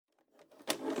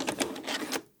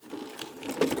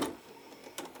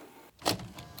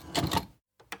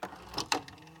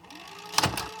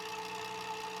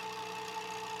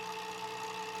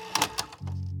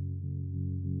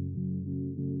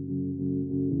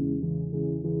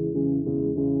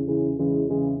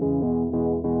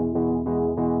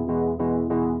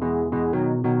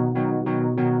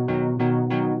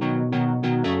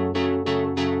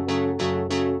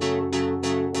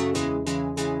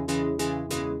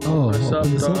What's up,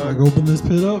 open this up. dog? Like, open this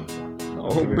pit up.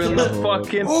 Open the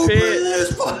fucking Open pit.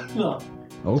 this fuck. No.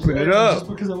 Open it up. Just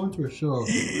because I went to a show. Open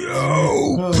it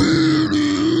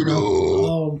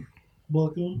up.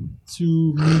 Welcome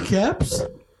to Kneecaps.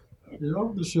 You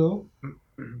know, the show.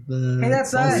 Hey,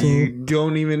 that's us. You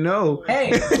don't even know.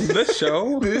 Hey, This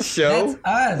show. This show.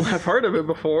 that's us. I've heard of it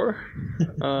before.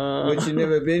 But you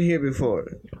never been here before.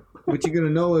 What you gonna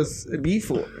know us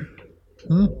before?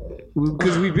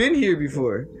 Because we've been here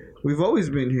before. We've always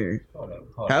been here.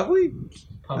 Have we?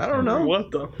 I don't know.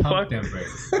 What the fuck? Pump them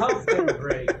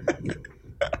brakes.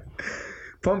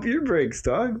 Pump your brakes,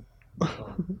 dog.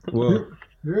 Well,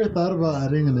 You ever thought about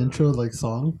adding an intro like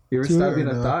song? you ever to stop it being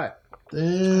or a no? thought?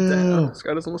 Damn. This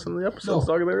guy doesn't listen to the episodes,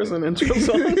 No. dog. There is an intro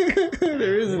song.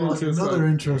 There is an Like intro another song.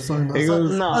 intro song. It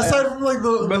goes- aside from like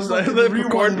the Besides fucking the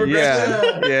rewind chord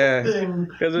progression. Yeah, yeah. thing.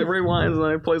 Because it rewinds and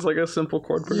then it plays like a simple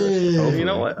chord progression. Yeah. You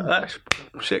know what? That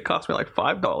shit cost me like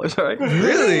 $5, right?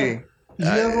 Really? Did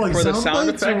you have like For the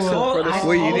sound bites or effects what? and for the-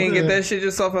 Wait, you didn't get that shit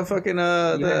just off of fucking No,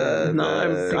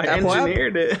 I Apple app?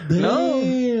 engineered it. No.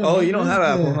 Damn, Oh, you don't have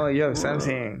that's Apple, good. huh? You have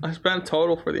Samsung. I spent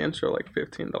total for the intro like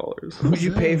 $15 Who'd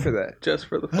you pay for that? just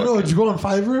for the I know. Did you fucking. go on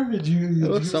Fiverr? Did you? It did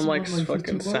was you some like 15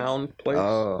 fucking bucks? sound place,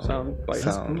 Oh. sound bites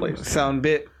place. Sound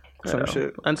bit. Some Yeah.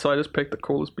 shit. And so I just picked the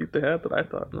coolest beat they had that I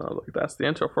thought, and I was like, that's the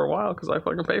intro for a while because I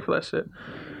fucking pay for that shit.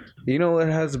 You know what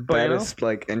has the But, you know? baddest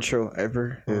like intro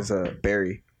ever is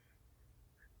Barry.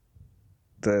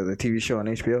 The TV show on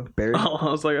HBO, Barry. Oh,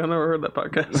 I was like, I never heard that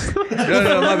podcast.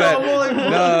 No, my bad.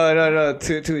 No,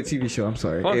 to a TV show. I'm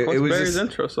sorry. Fuck, It what's was Barry's just,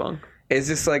 intro song? it's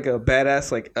just like a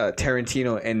badass like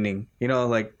Tarantino ending. You know,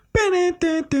 like. Oh,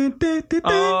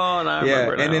 no, I Yeah,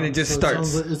 remember and now. then it just So it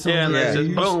starts. sounds like- it sounds Yeah, and like then Yeah.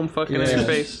 it's just boom, fucking in Yeah. your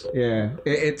face. Yeah,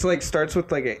 it's like starts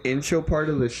with like an intro part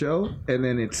of the show, and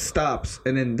then it stops,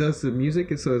 and then does the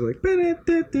music, and so it's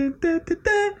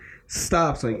like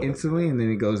stops like instantly, and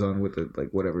then it goes on with the like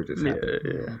whatever just Yeah, happened.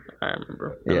 yeah, I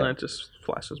remember. Yeah. And then it just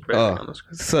flashes back on Oh, the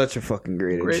screen. such a fucking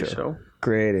great Great intro. show.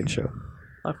 Great intro.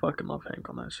 I fucking love Hank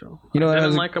on that show. You know what I has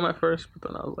didn't a- like him at first, but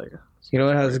then I was like, You know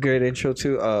what has a great intro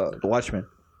too? The Watchmen.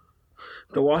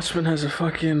 The Watchmen has a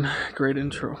fucking great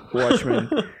intro.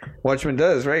 Watchmen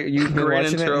does, right? You've been Great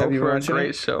watching intro it. Have you been for a watching great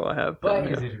it? show. I have. But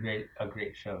been, is yeah. it a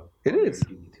great show? It is.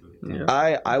 Yeah.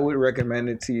 I would recommend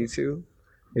it to you too,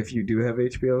 if you do have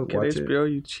HBO. Get Watch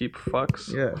HBO, you cheap fucks.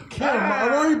 it. Yeah, Cam,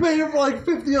 I'm already paying for like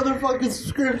 50 other fucking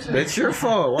subscriptions. that's your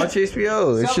fault. Watch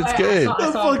HBO. This shit's good.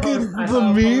 The fucking- the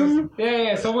meme?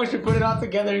 Yeah, someone should put it all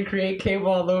together and create cable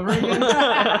all over again.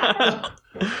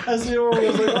 I see where it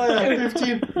was like, oh yeah,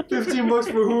 15 bucks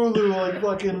for Hulu, like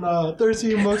fucking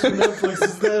 13 bucks for Netflix.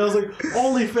 Instead, I was like,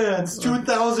 OnlyFans,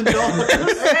 $2,000. Like,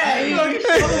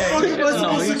 how the fuck am I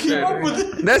supposed to keep up with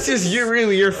it? That's just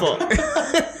really your fault.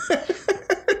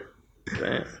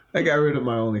 Damn. I got rid of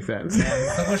my OnlyFans.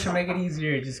 Someone should make it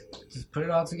easier. Just put it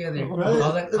all together.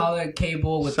 Right. Call it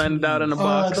cable with Send it out in a Oh, I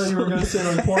box. thought you were gonna say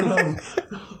on Pornhub.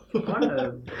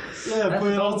 Yeah, That's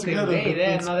put it the all whole thing. together.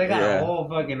 They got Yeah. a whole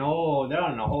fucking they're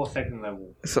on a whole second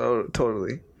level. So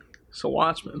totally. So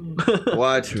Watchmen.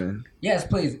 Watchmen. Yes,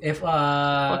 please. If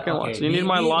Fucking watch. You need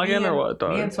my login or what,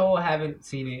 dog? Me and Sol haven't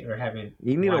seen it or haven't.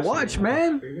 You need to watched watch, it.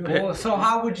 man. Well, so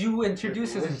how would you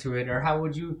introduce us into it, or how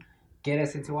would you get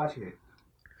us into watching it?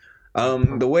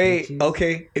 The way,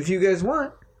 okay, if you guys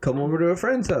want, come over to a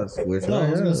friend's house. With No, I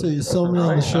was gonna say, you sell me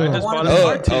on the show. I just bought a Oh,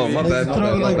 smart TV. oh, my bad, my Throw,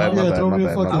 bad, my like, bad, my yeah, bad, throw my me a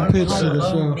bad, my fucking bad. pitch to the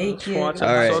show. Naked. Watch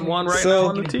All right. episode 1 right So- now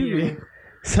on the TV.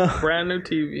 So, Brand new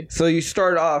TV. so you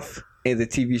start off in the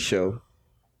TV show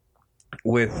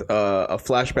with a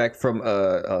flashback from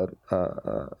a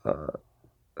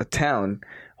town.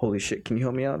 Holy shit! Can you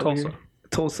help me out? over Tulsa. here?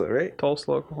 Tulsa, right?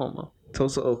 Tulsa, Oklahoma.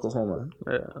 Tulsa, Oklahoma.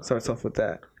 Yeah. Starts off with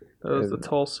that. It was the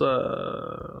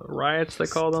Tulsa riots, they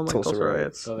call them. Like Tulsa Tulsa riots.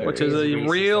 riots. So there Which is a racism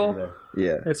over real... there.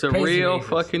 Yeah, It's a Crazy real racist.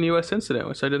 fucking U.S. incident,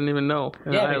 which I didn't even know.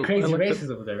 And Yeah, I they're crazy looked at-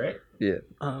 racists over there, right? yeah.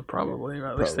 Probably, or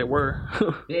at least they were.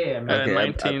 Yeah, I mean, And Okay,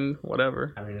 19,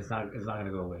 whatever. I mean, it's not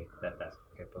gonna go away. That's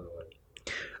okay. Put it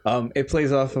away. It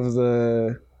plays off of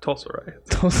the Tulsa riots.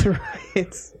 Tulsa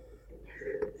riots.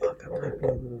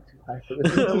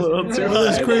 a little too One of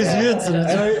those high. crazy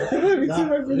incidents, right?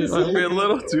 It might be a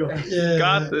little too. Yeah.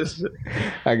 Got this. Shit.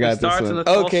 I got It starts this in one.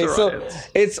 the Tulsa Okay, so riots.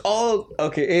 it's all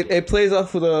okay. It plays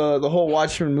off of the whole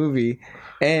Watchmen movie,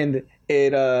 and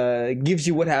it gives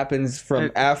you what happens from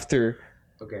It- after.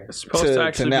 Okay. It's supposed To to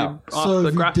actually now. be off So the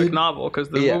if you graphic did- novel because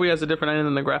the Yeah. movie has a different ending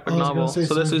than the graphic I was novel. gonna say,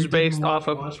 So this if is you based didn't off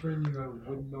watch of. Watchmen, you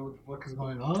wouldn't know what the fuck is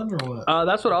going on, or what?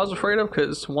 That's what I was afraid of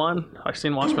because one, I've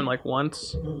seen Watchmen like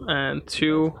once, and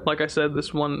two, like I said,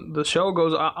 this one, the show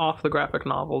goes off the graphic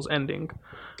novel's ending,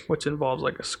 which involves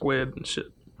like a squid and shit.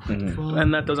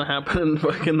 and that doesn't happen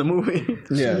like in the movie.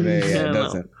 Yeah, it no.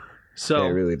 doesn't. So Yeah,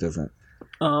 it really doesn't.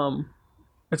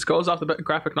 it goes off the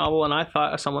graphic novel, and I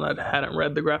thought, as someone that hadn't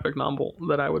read the graphic novel,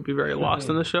 that I would be very lost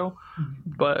in the show,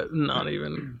 but not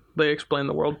even. They explain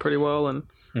the world pretty well and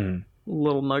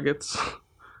little nuggets.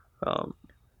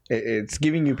 It's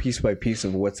giving you piece by piece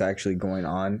of what's actually going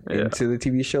on into the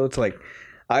TV show. It's like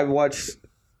I've watched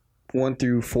 1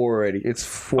 through 4 already. It's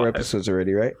 4 episodes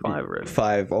already, right? 5 already.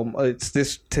 5.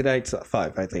 It's tonight's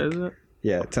 5, I think. Is it?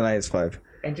 Yeah, tonight is 5.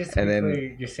 And just to be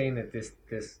clear, you're saying that this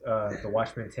The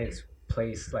Watchmen takes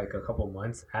place like a couple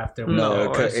months after.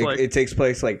 No, it takes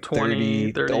place like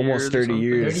 30 almost 30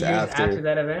 years after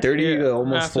that event. 30 to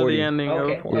almost after 40. the ending of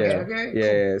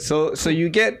Yeah. So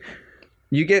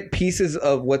you get pieces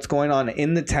of what's going on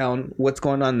in the town, what's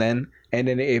going on then, and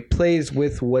then it plays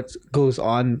with what goes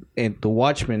on in the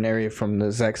Watchmen area from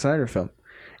the Zack Snyder film.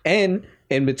 And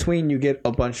in between, you get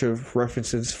a bunch of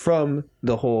references from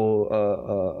the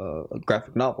whole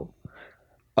graphic novel.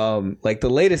 Like the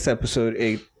latest episode,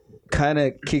 it kind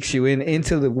of kicks you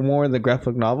into the more of the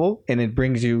graphic novel, and it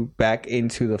brings you back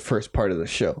into the first part of the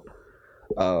show.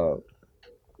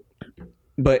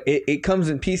 But it comes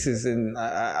in pieces, and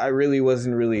I really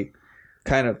wasn't really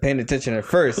kind of paying attention at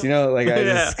first, like I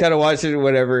just kind of watched it or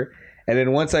whatever. And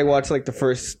then once I watched like the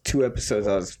first 2 episodes,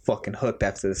 I was fucking hooked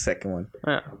after the second one.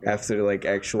 Yeah. After like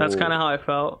actual. That's kind of how I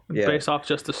felt based off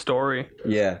just the story.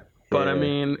 Yeah. But I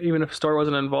mean, even if story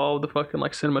wasn't involved, the fucking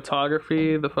like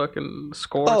cinematography, the fucking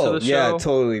score to the show. Yeah,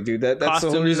 totally, dude. That's the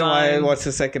whole reason why I watched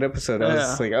the second episode. I was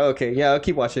just like, oh, okay, yeah, I'll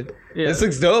keep watching. Yeah. This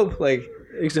looks dope. Like,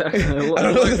 exactly. I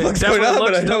don't know what the fuck's going on,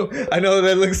 but I know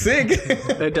that looks sick.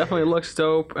 It definitely looks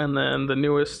dope. And then the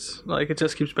newest, like, it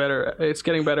just keeps better. It's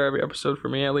getting better every episode for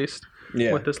me, at least.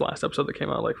 Yeah. With this last episode that came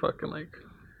out, like, fucking, like,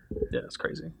 yeah, it's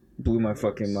crazy. Blew my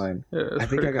fucking mind. Yeah, I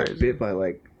think I got bit by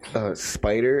like a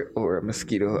spider or a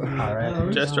mosquito.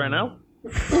 Alright. Just right now?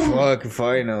 Fuck if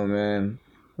I know, man.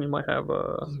 You might have You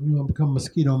want to become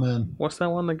Mosquito Man. what's that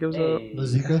one that gives The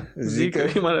Zika?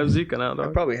 Zika? You might have Zika now, I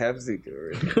dog. probably have Zika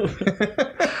already.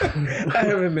 I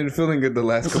haven't been feeling good the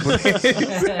last couple of days.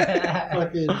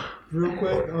 Fucking, real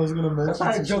quick, I was going to mention.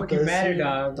 Not a joking matter,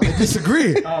 dog. I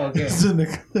disagree. Oh, okay. It's an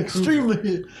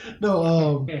extremely.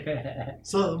 No,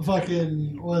 so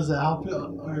fucking, what is it?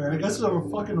 Or I guess it was a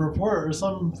fucking report or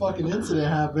some fucking incident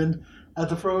happened at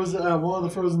the Frozen, one of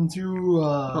the Frozen 2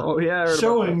 Oh, yeah. I heard about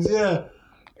showings, yeah.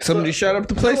 Somebody shot up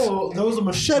the place? No, there was a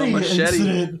machete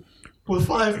incident with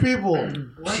 5 people.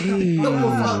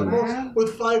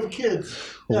 With 5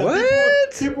 kids. Yeah,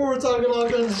 What? People were talking all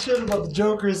kinds of shit about the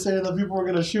Joker, saying that people were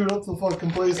gonna shoot up the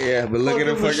fucking place. Yeah, but look at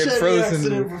a fucking machete Frozen.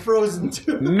 accident for Frozen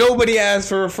 2. Nobody asked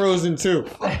for a Frozen 2.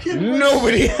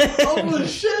 Nobody. A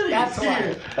machete. That's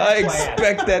why. I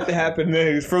expect that to happen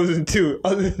next. Frozen 2,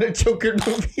 other than a Joker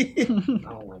movie.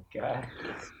 Oh my god.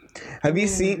 Have you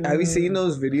seen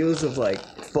those videos of like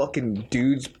fucking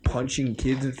dudes punching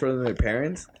kids in front of their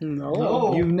parents?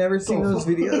 No. You've never seen those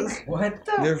videos? What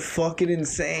the? They're fucking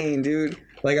insane, dude.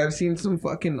 Like I've seen some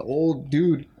fucking old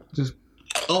dude just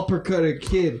uppercut a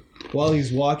kid while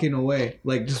he's walking away,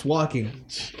 like just walking.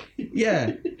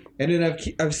 Yeah. And then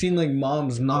I've seen like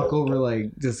moms knock over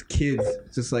like just kids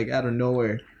just like out of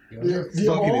nowhere. The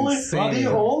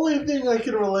only thing I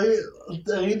can relate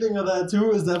to anything of that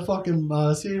to is that fucking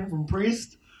scene from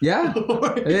Priest. Yeah.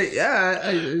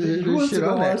 Yeah. Who wants to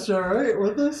go watch that, right?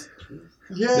 With us?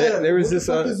 Yeah. There was this.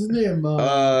 What is his name?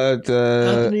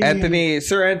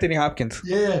 Sir Anthony Hopkins.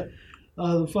 Yeah.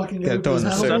 The fucking guy who plays Is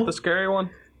that Hannibal. the scary one?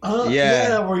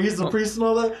 Yeah, where he's the priest and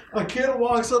all that. A kid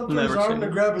walks up to his arm to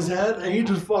grab his head, and he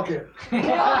just fucking.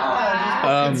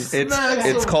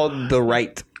 It's called The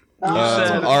Right.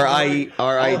 R-I-T-E.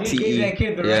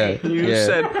 Yeah. You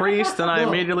said Priest, and I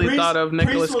immediately thought of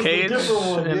Nicolas Cage in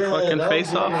fucking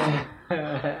Face Off.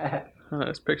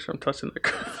 This picture, I'm touching the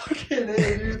fucking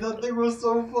hey, dude, that thing was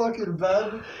so fucking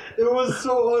bad. It was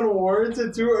so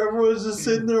unwarranted too. Everyone was just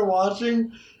sitting there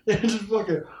watching, and just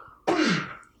fucking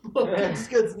just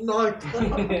gets knocked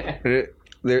out.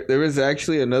 There was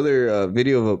actually another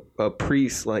video of a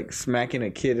priest like smacking a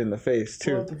kid in the face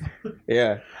too.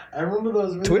 Yeah. I remember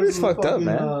those videos. Twitter's fucked up,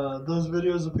 man. Those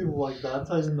videos of people like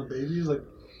baptizing the babies, like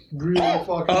really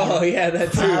fucking. Oh yeah,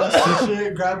 that too.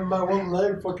 Shit, grabbing by one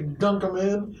leg, fucking dunk them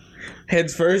in.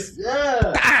 Heads first.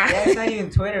 Yeah. Yeah, it's not even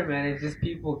Twitter, man. It's just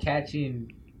people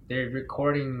catching. They're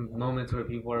recording moments where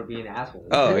people are being assholes.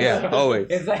 Oh yeah, always.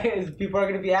 It's like people are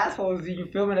gonna be assholes. You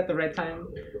film it at the right time.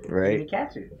 Right. You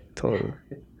catch it. Totally.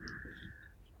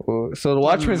 Well, so the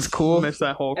Watchmen's cool. Missed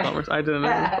that whole conversation. I didn't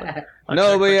know.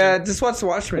 No, but yeah, just watch the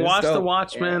Watchmen. Watch the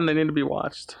Watchmen. Yeah. They need to be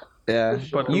watched. Yeah,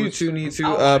 But you who's- two need to.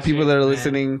 I'll watch People it, that are man.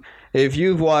 listening, if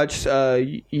you've watched,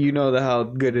 you know how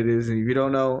good it is, and if you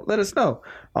don't know, let us know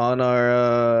on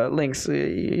our links.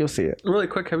 You'll see it. Really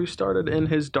quick, have you started In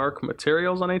His Dark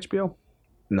Materials on HBO?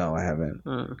 No, I haven't.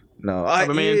 Mm. No, I've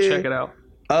been meaning to check it out.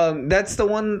 That's the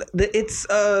one. It's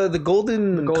the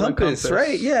Golden, Compass,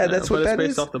 right? Yeah, that's what that it's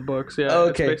based is. off the books. Yeah,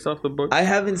 Okay. it's based off the books. I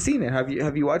haven't seen it. Have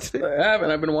you watched it? I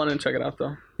haven't. I've been wanting to check it out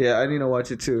though. Yeah, I need to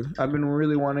watch it too. I've been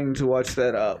really wanting to watch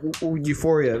that.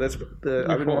 Euphoria. That's the.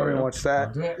 I've been wanting to watch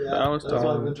that. I was That's why I've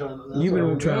talking. been trying to. You've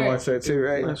been trying to watch that too,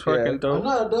 right? That's fucking I'm dope.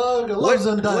 not, dog. I love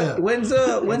Zendaya. When's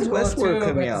Westworld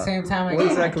coming At the out? same time,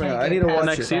 When's that coming out? I need to watch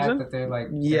Next it. season? That they're like,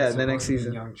 Yeah, they're the next supposed to be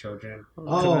season. Young children,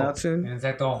 Coming out and soon. it's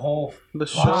like the whole The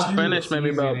show's Wow. finished maybe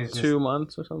Season about is just- 2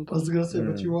 months or I something. was gonna say,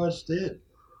 but you watched it.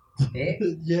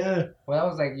 it. Yeah, Well, that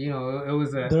was like it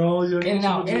was a they're all young in and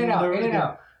out, in and out, in and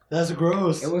out. That's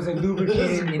gross. It was a That's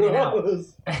lubricated in and out.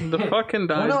 gross. The fucking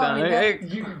Well, dies no, I down. mean,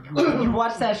 Hey, you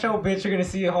watch that show, bitch, you're gonna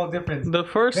see a whole difference. the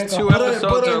first That's a 2 whole-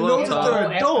 episodes but I are a little know that tough.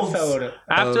 they're adults. Episode.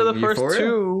 After the first Euphoria?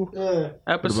 2 Yeah.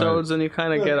 episodes, and you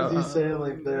kind of Yeah, get 'cause he's a. saying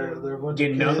like they're a bunch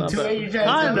Getting of numb kids. to it. You Kinda.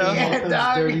 trying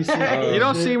to Dirty You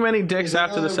don't shit. see many dicks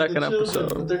after the Yeah, second children, but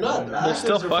episode. they're not. They're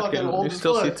still actors are fucking. old You as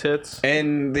still see fuck. tits.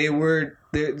 And they were.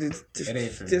 It's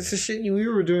ain't true. the shit you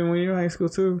were doing when you were in high school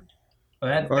too.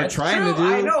 That's trying true. to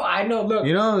do. I know. Look,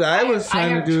 You know, I was I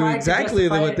trying have to do tried to exactly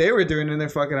justify what it. they were doing in their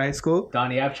fucking high school.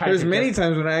 Donnie, I've tried. There's to many just-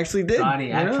 times when I actually did. Donnie,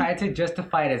 you I've know? tried to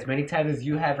justify it as many times as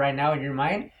you have right now in your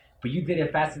mind, but you did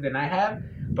it faster than I have.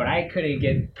 But I couldn't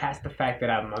get past the fact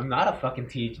that I'm not a fucking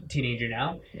teenager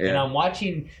now, and Yeah. I'm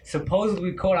watching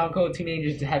supposedly quote unquote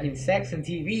teenagers having sex on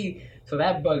TV. So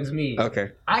that bugs me.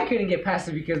 Okay. I couldn't get past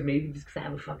it because maybe just 'cause I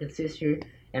have a fucking sister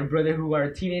and brother who are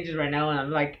teenagers right now, and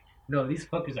I'm like, no, these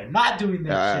fuckers are not doing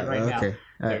that shit right okay.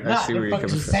 now. I not. see They're where you're fucking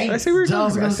coming from. saints. I see where you're I coming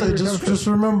was from. gonna I see say, where you're coming from. just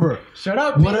remember, Shut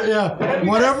up. what,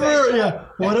 bitch. yeah,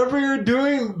 whatever you're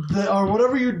doing, or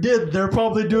whatever you did, they're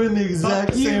probably doing the exact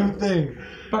Fuck you. same thing.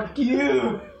 Fuck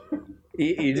you.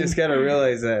 You just gotta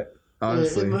realize that,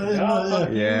 honestly.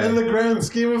 Yeah. In the grand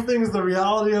scheme of things, the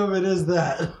reality of it is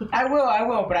that. I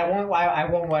will, but I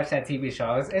won't watch that TV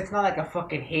show. It's not like I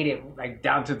fucking hate it like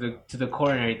down to the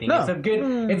core and everything. No.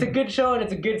 It's a good show and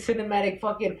it's a good cinematic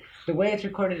fucking. The way it's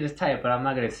recorded is tight, but I'm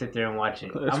not gonna sit there and watch it.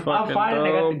 It's I'm fucking fine. I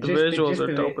got dope. the The gist, visuals gist are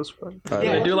of dope it. as fuck.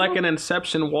 Yeah. They do like an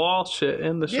Inception wall shit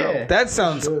in the show. Yeah. That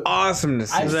sounds awesome to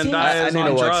see. I've seen- Zendaya I is need on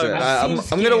to watch drugs. that. I've I'm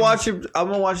seen gonna skins. watch it. I'm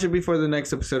gonna watch it before the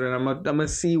next episode, and I'm gonna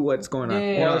see what's going on.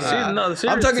 Yeah. Well, Uh, the season, no, the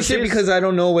series, I'm talking the shit series- because I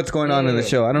don't know what's going on in the Yeah.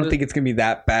 show. I don't The- think it's gonna be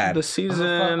that bad. the season.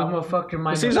 I'm gonna fuck your The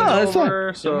mind season's up. No, it's fine. over, You want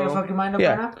me to so fuck your mind up Yeah.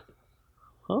 right now?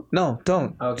 No,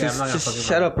 don't. Okay, I'm not gonna just fucking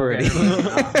shut up already.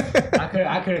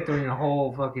 I could have thrown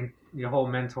your whole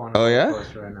mental on Oh, the yeah?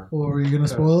 poster right now. Well, were you gonna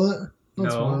spoil it?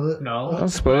 Don't spoil it. No. Don't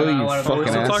spoil it, you wanna- fucking we're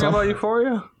still asshole. talking about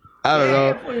Euphoria. I don't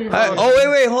know.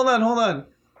 Oh wait, hold on.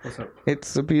 What's up?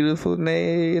 It's a beautiful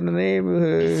day in the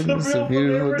neighborhood. It's a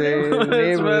beautiful day in the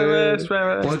neighborhood.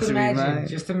 Want Just to be imagine. mine?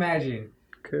 Just imagine.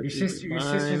 Could Your be sister's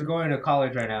mine. going to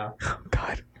college right now, Oh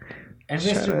God. and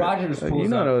Shut Mr. up. Rogers pulls You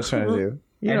know what I up. was trying to do.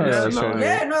 You know And what I was trying to do.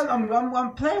 yeah, no,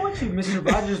 I'm playing with you. Mr.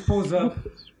 Rogers pulls up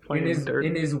in Playing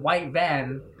dirty. his white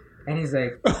van, and he's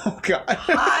like, Oh God.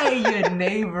 "Hi, you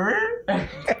neighbor."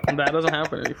 That doesn't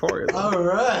happen in Euphoria. Though. All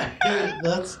right,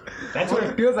 that's That's what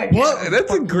it feels like. What?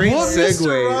 That's a great what Mr.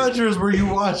 segue. Rogers were you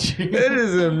watching? That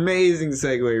is an amazing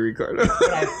segue, Ricardo.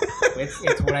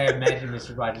 It's what I imagine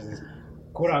Mr. Rogers is.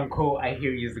 Quote unquote, I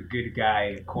hear he's a good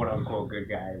guy. Quote unquote, good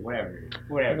guy. Whatever. I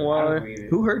Why? don't believe it.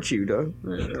 Who hurt you, dog?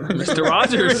 Mr.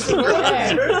 Rogers.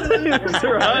 Yeah.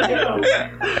 Mr. Rogers.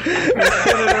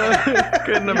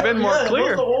 Couldn't have been more Yeah,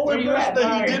 clear. It was the only Where you person at, that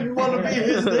Ryan? he didn't want to be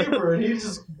his neighbor, and he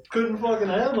just couldn't fucking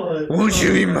handle it. Won't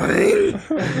you be mine?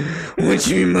 Won't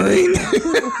you be mine?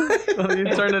 You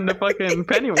turned into fucking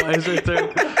Pennywise right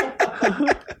there.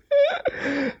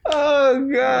 Oh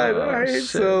God! Oh, All right, shit.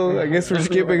 so I guess we're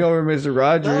skipping over Mr.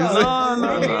 Rogers.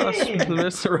 No,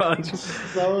 Mr.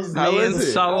 Rogers. That was How Me is and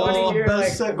it? Saul. the You're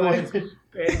best like, segue.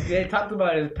 They talked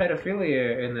about his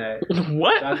pedophilia in that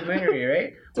What? documentary,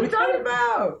 right? What are we talking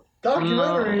about?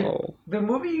 Documentary. No. The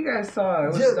movie you guys saw. It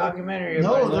was Yeah, a documentary.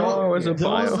 no, about there No, it was a There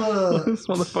bio. was This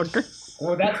motherfucker.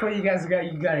 Well, that's what you guys got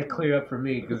to clear up for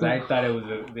me because I thought it was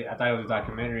a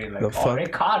documentary and like, The oh, fuck? they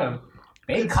caught him.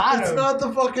 They caught It's him. not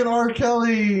the fucking R.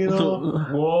 Kelly, you know.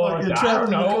 Whoa, fucking I trapped don't in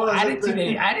the know. closet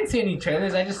I didn't see any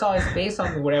trailers. I just saw his face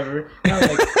on the whatever. And I was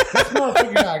like, this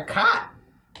motherfucker got caught.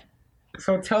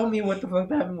 So tell me what the fuck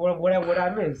happened. What I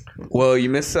missed? Well, you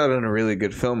missed out on a really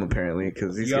good film apparently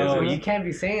because these guys Yo, are you can't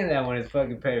be saying that when it's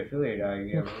fucking pedophilia, dog.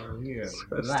 Yeah,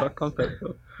 Stuck on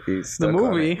Facebook. he's The stuck on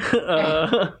movie.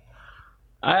 it.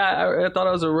 I thought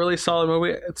it was a really solid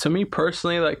movie. To me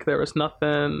personally, like there was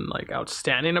nothing like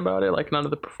outstanding about it. Like none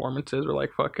of the performances were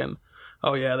like fucking,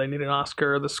 oh yeah, they need an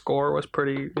Oscar. The score was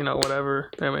pretty, whatever.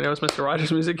 I mean, it was Mr.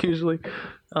 Rogers' music usually,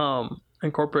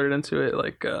 incorporated into it.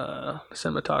 Like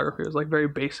cinematography was like very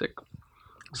basic.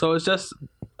 So it's just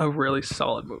a really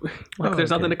solid movie. Like there's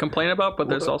nothing to complain about, but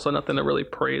there's also nothing to really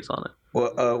praise on it.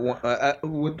 Well,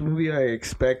 with the movie, I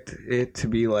expect it to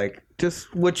be like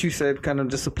just what you said, kind of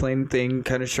just a plain thing,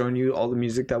 kind of showing you all the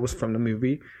music that was from the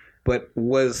movie. But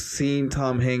was seeing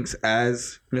Tom Hanks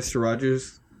as Mr.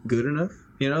 Rogers good enough?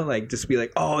 Like just be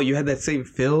like, oh, you had that same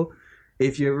feel.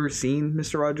 If you ever seen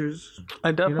Mr. Rogers,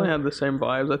 I definitely had the same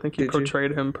vibes. I think he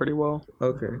portrayed him pretty well.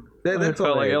 Okay, that's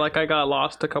all. Like I got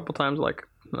lost a couple times. Like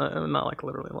not like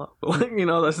literally lost, but like, I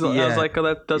was like, oh,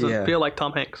 that doesn't feel like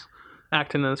Tom Hanks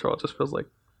acting in this role. It just feels like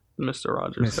Mr.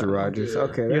 Rogers. Mr. Rogers.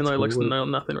 Okay, even though he looks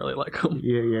nothing really like him.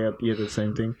 Yeah, the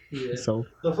same thing. Yeah. So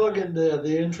the fucking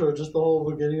the intro, just the whole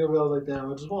beginning of it, I was like,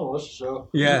 damn, I just want to watch the show.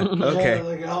 Yeah. Okay. Yeah,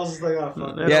 like I was just like, oh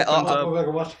fuck. Yeah, I'll go back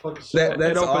and watch the fucking show.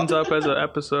 It opens up as an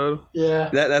episode. Yeah.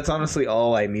 That's honestly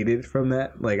all I needed from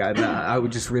that. Like I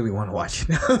would just really want to watch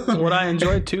it. What I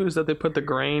enjoyed too is that they put the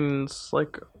grains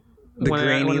like.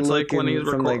 Grainy look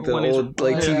from like the old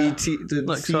like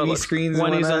TV screens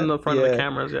when he's in the front of the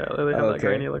cameras. Yeah, they have that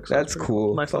grainy look. So that's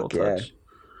cool. Nice little touch.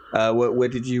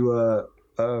 What did you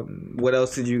what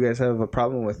else did you guys have a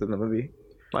problem with in the movie?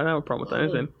 I didn't have a problem with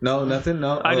anything. No, nothing.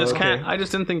 No, I just can't. I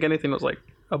just didn't think anything was like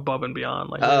above and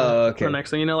beyond. Like the next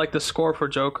thing, like the score for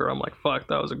Joker. I'm like, fuck,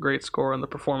 that was a great score, and the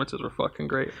performances were fucking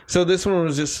great. So this one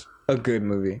was just a good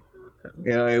movie.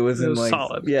 It wasn't like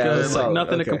solid. Yeah, it was like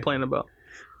nothing to complain about.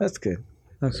 That's good.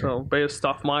 Okay. So based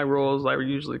off my rules, I would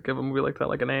usually give a movie like that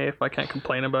like an A if I can't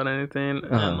complain about anything.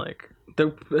 And like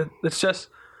it's just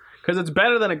because it's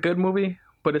better than a good movie,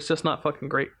 but it's just not fucking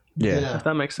great. Yeah. If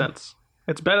that makes sense.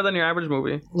 It's better than your average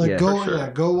movie. Like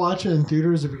go watch it in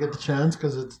theaters if you get the chance,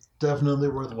 because it's definitely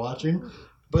worth watching.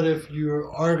 But if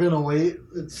you are gonna wait,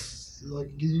 it's like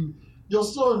you'll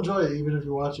still enjoy it even if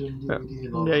you watch it in DVD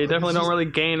and all that. You definitely don't really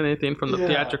gain anything from the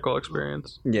theatrical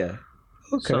experience. Yeah.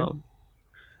 Okay.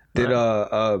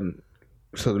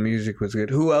 So the music was good.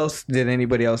 Who else did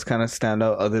anybody else kind of stand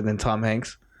out other than Tom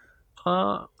Hanks?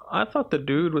 I thought the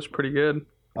dude was pretty good.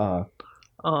 The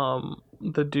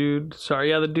dude,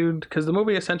 because the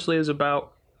movie essentially is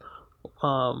about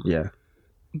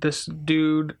this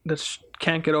dude that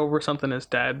can't get over something his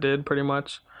dad did, pretty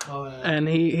much. And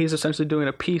he's essentially doing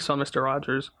a piece on Mr.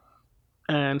 Rogers.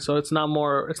 And so it's about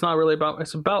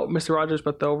Mr. Rogers,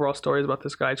 but the overall story is about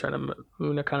this guy trying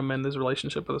to kind of mend his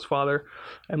relationship with his father.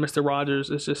 And Mr. Rogers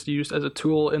is just used as a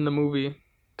tool in the movie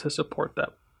to support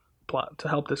that plot, to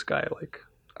help this guy, like...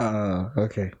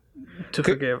 okay. To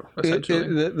forgive, essentially.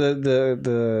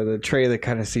 The trailer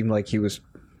kind of seemed like he was...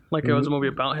 Like it was a movie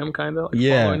about him, kind of? Like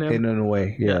following him. In a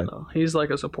way, yeah. No, he's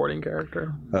like a supporting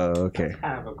character. Oh, okay. That's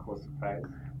kind of a cool surprise.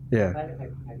 Yeah. I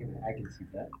can see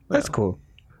that. That's cool.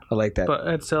 I like that. But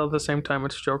at the same time,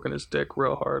 it's stroking his dick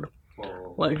real hard.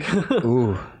 Whoa. Like,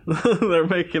 ooh. They're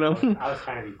making him. I was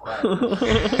trying to be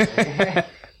quiet.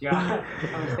 Yeah.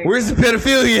 Where's the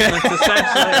pedophilia?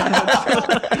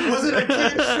 Was it a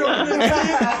kid stroking his dick?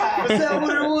 Was that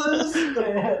what it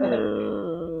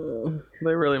was?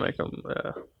 They really make him,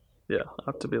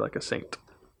 have to be like a saint.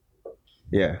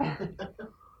 Yeah.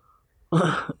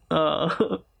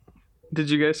 Did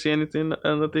you guys see anything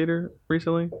in the theater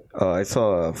recently? Oh, I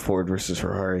saw Ford versus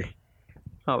Ferrari.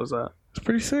 How was that? It's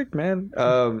pretty sick, man.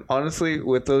 Honestly,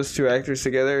 with those two actors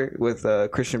together, with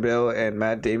Christian Bale and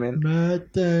Matt Damon.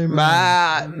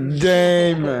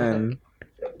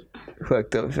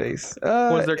 Fucked up face.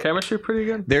 Was their chemistry pretty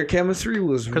good? Their chemistry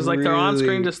was because like they're on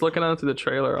screen. Just looking onto the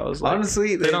trailer, I was like,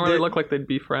 honestly, they don't really look like they'd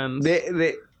be friends.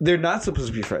 They're not supposed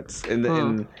to be friends, and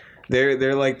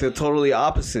they're like the totally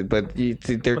opposite. But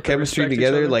their chemistry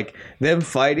together, like them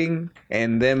fighting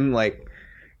and them like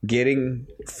getting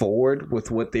forward with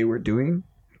what they were doing,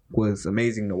 was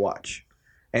amazing to watch.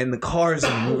 And the cars in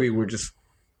the movie were just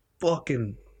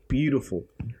fucking beautiful.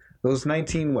 Those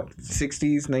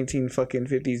 1950s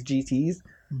GTs.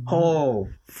 Mm-hmm. Oh,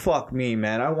 fuck me,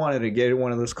 man. I wanted to get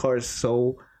one of those cars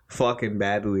so fucking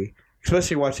badly.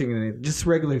 Especially watching it in just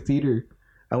regular theater.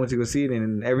 I went to go see it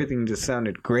and everything just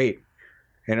sounded great.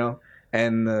 You know?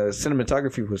 And the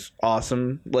cinematography was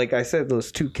awesome. Like I said,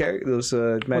 those two characters,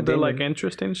 Matt Damon. Were they like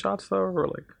interesting shots though? Or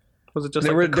like, was it just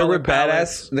they were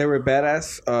badass. They were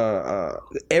badass.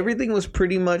 Everything was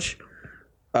pretty much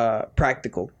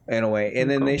practical in a way, and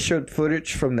then they showed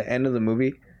footage from the end of the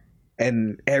movie,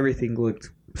 and everything looked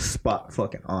spot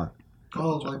fucking on.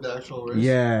 Oh, like the actual race.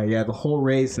 Yeah, the whole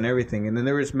race and everything. And then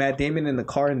there was Matt Damon in the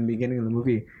car in the beginning of the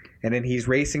movie, and then he's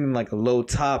racing like a low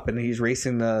top, and he's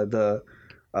racing the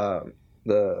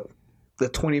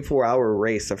 24-hour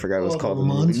race. I forgot what it was called. Le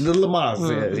Mans? The Le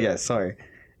Mans. Yeah, sorry.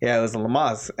 Yeah, it was Le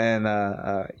Mans, and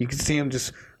you can see him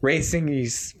just racing. You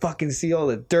fucking see all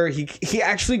the dirt. He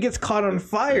actually gets caught on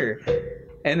fire,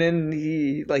 and then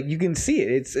he you can see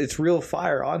it. It's real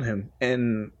fire on him,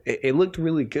 and it looked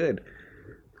really good.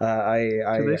 Do they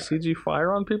CG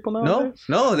fire on people now?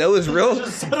 No, that was real.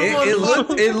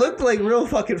 It looked like real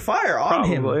fucking fire on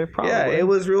him. Probably. Yeah, it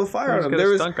was real fire on him. There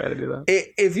was a stunt guy to do that.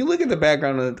 If you look at the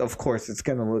background, of course, it's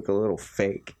gonna look a little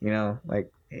fake. You know,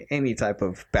 like any type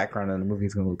of background in the movie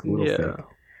is gonna look a little fake.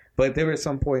 But there were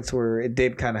some points where it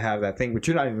did kind of have that thing, but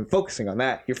you're not even focusing on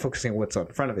that. You're focusing on what's on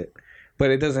front of it.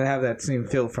 But it doesn't have that same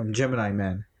feel from Gemini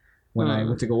Man when I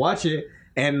went to go watch it,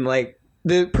 and like.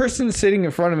 The person sitting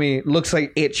in front of me looks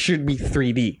like it should be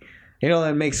 3D. You know,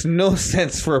 that makes no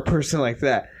sense for a person like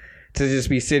that to just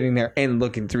be sitting there and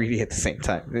looking 3D at the same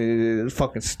time. It's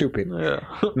fucking stupid. Yeah.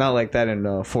 Not like that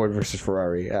in Ford versus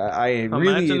Ferrari. I really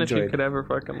Imagine enjoyed if you could ever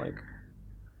fucking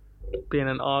be in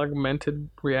an augmented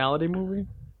reality movie.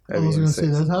 I was going to say,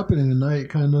 that's happening tonight,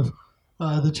 kind of.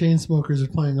 The Chainsmokers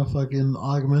are playing a fucking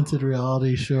augmented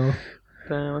reality show.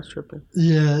 Damn, that's tripping.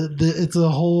 Yeah, it's a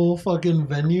whole fucking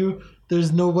venue.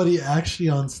 There's nobody actually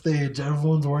on stage.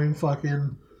 Everyone's wearing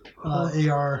fucking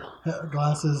AR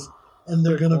glasses, and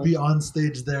they're going to be on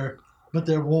stage there, but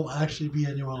there won't actually be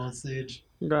anyone on stage.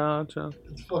 Gotcha.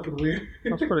 It's fucking weird.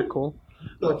 That's pretty cool.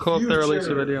 They'll cool if they release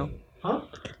a video. Huh?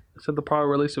 I said they'll probably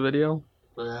release a video.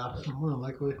 Yeah, more than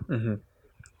likely. Mm-hmm.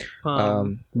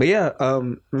 But yeah,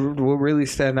 what really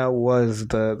stand out was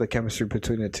the chemistry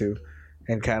between the two,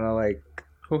 and kind of like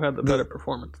who had the better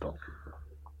performance though.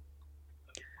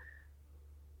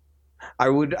 I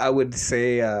would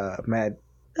say Matt.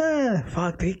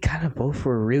 Fuck, they kind of both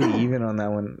were really even on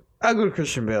that one. I'll go to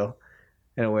Christian Bale,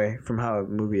 in a way, from how the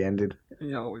movie ended.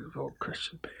 You always vote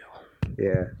Christian Bale.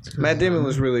 Yeah, Matt Damon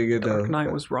was really good though. Dark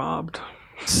Knight was robbed.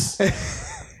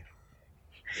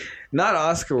 Not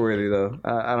Oscar worthy though.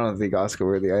 I don't think Oscar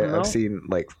worthy. I've seen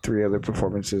like 3 other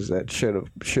performances that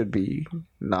should be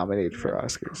nominated for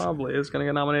Oscars. Probably is gonna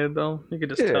get nominated though. You could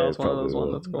just tell it's one of those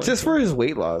ones that's going. Just for his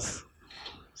weight loss.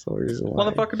 So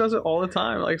motherfucker does it all the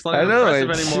time. Like it's not I know,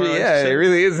 impressive anymore. Yeah, it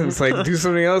really isn't. It's like do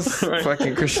something else. Right.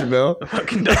 Fucking Christian Bale.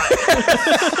 Fucking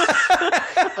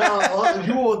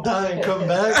you won't die and come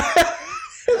back.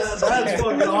 That's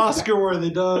fucking Oscar worthy,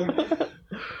 dog.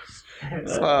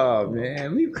 Oh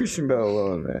man, leave Christian Bale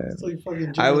alone, man. It's like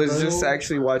fucking I was just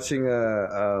actually watching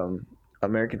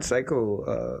American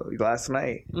Psycho last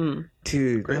night.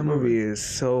 Dude, that movie is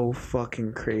so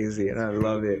fucking crazy, and I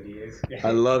love it.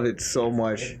 I love it so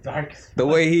much. The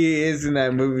way he is in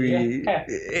that movie,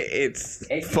 it's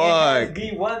fuck. It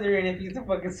be wondering if he's a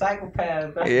fucking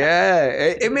psychopath. Yeah,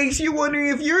 it makes you wondering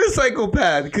if you're a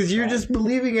psychopath because you're just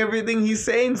believing everything he's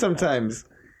saying sometimes.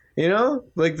 You know,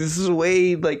 like this is a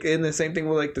way, like in the same thing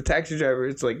with like the taxi driver.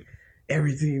 It's like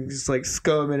everything's like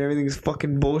scum and everything's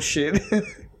fucking bullshit.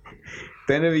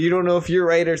 Then you don't know if you're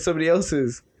right or somebody else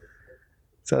is.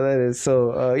 So that is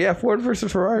yeah. Ford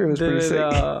versus Ferrari was pretty sick.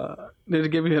 Did it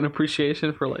give you an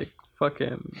appreciation for like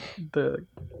fucking the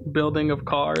building of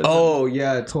cars? Oh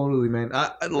yeah, totally, man.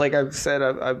 Like I've said,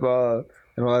 I've in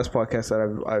the last podcast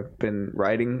that I've been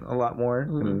riding a lot more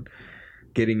and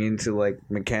getting into like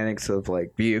mechanics of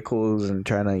like vehicles and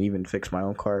trying to even fix my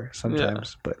own car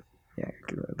sometimes, but. Yeah,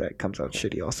 that comes out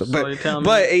shitty also. So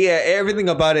but yeah, everything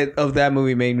about it of that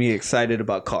movie made me excited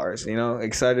about cars. You know,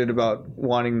 excited about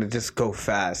wanting to just go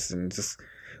fast and just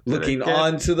looking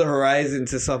onto the horizon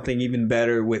to something even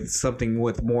better with something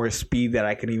with more speed that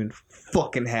I can even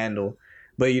fucking handle.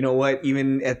 But you know what?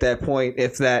 Even at that point,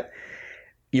 if that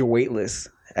you're weightless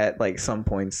at like some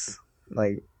points,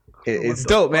 like. It's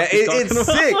dope, man. It's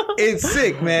sick. It's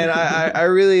sick, man.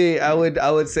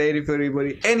 I would say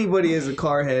to anybody is a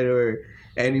car head or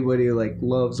anybody who like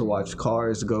loves to watch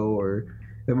cars go or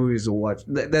the movies to watch.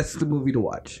 That's the movie to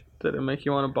watch. Did it make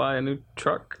you want to buy a new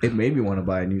truck? It made me want to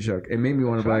buy a new truck. It made me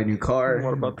want to buy a new car.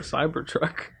 What about the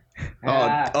Cybertruck?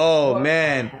 Oh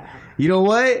man. You know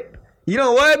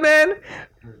what, man?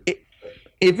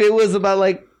 If it was about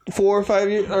like 4 or 5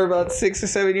 years or about 6 or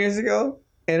 7 years ago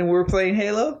and we're playing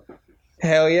Halo,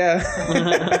 hell yeah.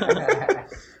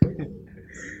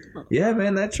 Yeah,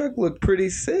 man, that truck looked pretty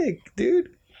sick, dude.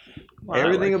 Well,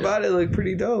 everything about it looked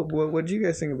pretty dope. What did you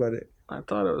guys think about it? I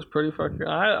thought it was pretty fucking...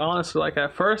 I honestly, like,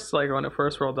 at first, like, when it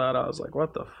first rolled out, I was like,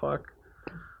 what the fuck?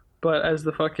 But as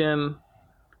the fucking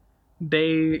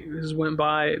days went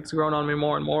by, it's grown on me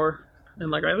more and more. And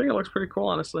like, I think it looks pretty cool,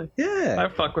 honestly. Yeah. I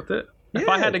fuck with it. If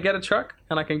I had to get a truck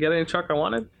and I can get any truck I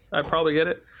wanted, I'd probably get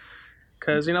it.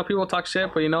 Because, you know, people talk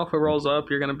shit, but, you know, if it rolls up,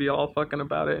 you're going to be all fucking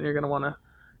about it. And you're going to want to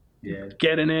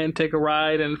get in it and take a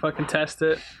ride and fucking test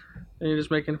it. And you're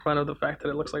just making fun of the fact that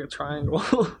it looks like a triangle.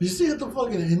 You see that the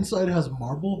fucking inside has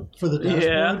marble for the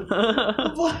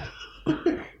dashboard?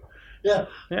 Yeah.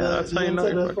 Yeah, That's how you know.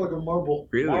 inside has fucking marble.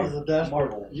 Really? Marble the dashboard.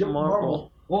 Marble. Yep,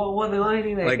 Marble. Well, the only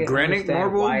thing that I Like can granite understand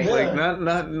marble? why- Yeah. Like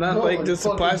not No, like just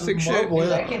fucking plastic shit? marble,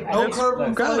 yeah. I can- No It's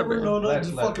carbon gotta fiber, be. no, Let's-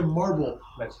 just let's- fucking marble.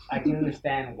 But I can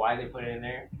understand why they put it in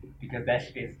there because that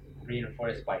shit is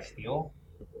reinforced by steel.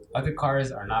 Other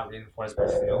cars are not reinforced by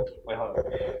steel. Wait, hold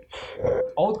on.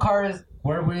 Old cars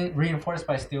were reinforced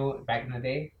by steel back in the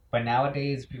day, but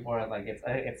nowadays people are like it's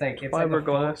like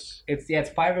Fiberglass. It's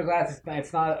fiberglass.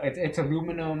 It's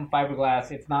aluminum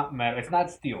fiberglass. It's not metal. It's not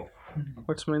steel.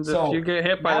 Which means So, if you get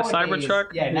hit by a nowadays- Cybertruck,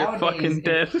 yeah, you're nowadays, fucking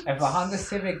dead. If a Honda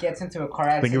Civic gets into a car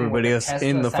accident, everybody with a else Tesla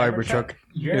in the Cybertruck, Cybertruck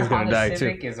your is gonna Honda die, too.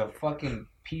 Civic is a fucking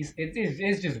piece.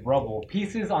 It's just rubble,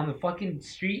 pieces on the fucking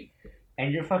street,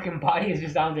 and your fucking body is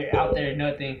just out there,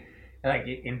 nothing, like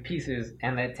in pieces,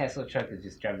 and that Tesla truck is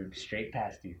just driving straight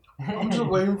past you. I'm just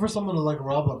waiting for someone to like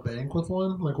rob a bank with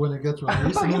one, like when it gets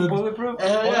released. Fucking and bulletproof. and,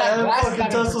 Well, that and glass fucking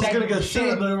gotta Tesla's protect gonna you. get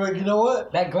shit, and they're like, you know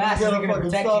what? That glass You is gotta gonna fucking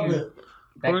protect stop you. it.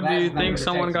 That Who glass do you is not think gonna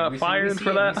someone protect got you. We fired see for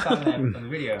it. that? We saw that in the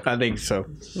video. I think so.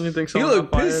 You think He someone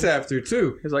looked got pissed fired? after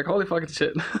too. He's like, holy fucking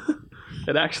shit.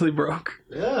 It actually broke.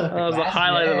 Yeah. That was the glass,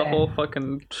 highlight of the yeah. whole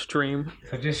fucking stream.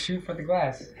 So just shoot for the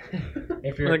glass.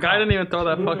 If you're The a guy cop. didn't even throw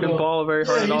that fucking ball very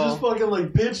hard Yeah, at he all. just fucking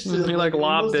like pitched it. He, like,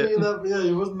 lobbed wasn't it. even that- yeah,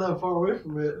 he wasn't that far away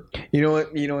from it. You know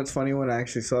what? You know what's funny? When I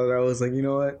actually saw that, I was like, you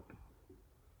know what?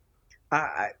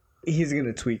 He's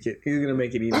gonna tweak it. He's gonna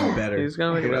make it even better. He's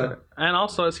gonna make it You know? better. And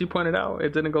also, as he pointed out,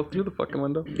 it didn't go through the fucking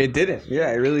window. It didn't. Yeah,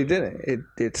 it really didn't.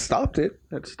 It stopped it.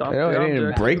 It stopped You know, the it didn't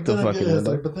object. break the But then fucking again, it's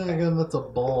window. like, but then again, that's a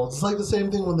ball. It's like the same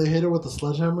thing when they hit it with a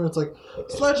sledgehammer. It's like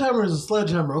sledgehammer is a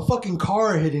sledgehammer. A fucking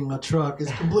car hitting a truck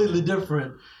is completely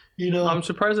different. You know. I'm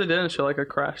surprised they didn't show like a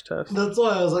crash test. That's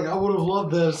why I was like, I would have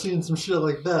loved to have seen some shit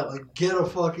like that. Like, get a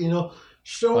fucking,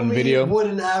 show On me video? what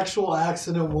an actual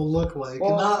accident will look like.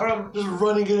 Well, and not from- just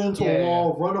running it into Yeah, a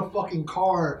wall, run a fucking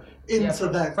car into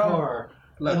that car.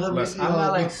 Look, And let me see I'm how not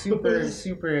it like goes.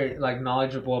 super like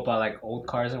knowledgeable about like old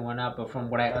cars and whatnot, but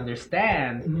from what I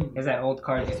understand Mhm. is that old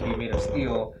cars used to be made of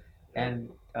steel, and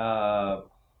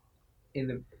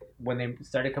when they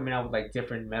started coming out with like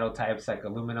different metal types like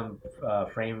aluminum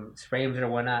frames or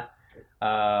whatnot,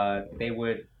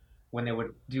 when they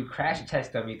would do crash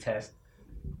test dummy test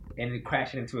and then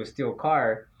crash it into a steel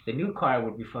car, the new car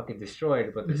would be fucking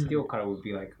destroyed, but the steel car would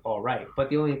be like all right. But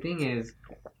the only thing is,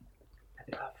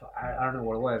 I don't know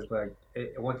what it was, but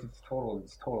once it's totaled.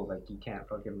 Like you can't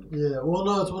fucking. Yeah, well,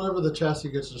 no, it's whenever the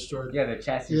chassis gets destroyed. Yeah, the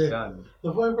chassis Yeah. is done.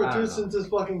 The funny part I too, don't know. since this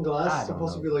fucking glass I is don't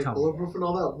supposed to know. be like Tell me. bulletproof and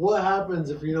all that, what happens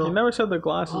if He never said the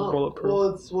glass is bulletproof.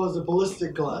 Well, was it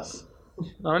ballistic glass? I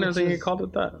don't even think he is- called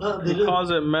it that. they He didn't. calls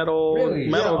it metal Really?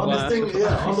 metal yeah, on glass. this thing,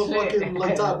 yeah, on the Shit. fucking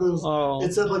like top, Oh.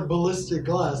 it said like ballistic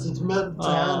glass. It's meant to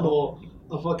Oh. handle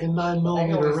a fucking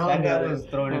 9mm round That at was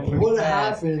it. throwing it pretty What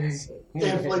fast. happens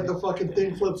if like the fucking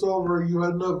thing flips over? You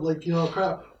end up like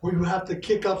crap where you have to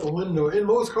kick out the window. In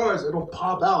most cars, it'll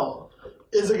pop out.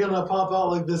 Is it gonna pop out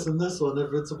like this in this one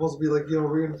if it's supposed to be like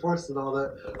reinforced and all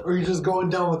that, or are you just going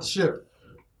down with the ship?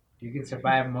 You can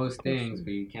survive most things,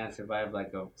 but you can't survive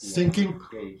like a Sinking,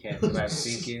 Yeah, you can't survive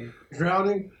sinking.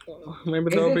 drowning. Maybe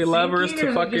Is there'll it be levers sinking,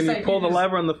 or to is it fucking just you like pull you the just-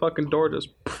 lever and the fucking door just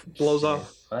blows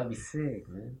off. Oh, that'd be sick,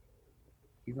 man.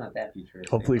 He's not that futuristic.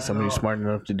 Hopefully somebody's smart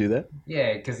enough to do that.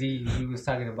 Yeah, because he was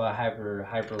talking about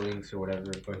hyperlinks or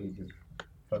whatever, but he just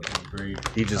fucking agreed.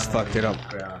 He just fucked it up.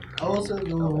 I will say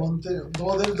the one thing.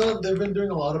 Well, they've been doing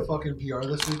a lot of fucking PR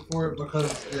this week for it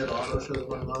because they had auto shows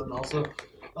going on, and also,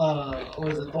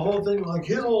 what is it? The whole thing, like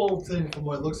his whole thing, from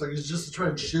what it looks like, is just to try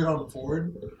and shit on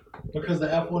Ford because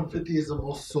the F-150 is the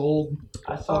most sold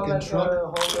I saw fucking that truck.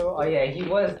 Oh yeah, he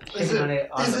was Is shitting on it, it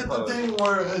on is the it the post. thing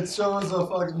where it shows a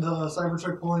fucking the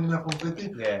Cybertruck pulling an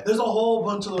F-150? Yeah. There's a whole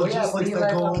bunch of Oh, yeah, but logistics he,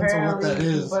 that go into what apparently that he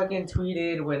is. fucking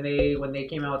tweeted when they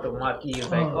came out with the Mach-E. It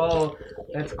was like, Oh. oh,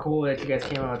 that's cool that you guys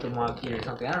came out with the Mach-E or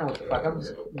something. I don't know what the fuck. I'm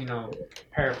just,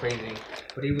 paraphrasing.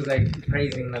 But he was like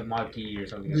praising the Mach-E or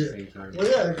something at the same time. Well,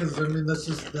 yeah, because I mean that's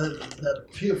just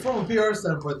from a PR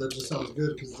standpoint that just sounds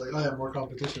good because it's like I have more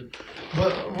competition.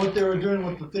 But what they were doing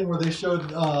with the thing where they showed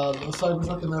the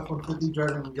Cybertruck and F-150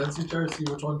 driving against each other, see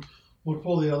which one would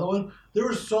pull the other one. There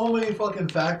were so many fucking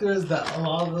factors that a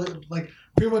lot of it, like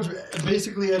pretty much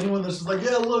basically anyone that's just like,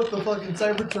 yeah, look, the fucking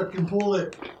Cybertruck can pull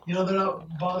it. They're not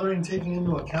bothering taking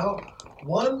into account.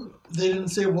 One, they didn't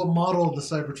say what model of the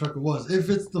Cybertruck it was. If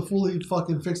it's the fully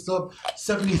fucking fixed up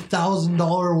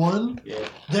 $70,000 one,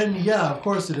 then yeah, of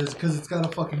course it is, because it's got a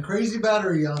fucking crazy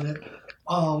battery on it.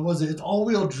 It's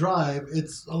all-wheel drive,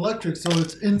 it's electric, so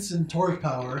it's instant torque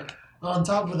power. On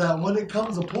top of that, when it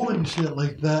comes to pulling shit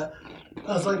like that,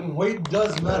 it's like weight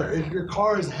does matter. If your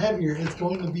car is heavier, it's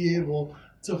going to be able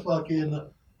to fucking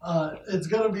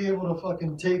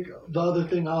take the other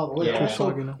thing out of the way. Yeah.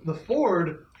 So the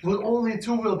Ford was only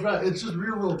two-wheel drive. It's just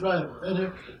rear-wheel drive,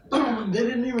 and they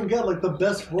didn't even get like the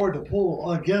best Ford to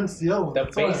pull against the other one.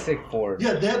 The basic Ford.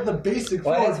 Yeah, they had the basic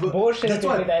Well, Ford. that's But bullshit. that's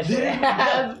why That they shit. didn't,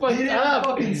 That's they didn't fucked up.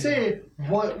 fucking say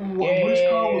which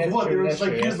car was that's what. They true, were just that's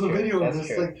like, true, here's the that's video true, of that's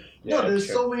this. true. Like, Yeah, no, there's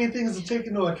that's so many things to take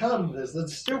into account in this.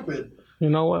 That's stupid. You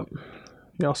know what?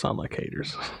 Y'all sound like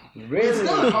haters. Really? It's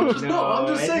not. I'm just, no, I'm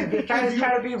just it's saying. just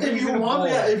trying to be If you reasonable.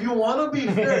 want to be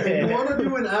fair, if you want to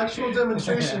do an actual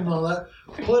demonstration and all that,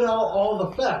 put out all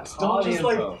the facts. Don't All the just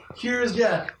like info.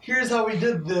 here's how we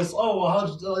did this. Oh,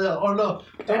 well, or no,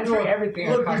 don't That's do for it. everything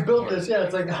Look, we across the built board. this. Yeah,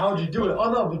 it's like how'd you do it?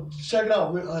 Oh no, but check it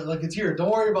out. Like it's here.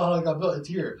 Don't worry about how it got built. It's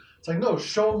here. It's like no,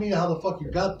 show me how the fuck you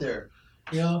got there.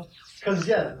 You know, because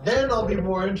then I'll be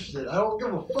more interested. I don't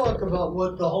give a fuck about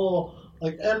what the whole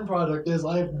like end product is.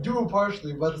 I do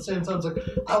partially, but at the same time, it's like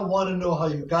I want to know how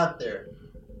you got there.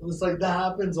 It's like that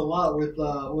happens a lot with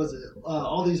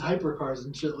all these hypercars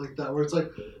and shit like that, where it's like,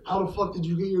 how the fuck did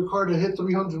you get your car to hit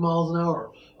 300 miles an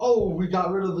hour? Oh, we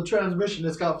got rid of the transmission.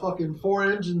 It's got fucking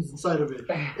 4 engines inside of it.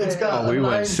 It's got Oh, we a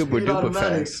went super 9-speed duper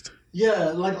automatic. fast.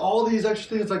 Yeah, like all these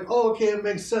extra things. Like, oh, okay, it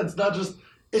makes sense. Not just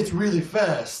it's really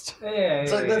fast.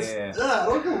 It's like that's I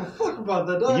don't give a fuck about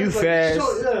that. Dog. You It's like,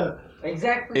 fast.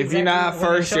 Exactly. If you're not When they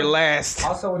first, you're showed- last.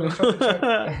 Also, when they showed the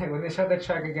truck, when they showed the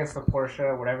truck against the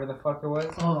Porsche, whatever the fuck it was,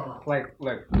 like,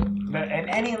 look, and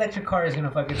any electric car is gonna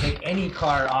fucking take any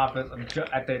car off at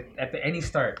the any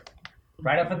start,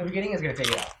 right up at the beginning, is gonna take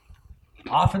it off.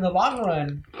 Off in the long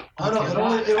run. I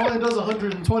know it only does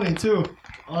 120 too.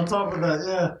 On top of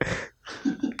that,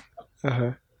 yeah.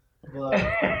 Uh-huh. But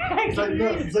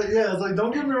it's like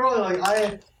don't get me wrong,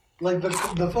 like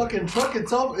the fucking truck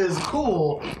itself is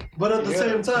cool, but at the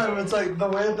same time it's like the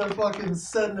way they're fucking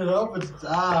setting it up, it's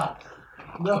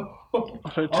no. So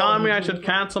you're telling me I should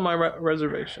cancel my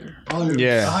reservation.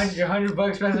 Yeah.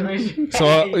 $100 reservation.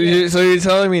 So you're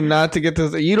telling me not to get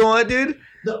this? You know what, dude?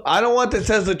 No. I don't want the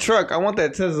Tesla truck. I want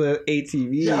that Tesla ATV.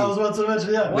 Yeah, I was about to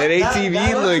mention That ATV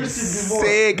that looks should be more.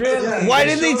 sick. Yeah, Why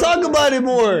didn't they talk about it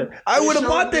more? I would have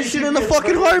bought that shit in a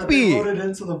fucking heartbeat.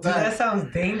 Into the Dude, that back.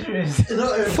 sounds dangerous.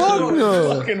 Fuck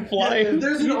no. Fucking Yeah, flying. if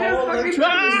there's an all-electric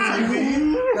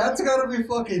ATV, that's gotta be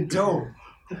fucking dope.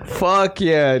 Fuck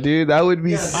yeah, dude. That would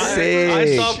be Yeah, sick.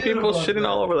 I saw Shit people about shitting that.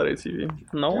 all over that ATV.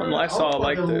 No one I saw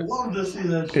liked it. Love to see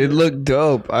that shit. It looked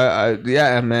dope.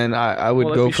 Yeah, man. I would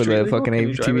Will it go be for street the legal? fucking Can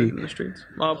you drive it in ATV. the streets?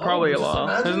 Well, probably a just law.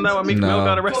 imagine Isn't that what Meek No. Mill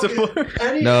got arrested for?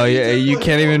 No, yeah, you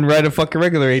can't even ride a fucking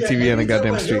regular ATV on the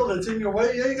goddamn street. That's in your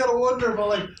way. Yeah, you gotta wonder about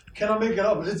like, can I make it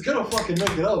up? It's gonna fucking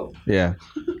make it up. Yeah.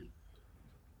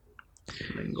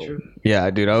 Yeah,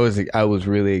 dude, I was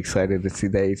really excited to see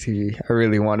the ATV. I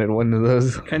really wanted one of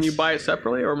those. Can you buy it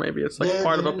separately, or maybe it's like Yeah,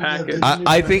 part of a yeah, package? yeah.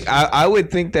 I think I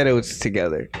would think that it was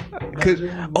together.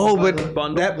 But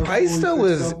Bundle. that price though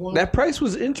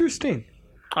was interesting.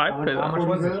 I'd pay How that much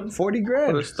was it? 40 for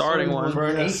grand. the starting one. For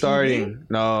an ATV? Starting.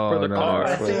 No, For the no, car.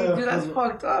 I for- think, dude, that's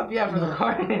fucked up. Yeah, for the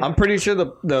car. I'm pretty sure the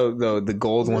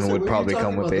gold one Listen, would what are probably you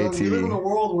come talking with the about, dog? We live in a ATV.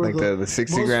 world where Like the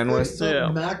 60 grand one. most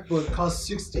fixed-up Yeah. MacBook costs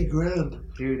 60 grand.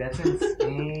 Dude, that's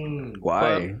insane.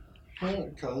 Why?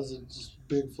 Because it's just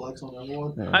big flex on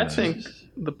everyone. I think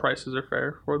the prices are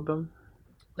fair for them.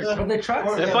 For the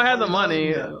trucks? If I had the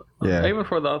money, Yeah. even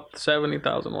for the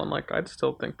 70,000 one, like I'd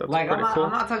still think that's Like, pretty I'm cool.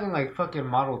 not talking like fucking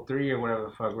Model 3 or whatever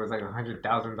the fuck, where it's like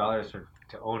 $100,000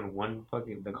 to own one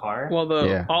fucking the car. Well, the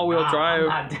Yeah. all-wheel I'm drive,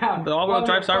 not down. the all-wheel Well,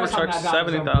 drive of course I'm Cybertruck's not down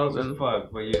to jump broke as 70,000.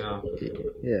 Fuck, but you know,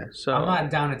 Yeah. So I'm not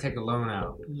down to take a loan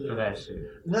out for that shit.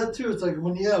 And that too, it's like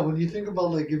when you think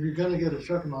about like if you're gonna get a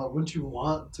truck and all, wouldn't you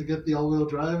want to get the all-wheel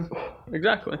drive?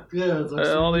 exactly. Yeah, it's like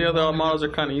All the you other wanna models get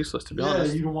are kind of useless, to be Yeah,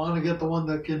 honest. you want to get the one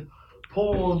that can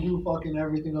pull and do fucking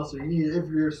everything else that you need if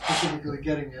you're specifically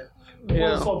getting it for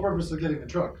Yeah. the sole purpose of getting a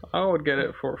truck. I would get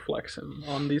it for flexing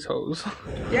on these hoes.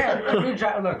 Yeah, if you're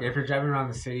driving around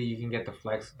the city, you can get the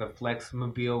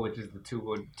Flexmobile, which is the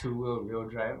two-wheel real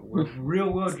drive,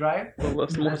 real wheel drive. Well,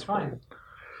 that's the That's most fine.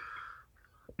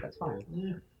 That's fine.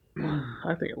 Yeah.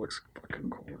 I think it looks fucking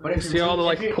cool. But You if see you're- all the if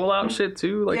like you're- pull-out shit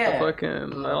too, like Yeah. the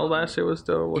fucking all that shit was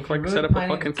still look If you're like really set up a planning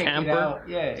to fucking take it camper. out,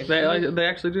 yeah. if They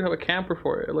actually do have a camper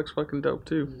for it. It looks fucking dope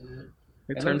too.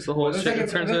 It turns the whole looks shit. like It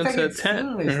turns it looks into a it's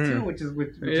tent. seamless too, which is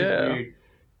Yeah. weird.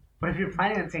 But if you're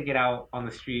planning to take it out on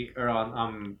the street or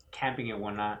on camping and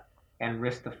whatnot, and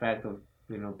risk the fact of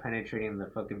penetrating the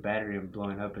fucking battery and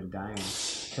blowing up and dying,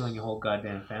 killing your whole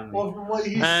goddamn family. Well, from what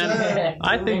he And said,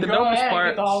 I think the dopest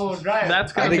part.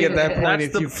 That's I gonna think be at that point, that's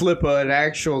if the you flip an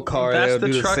actual car, that's they'll the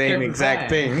do the truck same in exact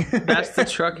thing. that's the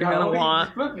truck you're No, gonna you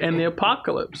want flip it. in the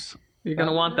apocalypse. You're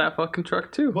gonna want that fucking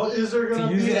truck too. but is there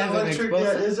gonna use be it as an electric? Yeah,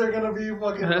 explosive? is there gonna be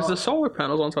fucking? It has the solar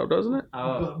panels on top, doesn't it?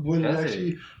 but would it does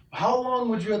actually? How long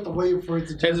would you have to wait for it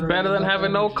to? It's generate better than enough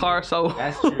having no energy? car, so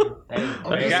That's true. That is I'm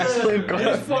Like just gas saying, lamp car.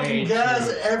 there's fucking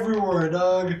gas everywhere,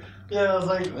 dog. Yeah, it's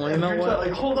like, Well, you know what?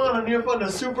 like, hold on, I need to find a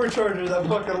supercharger that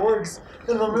fucking works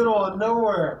in the middle of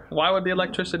nowhere. why would the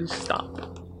electricity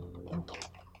stop?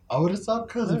 I would have stopped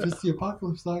because if it's the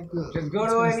apocalypse, like, Just go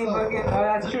to any fucking. Oh,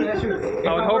 that's true. That's true. If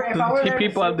I would hope if I were that there to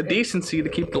people have the sit- decency to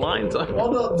keep the lines up.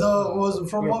 Well, was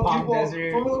from Your what Palm people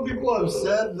Desert. have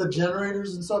said, the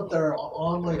generators and stuff that are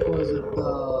on, like, what is it,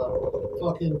 the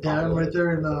fucking dam right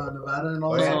there in Nevada and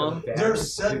all Oh, that. yeah. They're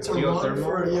set to run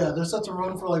for Geothermal? they're set to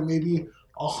run for like maybe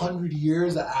 100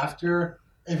 years after.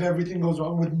 If everything goes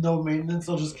wrong with no maintenance,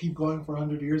 they'll just keep going for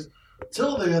 100 years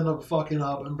till they end up fucking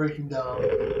up and breaking down.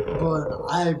 But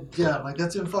like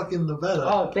that's in fucking Nevada.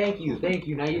 Oh, thank you.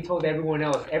 Now you told everyone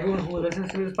else. Everyone who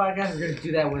listens to this podcast is gonna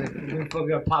do that when it's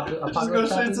fucking apocalypse. Just go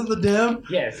straight happens. to the dam.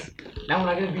 Yes. Now we're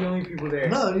not gonna be the only people there.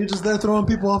 No, you're just there throwing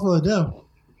people off of the dam.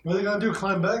 What are they gonna do?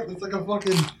 Climb back? It's like a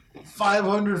fucking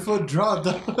 500-foot drop.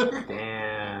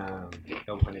 Damn.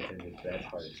 No pun intended. That's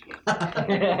hard.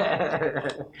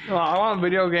 Well, I want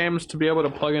video games to be able to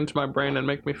plug into my brain and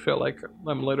make me feel like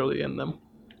I'm literally in them.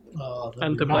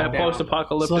 And to play a Not down.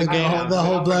 post-apocalyptic So like game, the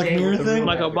whole Black Mirror thing?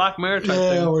 like a Black Mirror type Yeah,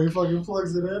 thing. where he fucking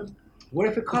plugs it in. What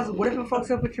if it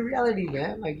fucks up with your reality,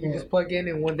 man? Like you just plug in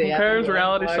and one day Who after cares? you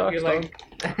Reality unplug, sucks, you're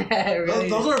like, really?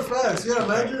 Those are facts. Yeah,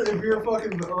 imagine if you're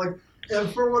fucking like, and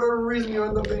for whatever reason you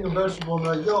end up being a vegetable. And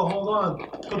like, yo, hold on,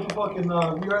 put the fucking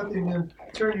VR thing in,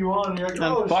 turn you on, and you're like, And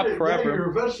oh fuck shit, forever. yeah, you're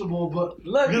a vegetable, but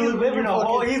Look, you're he's living fucking-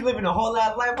 a whole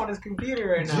lot of life on his computer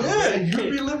right now. Yeah,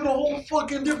 you'd be living a whole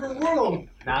fucking different world.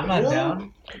 Nah, I'm not What?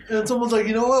 down. And someone's like,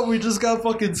 you know what? We just got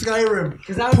fucking Skyrim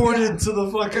Cause I would poured be, into the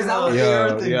fucking Cause I would-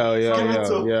 VR thing. yo, Give it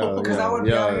to him. yo. cause I would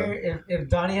be Yeah. out here if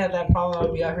Donnie had that problem, I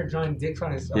would be out here drawing dicks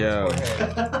on his Yeah.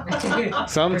 forehead.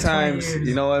 Sometimes, For 20 years.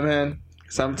 you know what, man?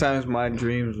 Sometimes my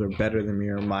dreams are better than me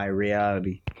or my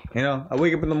reality. You know, I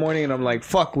wake up in the morning and I'm like,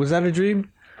 fuck, was that a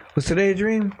dream? Was today a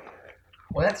dream?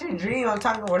 Well, that's your dream. We're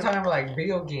talking about like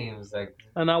video games, like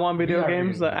And I want video VR games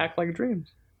games. that act like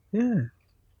dreams. Yeah.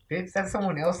 bitch. That's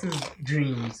someone else's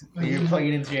dreams that you're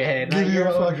plugging into your head. Give Not you your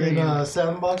a own fucking dreams.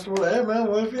 sandbox world. Hey man,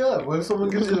 what if you have? What if someone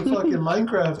gives you a fucking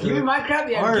Minecraft? Give me Minecraft,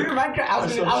 yeah. Ark Give me Minecraft. I or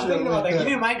was some thinking shit about like that. that.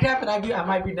 Give me Minecraft, and I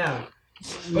might be down.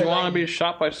 You But, want like- to be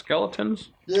shot by skeletons?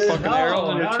 Yeah. Fucking No, arrows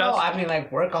in your chest? no. I mean,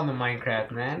 like work on the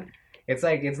Minecraft, man. It's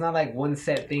like it's not like one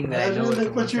set thing that I know. Imagine it's they a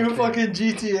one put you in set thing. fucking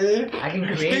GTA. I can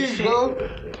create Hey, shit. bro.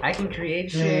 I can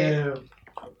create shit. Yeah.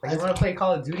 Like, you want to play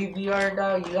Call of Duty VR,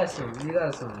 dog?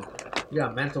 You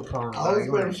got mental problems. I Dog. was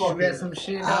You want playing to shoot fucking at some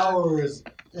shit, dog? hours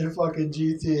in fucking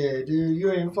GTA, dude.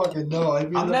 You ain't fucking know. I'd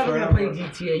be I'm in there never gonna play forever.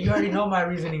 GTA. You already know my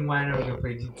reasoning why I'm never gonna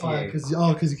play Why?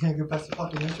 GTA. Because you can't get past the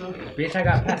fucking intro. Bitch, I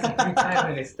got past it 3 times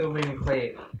and they still made me play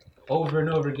it over and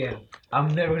over again. I'm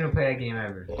never gonna play that game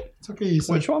ever. It's okay. You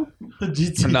said Which one?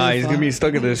 GTA. Nah, he's gonna 5. be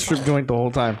stuck at the strip joint the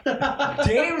whole time.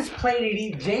 James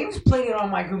played it. James played it on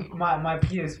my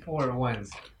PS4 once,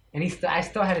 and I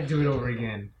still had to do it over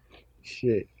again.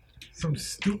 Shit. Some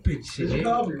stupid shit. It's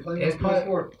probably playing It's on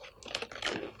PS4.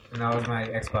 No, it was my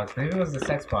Xbox. Maybe it was the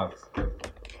Xbox.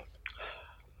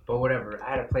 But whatever.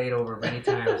 I had to play it over many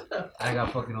times. I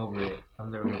got fucking over it.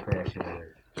 I'm never gonna play that shit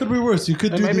ever. Could be worse. You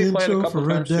could They do made me the play it a intro couple for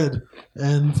Red times, too. Dead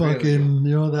and fucking,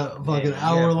 you know, that fucking Yeah,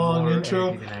 hour-long more intro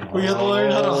energy than I where you do. have to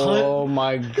learn how to hunt. Oh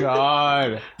my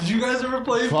god. Did you guys ever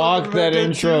play Fuck fucking that Red Dead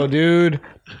intro, 2? dude.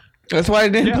 That's why I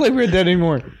didn't play Red Dead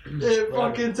anymore. It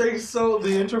fucking takes the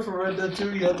intro for Red Dead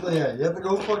 2, you have to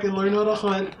go fucking learn how to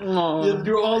hunt. You have to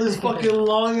do all this fucking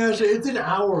long ass shit. It's an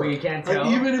hour. Well, you can't Like,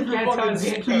 tell. even if You you're can't tell fucking it's the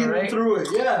intro, speeding right? through it,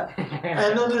 yeah.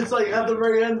 And then it's like at the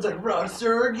very end, it's like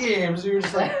Rockstar Games. You're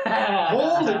just like,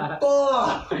 holy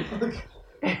fuck.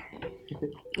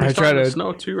 I It's try starting to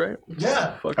snow too, right?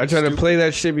 Yeah. Fucking I tried to play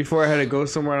that shit before I had to go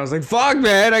somewhere. I was like, fuck,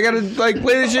 man, I gotta like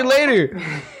play this shit later.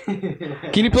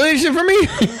 Can you play this shit for me?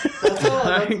 That's all.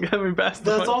 I ain't got me past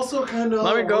the That's point. also kind of.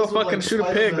 Let me go fucking shoot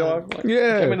a pig, dog. Like,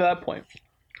 Yeah. Get me to that point.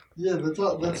 Yeah,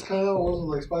 that's kind of how it was with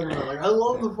like Spider-Man. Like I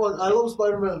love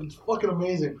Spider-Man. It's fucking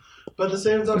amazing. But at the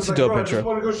same time, It's it's a like, dope bro, I just intro.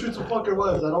 want to go shoot some fucking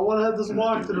webs. I don't want to have this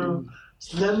walkthrough.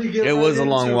 Let me get. It right was a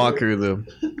long into walkthrough though.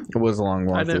 It was a long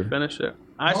I didn't walkthrough. finish it.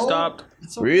 I No. stopped.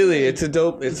 It's okay. Really, it's a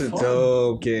dope It's fun.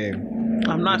 dope game.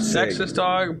 I'm not sexist,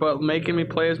 dog, but making me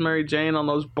play as Mary Jane on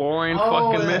those boring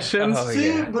fucking missions.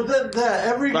 See, but that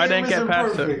every I game didn't get isn't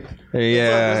past perfect.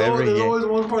 Yeah, There's always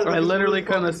one part that I is literally really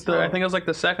couldn't. fucking I think it was like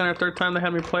the second or third time they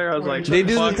had me play. I was like, They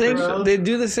do the fuck thing. this shit. They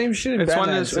do the same shit in It's when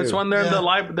Batman it's when they're in Yeah. the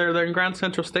live. They're in Grand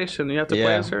Central Station. You have to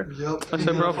play as her. Yep. I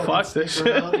said, bro, fuck this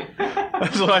shit.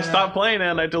 So I stopped playing it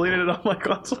and I deleted it on my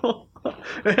console.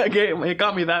 It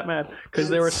got me that mad because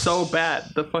they were so bad.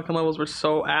 The fucking levels were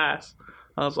so ass.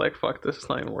 I was like, fuck, this is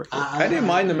not even worth it. I didn't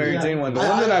mind the Mary Jane one. The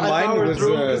one that I minded was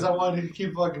because I wanted to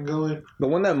keep fucking going. the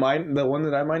one that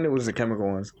I minded was the chemical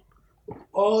ones.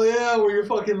 Oh yeah, where you're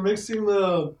fucking mixing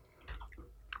the.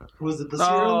 Was it the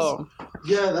serums? Oh,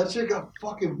 Yeah, that shit got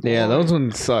fucking. Yeah, boring. those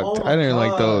ones sucked. Oh my I didn't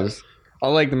like God. those. I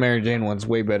like the Mary Jane ones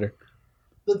way better.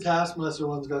 The Taskmaster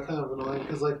ones got kind of annoying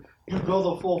because like you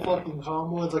build a full fucking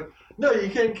combo. It's like no, you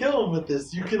can't kill him with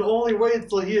this. You can only wait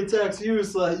till he attacks you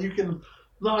so that you can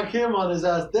knock him on his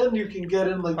ass. Then you can get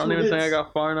in like I 2 don't even hits. think I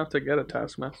got far enough to get a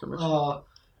Taskmaster mission.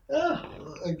 Yeah,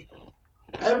 like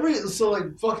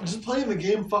fucking just playing the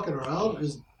game fucking around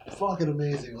is fucking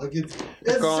amazing. Like it's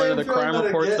the Going same to the feeling crime that I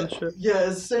reports get. and shit. Yeah,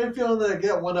 it's the same feeling that I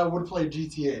get when I would play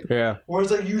GTA. Yeah. Where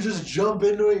it's like you just jump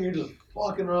into it, and you're just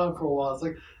fucking around for a while. It's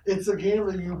like it's a game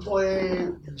that you play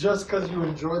just because you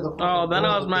enjoy the. Oh, then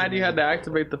I was mad thing. you had to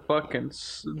activate the fucking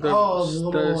the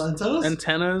little antennas.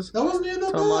 antennas That wasn't even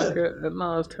that to unlock bad. it.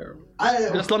 No, it was terrible. I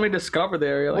Just let me discover the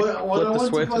area, like when flip I the went to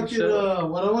switch and fucking shit.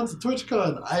 when I went to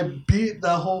TwitchCon, I beat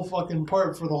that whole fucking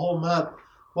part for the whole map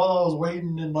while I was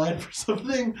waiting in line for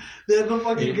something. They had no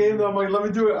fucking game. Though. I'm like, let me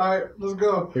do it. All right, let's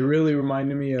go. It really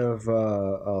reminded me of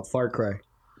Far Cry.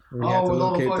 We had to with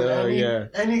all the locate fucking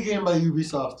any game by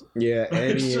Ubisoft. any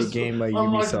It's just game by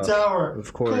unlock the Ubisoft. tower.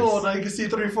 Of course. Cool. Now you can see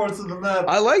 3/4 of the map.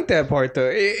 I like that part though.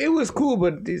 It was cool,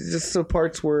 but it's just the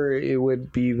parts where it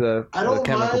would be the I don't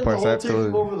chemical mind the parts. whole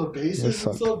taking over the bases and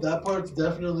suck. stuff. That part's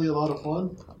definitely a lot of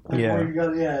fun. Like, Yeah. Where you,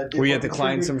 got, Where you had to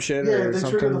climb some shit or they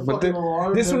trigger the something. But fucking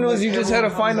alarm, this then, one was like, you just had to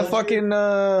everyone find a comes at you. fucking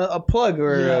a plug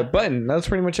or Yeah. a button. That was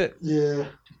pretty much it. Yeah.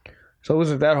 So it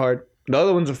wasn't that hard. The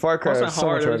other ones of Far It Cry wasn't was so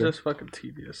hard. much It was harder. just fucking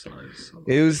tedious.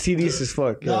 It was tedious as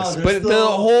fuck, Nah, yes. there's But the still-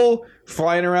 whole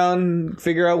flying around,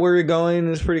 figure out where you're going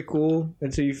is pretty cool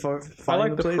until you find I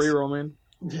like the place. free roaming.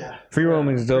 Yeah. Free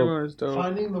roaming is Free dope. roaming is dope.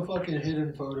 Finding the fucking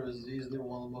hidden photos is easily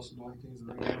one of the most annoying things in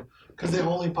the game. Because they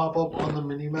only pop up on the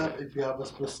minimap if you have a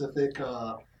specific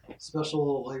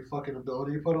special like fucking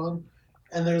ability put on.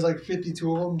 And there's like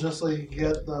 52 of them just so you can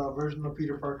get the version of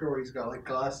Peter Parker where he's got like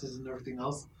glasses and everything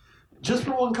else. Just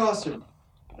for one costume.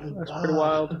 And, That's pretty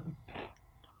wild.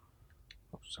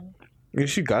 You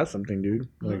should got something, dude.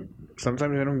 Like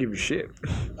sometimes they don't give you shit.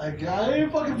 Like, I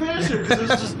didn't fucking finish it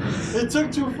because it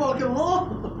took too fucking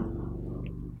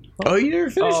long. Oh, you never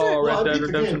finished Oh, it? Red I Dead beat the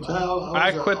Redemption game. 2. I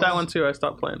I quit that one too. I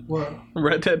stopped playing. What?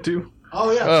 Red Dead 2.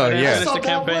 Oh yeah. Oh, I yeah. stopped Finished the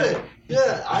halfway. campaign.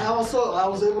 Yeah, I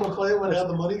was able to play it when I had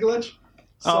the money glitch.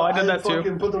 Oh, I did that too.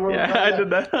 fucking Put the rubber Yeah, band I did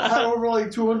that. I had over like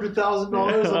 $200,000.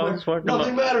 Yeah, I I'm was like, fucking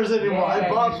nothing matters anymore. I Yeah,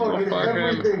 bought you fucking Fucking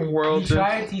everything. You world.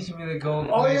 tried teaching me the gold.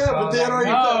 Oh coin, yeah, so I but was they had like,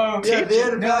 already no. yeah, they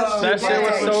had No. passed That shit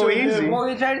was so easy. Well,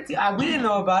 we tried to. We didn't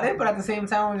know about it, but at the same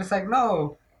time, we're just like,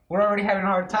 no, we're already having a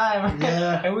hard time.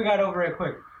 Yeah. And we got over it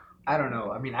quick. I don't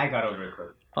know. I mean, I got over it quick.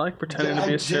 I like pretending Yeah, to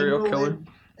be I a serial genuinely- killer.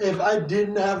 If I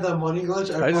didn't have that money glitch,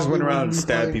 I just went probably around and wouldn't be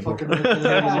stabbed playing people. fucking Hit Red with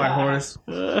Dead. my horse,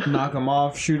 knock them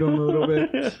off, shoot them a little bit.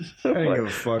 I didn't give a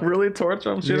fuck. Really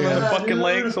torture them, shoot them in the Yeah, fucking dude.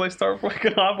 legs so they start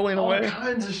fucking hobbling All away.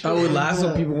 kinds of shit. I would like lasso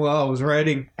that. people while I was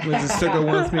riding. I just took it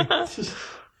with me. Just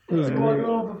walking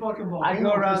around with the fucking I go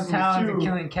volcano around pistols, town too. and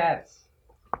killing cats.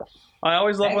 I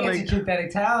always love I when get they. to keep that in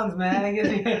towns, man. I get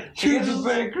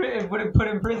to put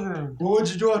in prison. What would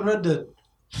you do on Red Dead?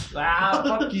 Ah,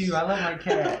 fuck you. I love my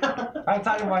cat. I'm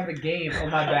talking about the game. Oh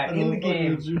my bad. In the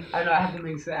game. I know. I have to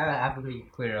make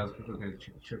it clear. Else people are gonna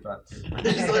trip out too.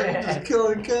 He's like just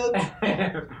killing kids.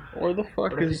 Where the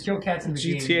fuck But if you is kill cats in the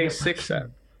game, you GTA get 6 at? Oh,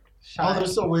 shot. they're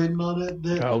still waiting on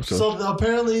it. I hope so.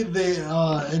 Apparently they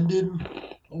ended.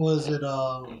 Was it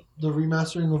the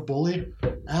remastering of Bully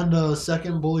and the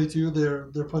second Bully 2?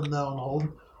 They're putting that on hold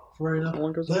for right now. No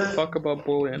one gives a fuck about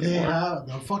Bully They anymore. have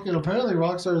the fucking apparently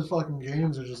Rockstar's fucking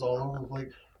games are just all over.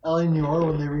 Like LA Noire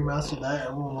when they remastered that,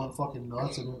 everyone went fucking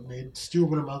nuts and made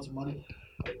stupid amounts of money.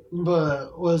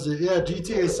 But what was it? Yeah,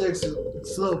 GTA 6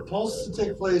 it's supposed to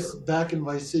take place back in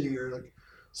Vice City or like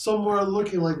somewhere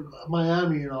looking like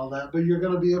Miami and all that. But you're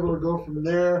gonna be able to go from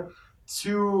there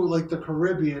to like the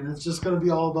Caribbean. It's just gonna be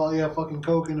all about fucking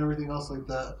coke and everything else like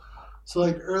that. So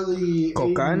like early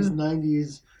Cocaine? 80s,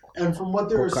 90s. And from what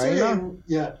they were Cocaine?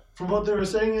 saying, from what they were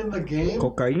saying in the game,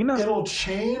 Cocaína? it'll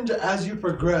change as you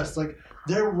progress. Like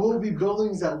there will be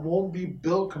buildings that won't be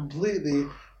built completely,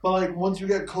 But like once you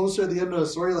get closer to the end of the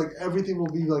story, like everything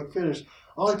will be like finished.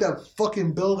 I like that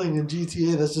fucking building in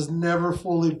GTA that's just never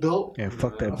fully built. Yeah,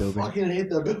 fuck that building. I fucking hate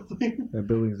that building. That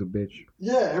building's a bitch.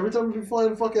 Yeah, every time you fly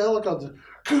in a fucking helicopter,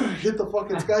 hit the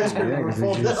fucking skyscraper Yeah, and 'cause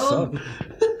fall they just down.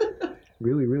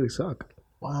 Really, really suck.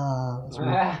 Wow, that's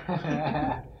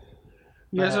right.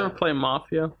 You guys ever play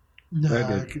Mafia? No, I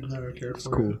I did. could never care It's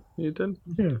for cool. it. You did?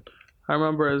 Yeah. I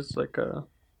remember as like a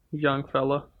young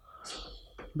fella,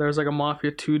 there was like a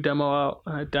Mafia 2 demo out,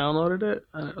 and I downloaded it,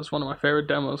 and it was one of my favorite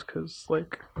demos because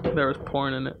like there was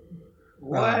porn in it.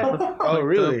 What? Oh,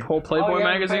 really? The whole Playboy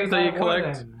magazines that you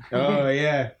collect. Oh,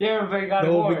 yeah. You ever played God The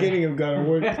of whole War? beginning of God of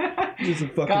War. Just a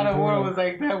fucking God of War porno. was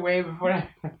like that way before that.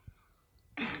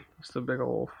 Just a big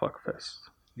old fuck fest.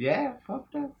 Yeah,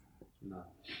 fuck that. No,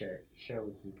 share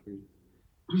with me, please.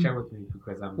 Share with me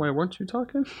because I'm. Wait, weren't you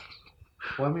talking?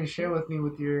 Well, I mean, share with me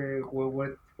with your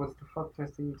what's the fuck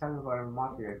fest that you talking about in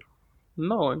Mafia?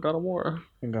 No, I got a war.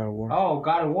 In God of War. Oh,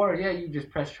 God of War. Yeah, you just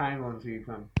press triangle until you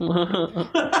come. You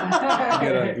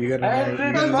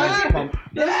gotta pump.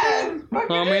 Yeah.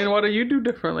 I mean, what do you do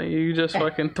differently? You just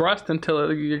fucking thrust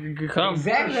until you come.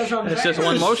 Exactly, that's what I'm It's saying. just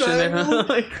one motion.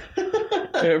 Like,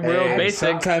 real Hey, basic.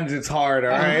 sometimes it's hard,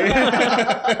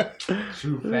 alright?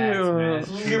 Too fast, man.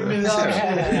 Give me the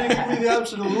option. Give me the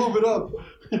option to lube it up.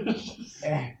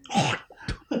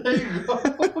 There you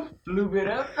go. Lube it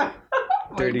up.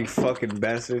 Dirty fucking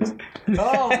bastards.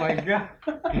 Oh my god.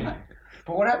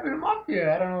 But what happened to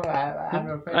Mafia? I don't know. I've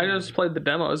never played I it. just played the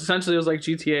demo. Essentially, it was like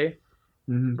GTA,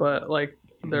 Mhm. but like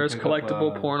there's pick up,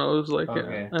 collectible pornos, like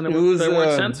okay. and It was, they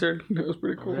weren't censored. It was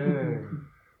pretty cool. Really?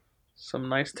 Some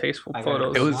nice, tasteful I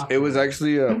gotta photos. It was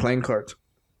actually playing cards.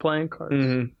 Playing cards.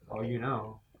 Mm-hmm. Oh, you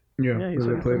know. Yeah, Yeah, you because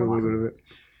I said played a it. little bit of it.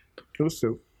 It was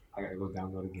dope. I gotta go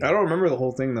download again. I don't remember the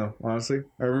whole thing though, honestly.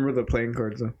 I remember the playing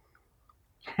cards though.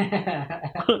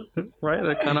 Right?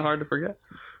 They're kind of hard to forget.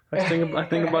 I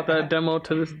think about that demo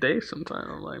to this day sometimes.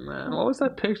 I'm like, man, what was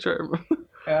that picture?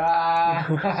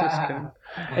 Just kidding.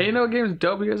 Hey, you know what game's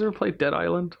dope? You guys ever played Dead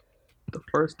Island? The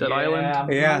first Dead Island?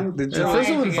 Yeah, the Yeah. first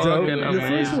one was dope. Fucking The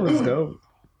first one was dope.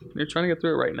 You're trying to get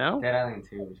through it right now? Dead Island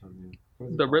 2 or something.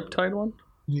 The Riptide one?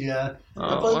 Yeah.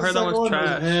 Oh, I heard that one's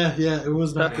trash. Yeah, it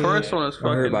was not That good. first one was I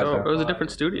heard fucking about dope. that. It was a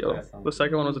different studio. The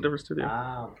second one was a different studio.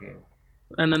 Ah, okay.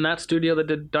 And then that studio that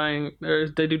did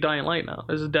they do Dying Light now.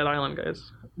 This is Dead Island,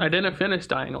 guys. I didn't finish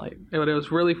Dying Light, but it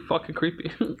was really fucking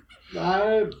creepy. I,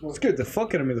 It scared the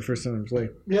fuck out of me the first time I played.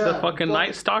 yeah, The fucking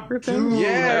Night Stalker thing? Dude,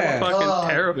 Yeah. They were fucking God.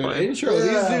 The terrifying. intro, Yeah.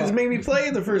 these dudes made me play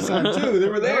it the first time too. They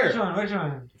were Which there. one? Which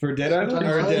one? For Dead Island?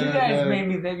 Or You Dead You guys made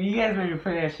me. You guys made me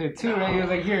play that shit too, right? You was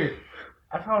like, here.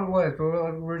 I forgot what it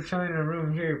was, but we're chilling in a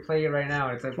room here. Play it right now.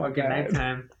 It's like fucking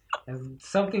nighttime, and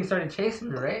something started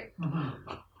chasing me, right?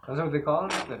 That's what they call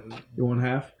it. You want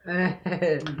half?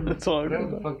 That's all I Whatever know.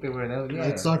 the fuck they were. That was, yeah,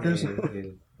 Night Stalkers? yeah.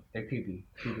 They're creepy.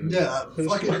 yeah,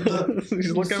 fucking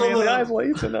He's looking at me in the eyes while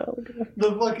you said that. the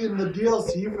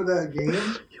DLC for that game.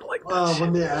 You like that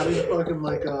When they added fucking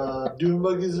like dune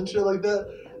buggies and shit like that,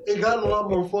 it got a lot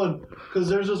more fun because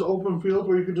there's this open field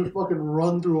where you could just fucking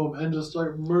run through them and just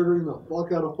start murdering the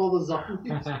fuck out of all the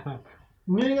zombies.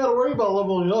 You ain't gotta worry about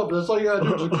leveling up. That's all you gotta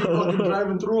do. Just keep fucking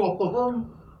driving through all of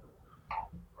them.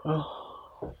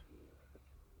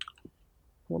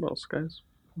 What else, guys?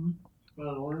 I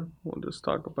don't know. We'll just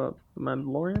talk about The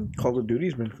Mandalorian. Call of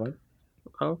Duty's been fun.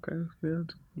 Okay, yeah,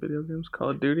 video games,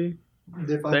 Call of Duty.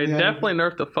 They They definitely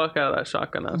nerfed the fuck out of that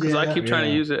shotgun now because I Yeah. keep trying to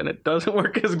Yeah. use it and it doesn't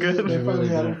work as They good. finally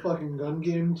had a fucking gun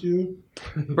game too.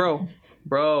 Bro.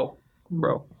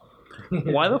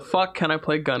 Why the fuck can I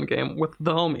play gun game with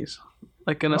the homies?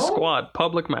 Like in a No. squad,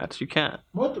 public match, you can't.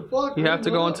 What the fuck? You have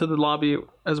to go into the lobby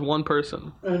as one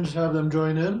person and just have them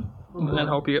join in. and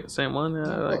hope you get the same one. Yeah,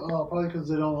 like, Probably because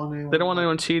they don't want anyone. they don't want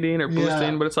anyone cheating or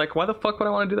boosting, Yeah. but it's like, why the fuck would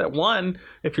I want to do that? One,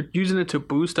 if you're using it to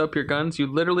boost up your guns, you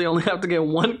literally only have to get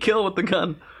one kill with the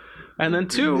gun. And then They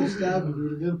two, stab and do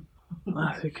it again.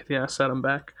 I think, yeah, set them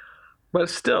back. But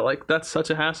still, like, that's such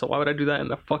a hassle. Why would I do that in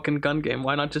a fucking gun game?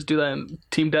 Why not just do that in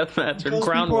team deathmatch or Because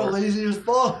ground people are war? lazy as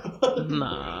fuck.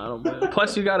 Nah, I don't believe it.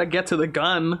 Plus, you gotta get to the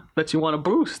gun that you want to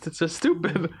boost. It's just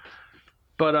stupid.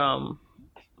 But,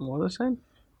 what was I saying?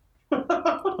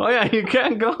 Oh, yeah, you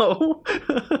can't go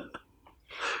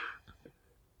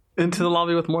into the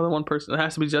lobby with more than one person. It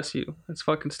has to be just you. It's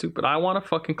fucking stupid. I want to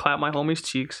fucking clap my homie's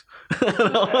cheeks. And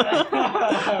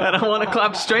I want to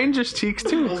clap strangers' cheeks, I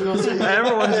too. was gonna say,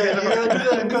 Everyone's you gotta do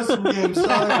that in custom games.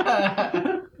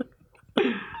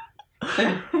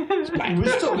 We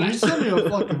still need to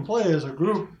fucking play as a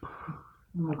group.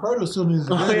 Ricardo still needs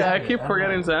to Oh, play. yeah, I keep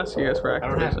forgetting to ask you guys for I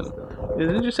don't have Activision.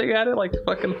 Didn't you say you had it like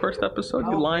fucking first episode?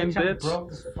 You lying bitch.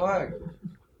 Broke as fuck.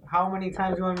 How many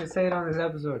times you want me to say it on this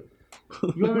episode?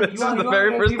 This is the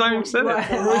very first time you said it.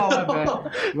 Oh, my bad.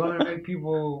 You want me to make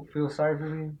people feel sorry for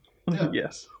me? Yeah.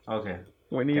 Yes. Okay.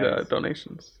 We need Yes.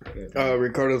 donations.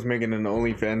 Ricardo's making an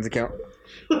OnlyFans account.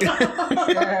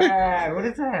 Yeah, what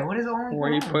is that? What is OnlyFans?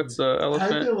 Where he puts I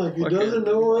elephant. feel like he fucking doesn't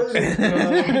know what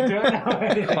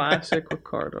it is. Classic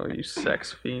Ricardo, you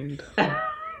sex fiend.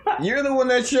 You're the one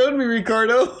that showed me,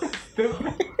 Ricardo.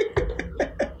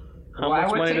 How Why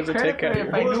much would money take does it credit take for out it of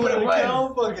if I you? What knew was what that it was?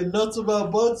 account? Fucking nuts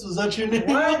about butts. Was that your name?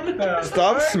 What the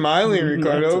Stop fuck? smiling,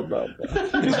 Ricardo.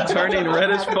 He's turning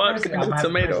red as fuck I'm into half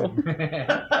tomato.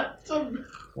 person.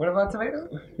 What about tomato?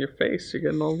 Your face, you're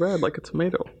getting all red like a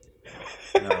tomato.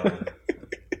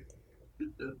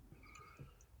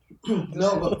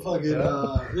 No, but fucking,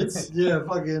 it's,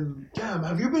 fucking, damn,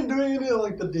 have you been doing any of,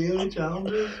 like, the daily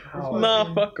challenges? Oh,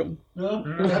 Nah, fuck him. No?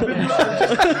 I've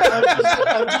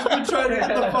just been trying to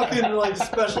get the fucking, like,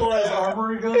 specialized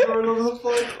armory guns or whatever the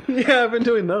fuck. Yeah, I've been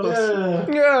doing those. Yeah.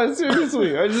 Yeah,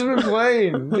 seriously. I just been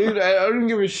playing. Dude, I don't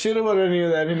give a shit about any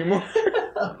of that anymore.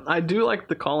 I do like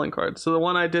the calling cards. So the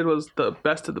one I did was the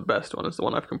best of the best one. Is the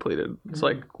one I've completed. It's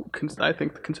like I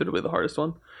think considerably the hardest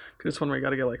one. Cause it's one where you got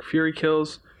to get like fury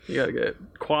kills. You got to get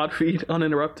quad feed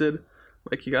uninterrupted.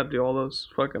 Like you got to do all those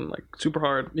fucking like super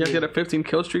hard. You have to get a 15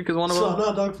 kill streak is one of So, them.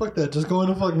 no, dog, fuck that. Just go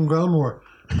into fucking ground war.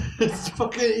 It's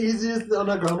fucking easiest. No,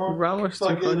 not ground war. Ground War's too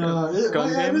Fucking, fucking gun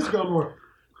yeah, it game. is ground war.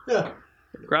 Yeah.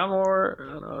 Ground War, I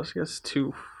don't know. It's just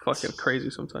too fucking crazy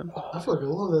sometimes. I fucking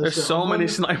love that There's shit. so many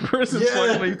snipers. It's Yeah.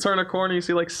 like you turn a corner, you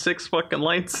see like 6 fucking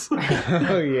lights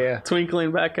Oh, yeah.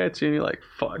 twinkling back at you, and you're like,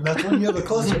 fuck. That's when you have the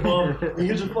cluster bomb, and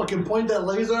you just fucking point that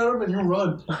laser at him, and you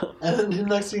run. And then the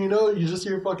next thing you know, you just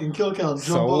hear fucking kill count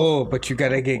jump up. But you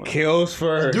gotta get kills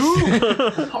first.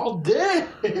 Dude, all day.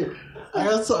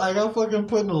 I got fucking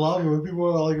put in the lobby where people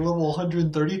were like level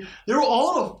 130. They were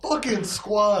all in a fucking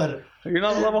squad. You're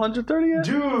not level 130 yet?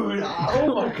 Dude,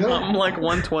 oh my I'm god. like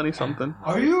 120 something.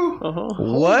 Are you? Uh-huh.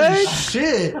 What?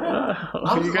 Shit. You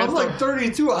I'm guys like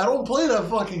 32. I don't play that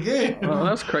fucking game. Oh,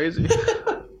 that's crazy.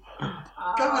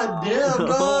 God damn,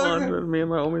 dog. Me and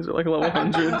my homies are like level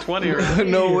 120 or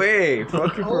No way.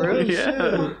 Fucking for Holy real?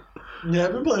 Yeah. shit. Yeah,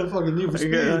 I've been playing fucking Need for I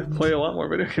Speed. play a lot more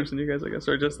video games than you guys, I guess,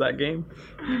 or just that game.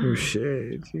 Oh,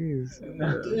 shit. Jeez.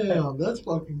 Damn, that's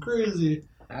fucking crazy.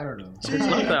 I don't know. It's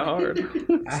not that hard.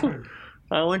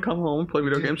 I only come home and play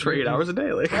video games for 8 hours a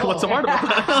day. Like, what's so hard about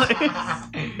that?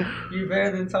 You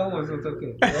better than Thomas, so it's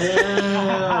okay.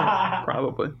 Yeah.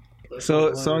 Probably.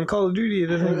 So on Call of Duty, it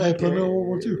doesn't. Hey, play me on World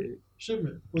War II.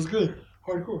 Shipment was good.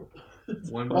 Hardcore.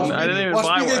 One I didn't even Watch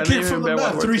buy me one. I get didn't kicked from even the buy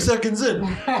map World 3 War seconds in.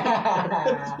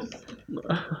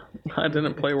 I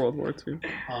didn't play World War II.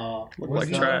 Look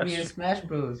like trash. Me in Smash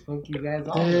Bros. Fuck you guys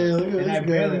all. Hey, look at And I this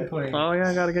barely guy. play. Oh yeah,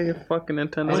 I gotta get your fucking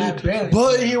Nintendo. And I barely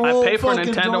But he won't pay for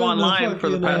fucking Nintendo join the Online for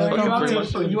the fucking, past fucking 3 months.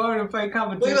 competition. You already play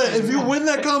competition. Look at that. If you win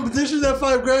that competition, that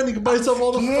 $5,000, you can buy yourself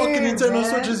all the fucking scared, Nintendo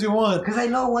man. Switches you want. Because I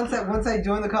know once I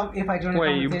join the if I join the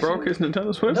Wait, you competition. broke his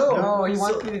Nintendo Switch? No, he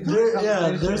wants me to do the Yeah,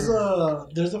 competition.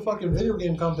 there's a fucking video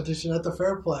game competition at the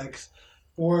Fairplex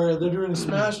where they're doing a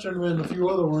Smash tournament and a few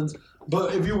other ones.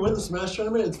 But if you win the Smash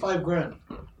tournament, it's $5,000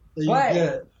 that you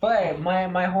get. But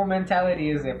my whole mentality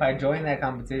is if I join that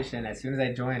competition, as soon as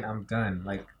I join, I'm done.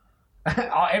 Like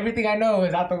everything I know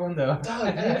is out the window.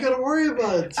 Dog, you ain't gotta worry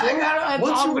about it. So I gotta-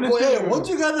 once I'm you gonna do. once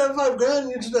you got that $5,000,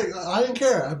 you're just like, I didn't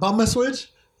care. I bought my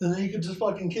Switch, and then you can just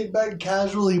fucking kick back and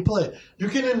casually play. You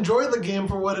can enjoy the game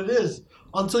for what it is.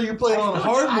 Until you play it on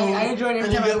hard mode, I enjoyed it every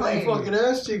and you time I get like played. fucking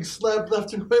ass cheeks slapped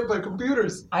left and right by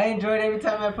computers. I enjoy it every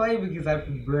time I play because I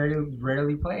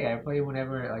rarely play. I play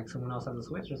whenever like someone else has a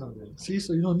Switch or something. See,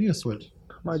 so you don't need a Switch.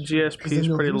 My GSP then is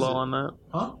you'll pretty lose low it. on that.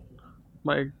 Huh?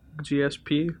 My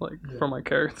GSP, like for my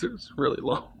characters, really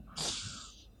low.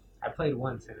 I played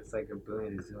once and it's like a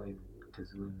billion, a zillion,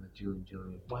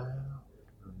 jillion. Wow.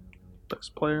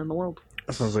 Best player in the world.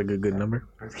 That sounds like a good number.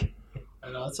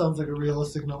 I know, that sounds like a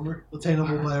realistic number.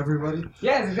 Attainable by everybody.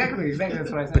 Yes, exactly. That's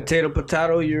what I said.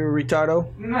 Potato, you're a retardo.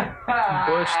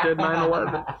 Bush did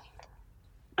 9/11.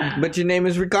 But your name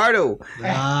is Ricardo.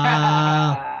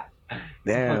 Ah.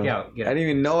 Damn. Fuck out, get I out. didn't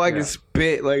even know I Yeah. could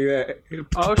spit like that.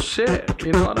 Oh shit!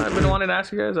 You know what I've been wanting to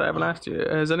ask you guys? I haven't asked you.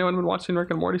 Has anyone been watching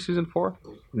Rick and Morty season 4?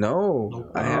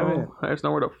 No, I haven't. I just know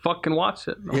where to fucking watch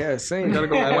it. Yeah, same. You gotta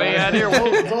go way out here.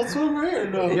 Adult Swim right or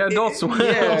no? Yeah, Adult Swim.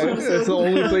 Yeah, that's the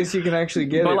only place you can actually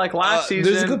get But it. like last There's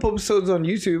a season- couple episodes on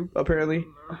YouTube, apparently.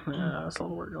 Yeah, that's a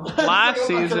little weird. Last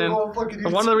season,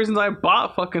 one of the reasons I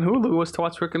bought fucking Hulu was to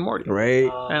watch Rick and Morty. Right.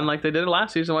 And like they did it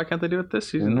last season, why can't they do it this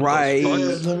season? Right.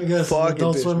 Those fucks. Let me guess. Fuck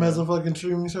Adult it, Swim bitch, has a fucking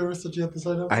streaming service that you have to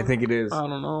sign up for? I think it is. I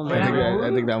don't know, I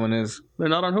man. think that one is. They're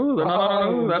not on Hulu. They're not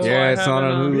on Hulu. That's why Yeah, I it's not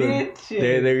haven't, on Hulu. Bitches.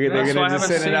 They're That's why gonna I just haven't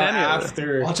send it seen out any of it.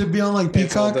 after. Watch it be on like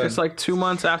Peacock. done. It's like 2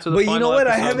 months after the But final you know what?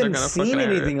 I episode, they're haven't gonna seen fucking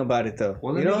air it. anything about it though.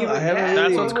 Well, You let me know, give it I haven't. that. Really,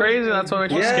 That's what's crazy. That's what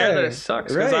makes me scared that it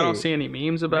sucks because I Right. don't see any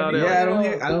memes about it. Yeah,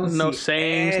 Like, I don't. no see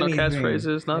sayings, no anything.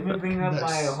 catchphrases, Let me nothing. bring up my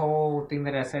Nice. whole thing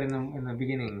that I said in the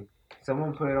beginning.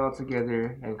 Someone put it all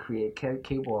together and create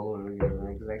cable all over again,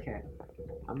 right? Because I can't.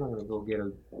 I'm not gonna go get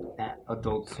a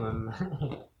Adult Swim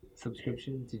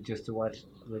subscription to watch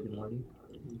Rick and Morty.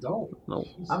 Don't. No.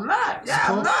 I'm not. Yeah,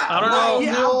 I'm not. I don't know.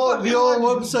 Yeah, The old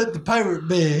website, the Pirate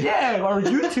Bay. Yeah, or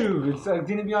YouTube. It's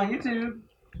gonna be on YouTube.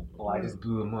 Oh, I just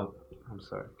blew them up. I'm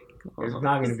sorry. It's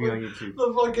not gonna be on YouTube.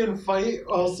 The fucking fight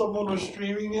while someone was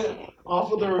streaming it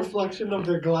off of the reflection of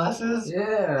their glasses.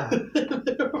 Yeah.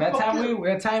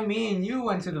 That time me and you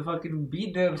went to the fucking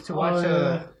B-dubs to watch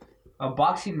a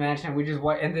boxing match, and we just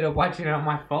ended up watching it on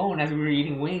my phone as we were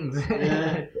eating wings.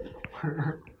 Yeah.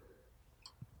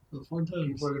 The fun times.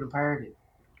 People are gonna pirate it,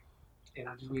 and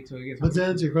I'll just wait till it gets. But to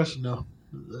answer your question, no.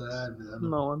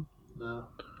 No one. No.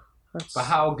 That's, But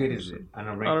how good is it? On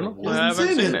a I ranking don't of know. one I haven't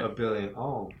seen seen it. a it. billion.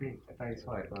 Oh, I thought you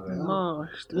saw it. My bad. No,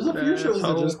 There's a few shows that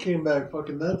so- just came back.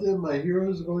 Fucking that did. My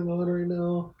Heroes going on right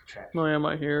now. Trash. No, yeah,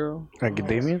 My Hero.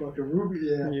 Academia. Fucking Ruby,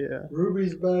 yeah. Yeah.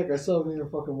 Ruby's back. I still haven't even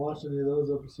fucking watched any of those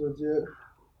episodes yet.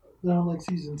 They're on like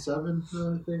season 7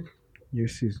 now, I think. Your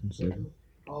season 7.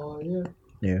 Oh, yeah.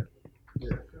 Yeah. Yeah,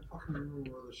 I fucking remember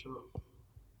the show.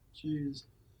 Jeez.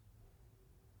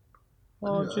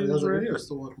 Oh, I was Jesus, like, I Rick. need to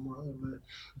still watch more anime.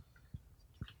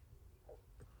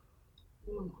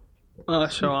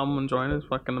 Show I'm enjoying is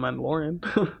fucking The Mandalorian.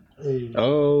 Hey.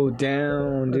 Oh,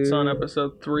 down, dude. It's on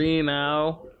episode 3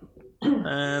 now,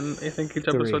 and I think each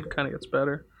 3. episode kind of gets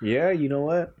better. Yeah, you know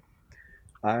what?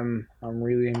 I'm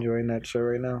really enjoying that show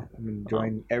right now. I'm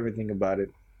enjoying everything about it.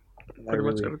 Pretty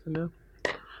much everything,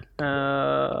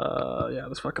 yeah. Yeah,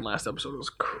 this fucking last episode was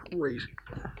crazy.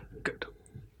 Good.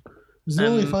 Is there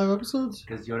only And- 5 episodes?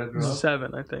 Does Yoda grow up?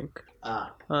 7, I think.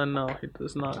 Ah. No, he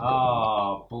does not.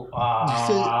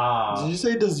 Did you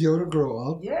say does Yoda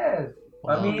grow up? Yes.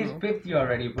 I mean, he's Wow. 50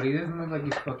 already, but he doesn't look like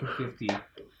he's fucking 50.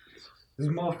 This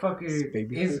motherfucker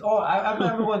Baby is. food. Oh, I've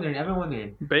been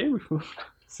wondering. Baby food.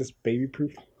 Is this baby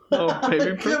proof? Oh, baby I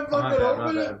food. can't My fucking bad,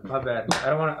 open it. my bad. I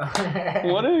don't want to.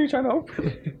 What are you trying to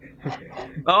open?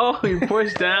 Oh, you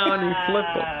push down, you flip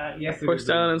it. Yes, it Push is.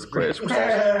 down and squish.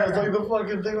 Yeah, it's like the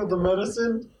fucking thing with the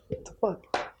medicine. What the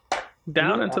fuck?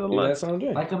 Down and to the Yeah, left. that's what I'm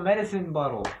doing. Like a medicine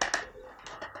bottle.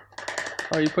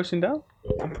 Are you pushing down?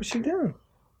 I'm pushing down.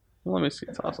 Let me see.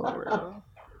 Toss it over here.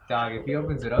 Dog, if he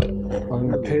opens it up.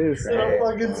 I'm pissed. In a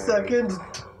fucking second.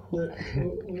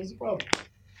 What's the problem?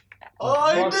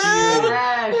 Oh, he Fuck did! you.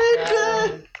 Trash, He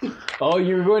dog. did! Oh,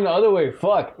 you're going the other way.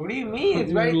 Fuck. What do you mean?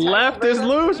 It's right. Left is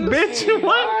loose, bitch. What?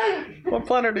 What? What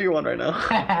planet are you on right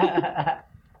now?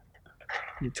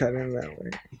 You tried it that way.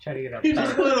 Try to get up. He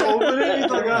just wanted to open it. He's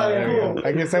like, alright, cool.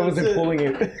 I guess I wasn't That's it. pulling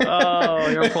it. Oh,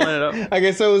 you're pulling it up. I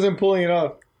guess I wasn't pulling it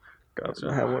off. I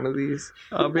Gotcha. have one of these.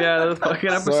 But yeah, this fucking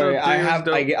episode Sorry, 3 I is have.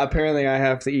 dope. Apparently, I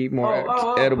have to eat more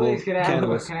edible please, can I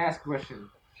cannabis. ask a question?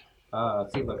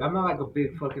 See, look, I'm not like a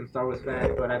big fucking Star Wars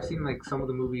fan, but I've seen like some of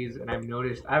the movies, and I've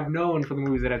known from the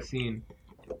movies that I've seen.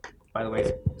 By the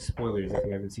way, spoilers if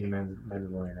you haven't seen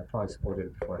Mandalorian. I probably spoiled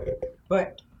it before,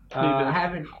 but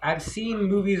I've seen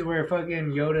movies where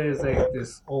fucking Yoda is like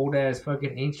this old ass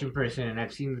fucking ancient person, and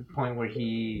I've seen the point where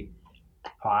he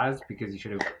paused because you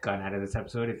should have gotten out of this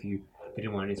episode if you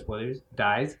didn't want any spoilers.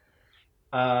 Dies.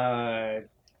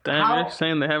 Damn, How- you're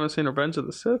saying they haven't seen Revenge of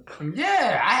the Sith?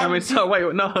 Yeah, I mean, so wait,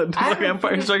 no, look, haven't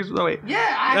Empire finished- Strikes. No, wait, Yeah,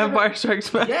 I haven't- Empire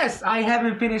Strikes Back. Yes, I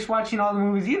haven't finished watching all the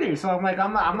movies either. So I'm like,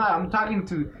 I'm talking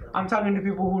to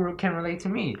people who can relate to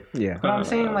me. Yeah. But I'm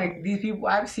saying like these people,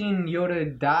 I've seen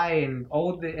Yoda die and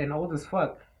old as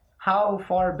fuck. How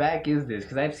far back is this?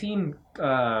 Because I've seen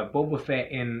Boba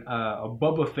Fett in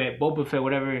Boba Fett,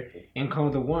 whatever, in Clone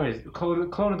of the Wars.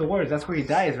 Clone of the Wars. That's where he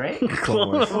dies, right?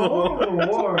 Clone Wars. Clone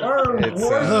Wars. It's,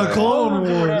 The Clone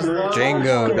Wars.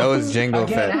 Django. That was Django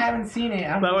Again, I Fett. haven't seen it.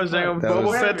 That was Jango. That Boba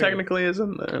was- Fett technically is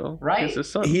in there, Right? It's his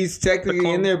son. He's The technically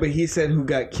clone. in there, but he said who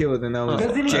got killed, and that was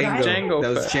Doesn't he die? Django.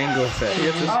 That was Fett. Django He Fett.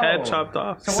 gets his Oh. head chopped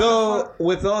off. So what the So fuck?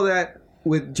 with all that,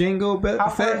 with Django How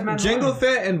far Fett, is Mandalorian? Django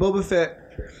Fett and Boba Fett,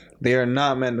 they are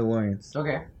not Mandalorians.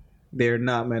 Okay. They are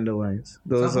not Mandalorians.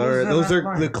 Those So who's are the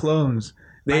Mandalorian? the clones.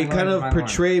 They Mandalorian, kind of Mandalorian.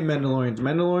 portray Mandalorians.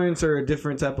 Mandalorians are a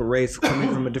different type of race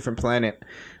coming from a different planet.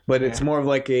 but it's more of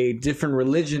like a different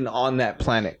religion on that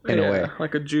planet in a way.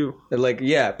 like a Jew. Like,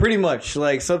 yeah, pretty much.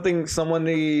 Like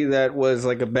somebody that was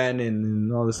like abandoned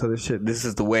and all this other shit. This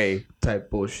is the way type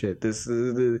bullshit. This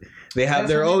is they have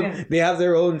their own. They have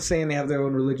their own saying. They have their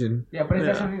own religion. Yeah, but is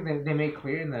that something that they make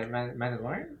clear in the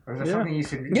Mandalorian, or is that something you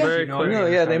should? Very know? clear. No,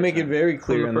 yeah, they make it very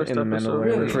clear in the first episode. Mandalorian.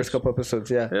 Really? The first couple episodes,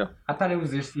 yeah. I thought it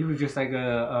was just he was just like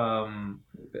a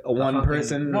one fucking,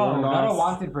 person. No, one not a off.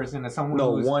 wanted person. As someone.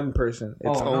 No, who was, one person.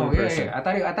 Its oh, own no, person. Yeah.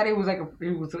 I thought he was like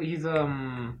he's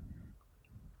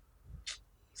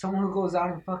someone who goes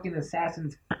out and fucking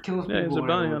assassins, kills people. Yeah, he's a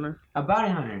bounty hunter. A bounty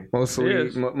hunter. Most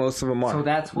of them are. So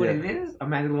that's what it is. A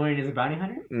Mandalorian is a bounty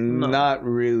hunter. Not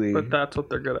really. But that's what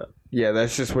they're good at. Yeah,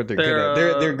 that's just what they're good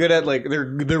at. They're good at like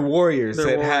they're warriors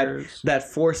that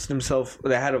forced themselves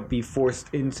that had to be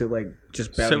forced into like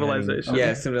just civilization. Hunting.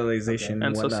 Yeah, civilization. Okay.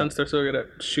 And so since they're so good at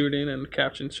shooting and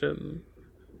capturing shit,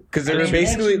 because they were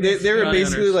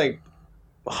basically like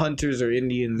hunters or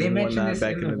Indians and whatnot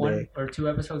back in the one day. Or two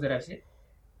episodes that I've seen.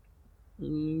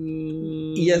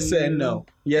 Yes and no.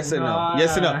 Yes and no.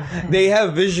 Yes and no. They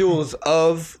have visuals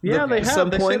of they have. some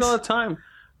they points. say it all the time.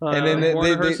 And then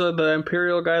the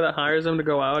Imperial guy that hires him to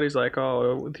go out, he's like,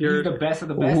 "Oh, he's the best of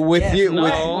the best." No. Where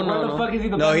the fuck is he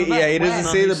the best? He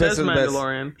doesn't say the best of the best.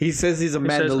 Mandalorian. He says he's a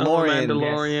Mandalorian.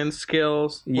 Mandalorian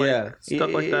skills,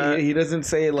 stuff like that. He doesn't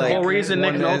say like the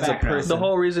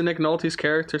whole reason Nick Nolte's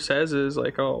character says is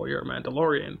like, "Oh, you're a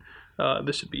Mandalorian.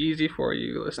 This should be easy for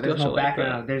you." There's no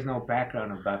background. There's no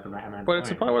background about the Mandalorian. But it's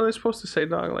the point where they're supposed to say,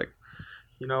 "Dog, like,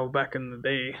 back in the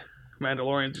day."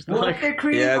 Mandalorians just like they're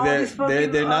creating all these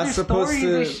fucking they're not supposed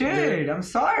to. They should. I'm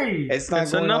sorry. It's not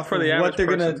going enough for the average what they're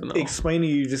gonna explain to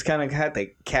you. You just kind of have to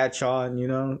catch on,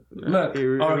 Look,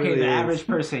 the average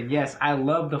person. Yes, I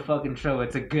love the fucking show.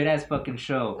 It's a good ass fucking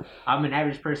show. I'm an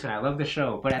average person. I love the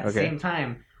show, but at the same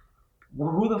time,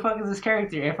 who the fuck is this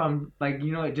character? If I'm like,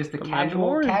 just a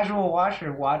casual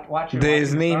watcher, watching.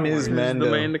 His name is Mando.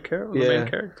 The main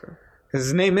character.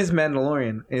 His name is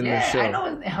Mandalorian in the show. I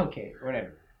know. Okay,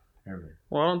 whatever.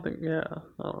 Well, I don't think. I don't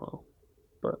know,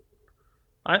 but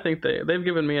I think they've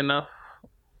given me enough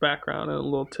background and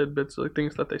little tidbits like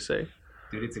things that they say.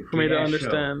 Dude, it's a for me to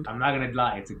understand. Show. I'm not gonna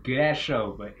lie, it's a good ass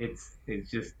show, but it's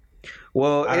just.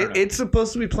 Well, it's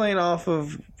supposed to be playing off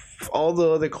of all the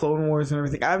other Clone Wars and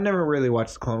everything. I've never really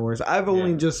watched the Clone Wars. I've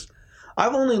only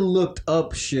looked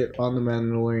up shit on the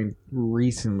Mandalorian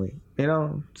recently.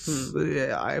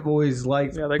 I've always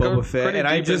liked Boba Fett, and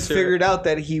I just figured out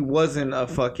that he wasn't a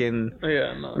fucking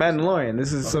Mandalorian.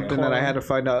 This is something that I had to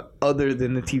find out other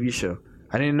than the TV show.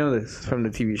 I didn't know this from the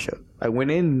TV show. I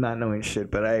went in not knowing shit,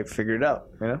 but I figured it out,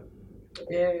 Yeah.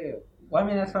 Well, I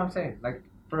mean, that's what I'm saying. Like,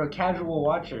 for a casual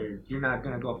watcher, you're not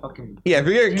going to go fucking... Yeah, if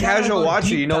you're a casual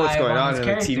watcher, you know what's going on in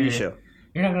the TV show.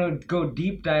 You're not going to go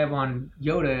deep dive on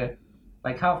Yoda.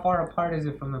 Like, how far apart is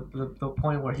it from the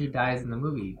point where he dies in the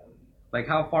movie? Like,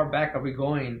 how far back are we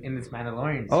going in this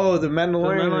Mandalorian scene? Oh, the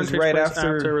Mandalorian is right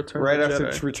after Return of the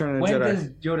Jedi. When does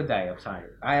Yoda die? I'm sorry.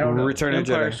 I don't know. Return of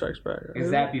the Jedi. Strikes Back.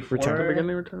 Is that before? The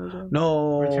beginning of Return of the Jedi?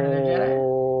 No. Return of the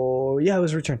Jedi? Yeah, it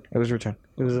was Return. It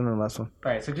was in the last one.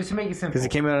 Alright, so just to make it simple. Because it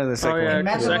came out in the second one.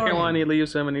 The second one, he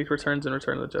leaves him and he returns in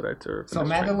Return of the Jedi to... So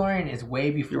Mandalorian is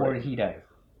way before he dies.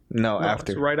 No,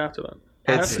 after. It's right after that.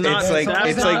 It's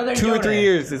like 2 or 3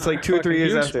 years. It's like 2 or 3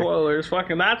 years after. Spoilers.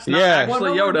 Fucking that's not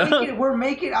actually Yoda. We're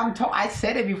making. I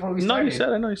said it before we started.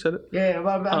 No, I know you said it. Yeah,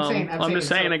 but I'm just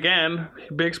saying again.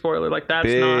 Big spoiler. Like that's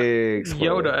not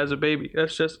Yoda as a baby.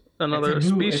 That's just another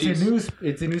species.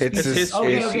 It's a new species.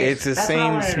 It's the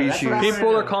same species.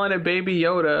 People are calling it Baby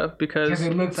Yoda because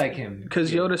it looks like him.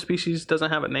 Because Yoda species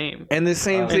doesn't have a name. And the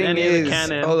same thing is.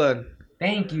 Hold on.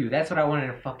 Thank you. That's what I wanted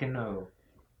to fucking know.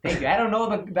 Thank you. I don't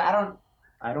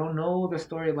know the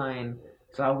storyline,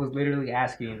 so I was literally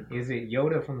asking, is it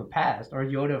Yoda from the past or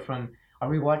Yoda from... Are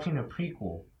we watching a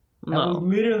prequel? That was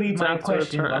literally my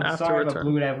question. I'm sorry if I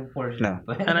blew that portion. No.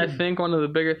 And I think one of the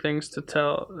bigger things to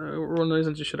tell... one of the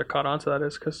reasons you should have caught on to that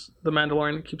is because The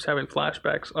Mandalorian keeps having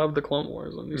flashbacks of the Clone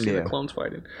Wars and you see the clones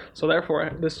fighting. So therefore,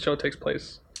 this show takes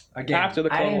place after the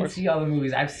Clone Wars. I didn't see all the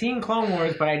movies. I've seen Clone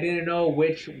Wars, but I didn't know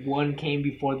which one came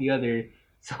before the other.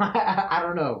 So I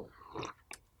don't know.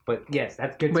 But yes,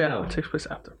 that's good to know. It takes place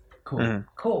after. Cool. Mm-hmm.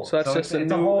 Cool. So that's just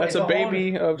that's a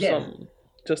baby of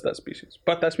just that species.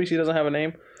 But that species doesn't have a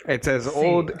name. It's as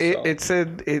old. It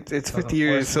said it's 50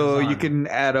 years, so you can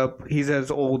add up. He's as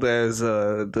old as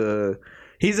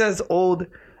He's as old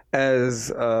as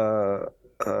Darth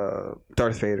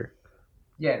Vader.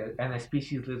 Yeah, and the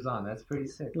species lives on. That's pretty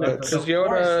sick. Because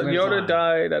Yoda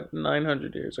died at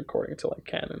 900 years, according to like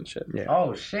canon shit. Yeah.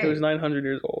 Oh shit. He was 900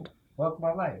 years old. Welcome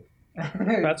my life.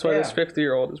 That's why this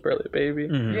 50-year-old is barely a baby.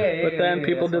 Yeah, But then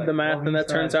people did the math, and that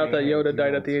turns out that Yoda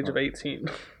died at the age of 18.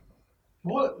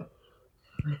 What?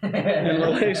 in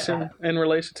relation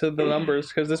to the numbers,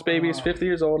 because this baby is 50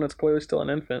 years old and it's clearly still an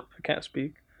infant. I can't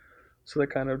speak, so they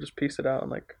kind of just pieced it out in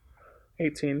like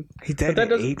 18. He died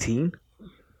at 18.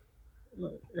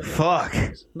 Fuck.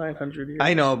 900 years.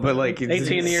 I know, but like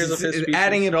 18 years of his species.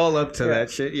 adding it all up to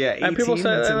that shit. Yeah, 18, and people say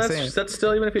that's that's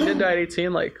still, even if he did die at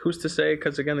 18, like who's to say?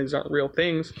 Because again, these aren't real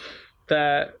things.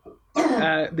 That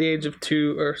at the age of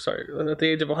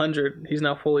 100, he's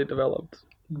now fully developed.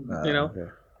 You know. Okay.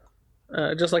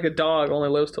 Just like a dog only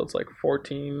lives till it's like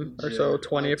 14 or so,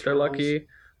 20 if they're lucky.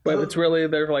 But it's really,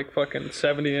 they're like fucking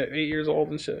 78 years old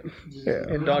and shit. Yeah.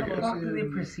 In dog years. How the fuck do they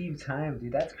perceive time,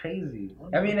 dude? That's crazy.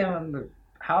 I mean,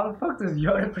 how the fuck does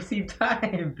Yoda perceive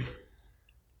time?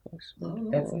 That's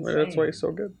insane. That's why he's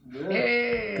so good.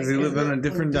 Because he lives in a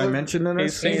different dimension than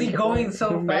us. Is he going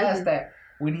so fast that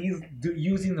when he's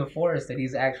using the Force that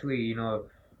he's actually, you know,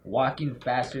 walking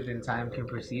faster than time can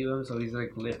perceive him, so he's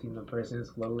like lifting the person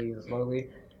slowly and slowly.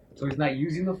 So he's not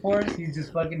using the Force, he's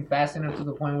just fucking fast enough to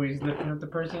the point where he's lifting up the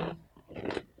person.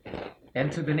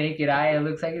 And to the naked eye, it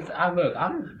looks like it's.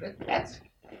 That's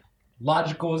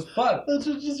logical as fuck. That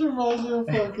just reminds me of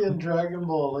fucking Dragon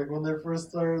Ball. Like when they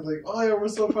first started, like, oh yeah, we're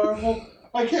so powerful,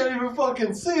 I can't even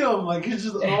fucking see them. Like it's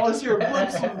just all I see are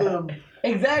clips of them.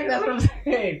 Exactly, that's what I'm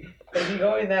saying. Is he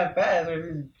going that fast,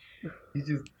 or he's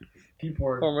just.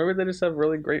 Or maybe they just have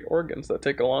really great organs that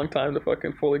take a long time to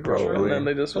fucking fully grow, and then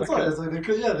they just That's fucking... It's like they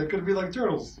could be like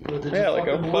turtles. Yeah, like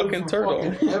a fucking turtle.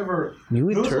 Fucking ever. You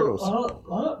eat turtles?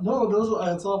 No, those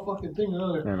are, it's all fucking thing.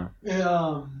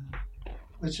 Yeah.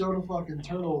 They showed a fucking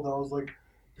turtle that was like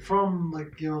from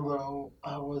like, you know,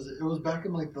 it was back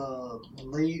in like the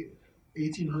late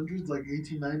 1800s, like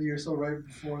 1890 or so, right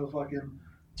before the fucking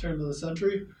turn of the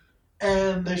century.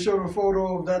 And they showed a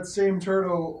photo of that same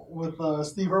turtle with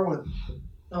Steve Irwin.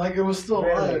 And like it was still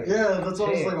alive. Yeah, that's why I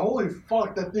was like, holy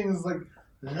fuck, that thing is like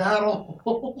that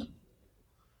old.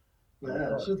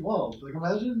 Yeah, shit's wild. Like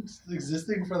imagine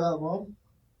existing for that long.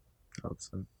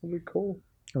 That'd be cool.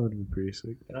 That would be pretty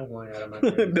sick. And I'm going out of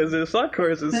my Does it suck or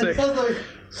is it sick? Like,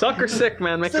 suck or sick,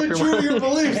 man. Make up stay true to your mind.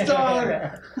 beliefs,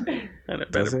 dog. And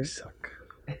it better be suck.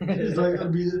 He's like,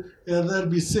 that'd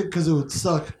be sick because it would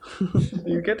suck.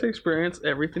 You get to experience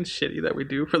everything shitty that we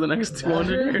do for the next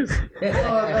 200 years.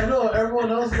 I know.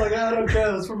 Everyone else is like, I don't care.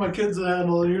 That's for my kids to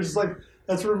handle. And you're just like,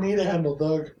 that's for me to handle,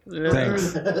 Doug. Yeah.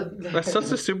 Thanks. That's such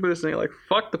the stupidest thing. Like,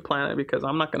 fuck the planet because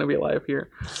I'm not going to be alive here.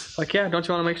 Like, yeah, don't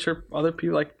you want to make sure other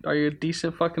people, like, are you a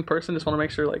decent fucking person? Just want to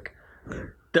make sure, like,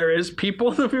 there is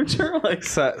people in the future? Like,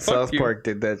 South Park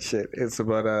did that shit. It's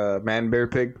about a man-bear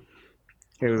pig.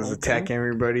 It was attacking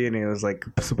everybody, and it was like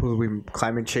supposedly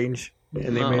climate change.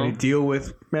 And they made a deal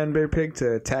with Man Bear Pig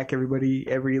to attack everybody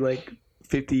every like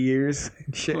 50 years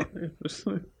and shit. Man,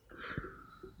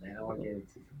 I want to get into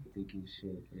some thinking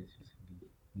shit. It's just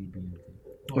me being.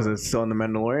 Was it still in The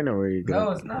Mandalorian, or were you good? No,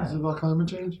 it's not. Is it about climate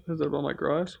change? Is it about my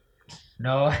garage?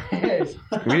 No. We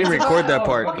didn't record that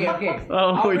part. Okay.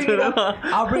 Oh, we didn't.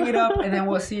 I'll bring it up, and then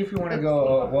we'll see if you want to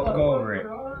go over it.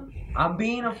 I'm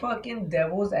being a fucking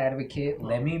devil's advocate.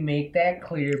 Let me make that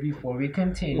clear before we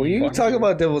continue. Well, you talk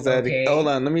about devil's advocate. Hold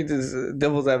on, let me just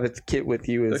devil's advocate with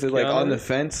you. Is it like on the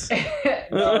fence?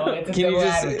 No, it's a devil's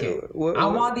advocate.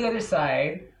 I'm on the other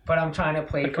side, but I'm trying to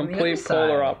play from the other side. Complete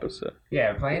polar opposite.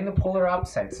 Yeah, playing the polar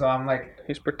opposite. So I'm like,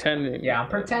 he's pretending. Yeah, I'm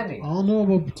pretending. I don't know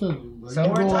about pretending. So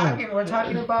we're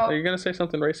talking about. Are you gonna say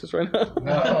something racist right now?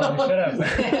 No, shut up.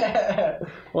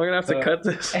 We're gonna have to cut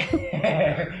this.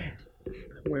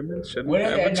 Women shouldn't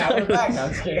have now we're back. vaginas.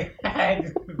 I'm just kidding. I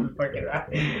just fucking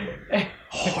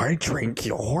I drink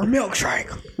your milkshake.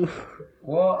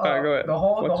 Well, All right, go ahead. the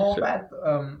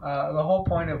whole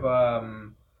point of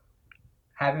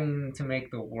having to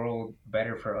make the world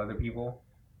better for other people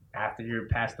after you're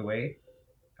passed away.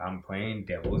 I'm playing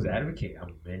devil's advocate.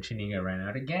 I'm mentioning it right now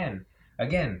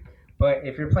again. But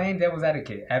if you're playing devil's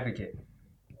advocate,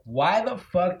 why the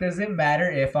fuck does it matter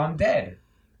if I'm dead?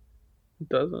 It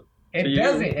doesn't. It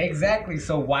doesn't, exactly.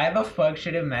 So why the fuck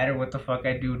should it matter what the fuck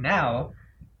I do now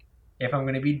if I'm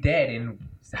going to be dead in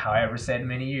however said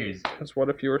many years? Because what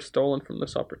if you were stolen from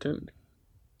this opportunity?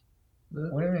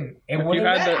 What do you mean? I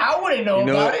wouldn't know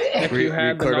about it. If you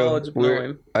had the knowledge of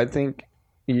knowing. I think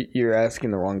you're asking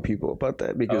the wrong people about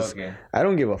that because I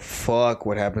don't give a fuck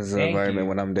what happens in the environment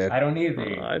when I'm dead. I don't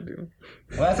either. I do.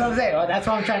 Well, that's what I'm saying.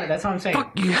 That's what I'm saying.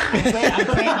 Fuck you.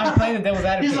 I'm playing the devil's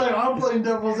advocate. He's like, I'm playing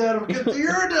devil's advocate.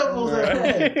 You're devil's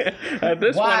advocate. At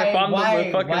this point, if I'm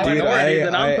the fucking minority,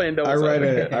 then I'm playing devil's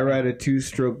advocate. I ride a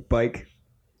 2-stroke bike.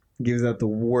 Gives out the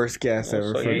worst gas ever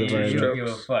Also, for the you environment. don't give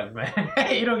a fuck,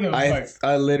 man. You don't give a fuck.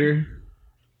 I litter.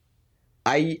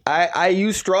 I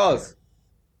use straws.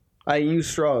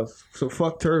 So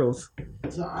fuck turtles.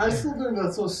 So I still think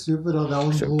that's so stupid how that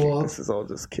one blew up. This is all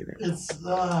just kidding. It's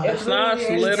not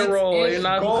literal. You're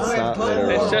not.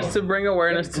 It's just to bring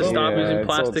awareness to stop using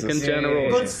plastic in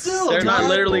general. But still, They're not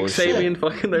literally bullshit. saving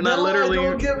fucking. They're not literally. I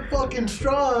don't get fucking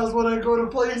straws when I go to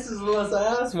places unless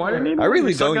I ask. Why do you need? I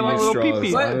really You're sucking don't on use little straws.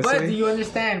 pee-pee. Honestly. But do you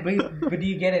understand? But do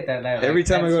you get it that like, Every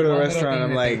time I that's go to a one little restaurant, thing I'm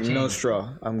that like, they no change.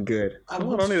 straw. I'm good. I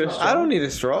don't need a straw. I don't need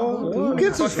a straw. Who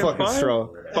gets this fucking fine. straw?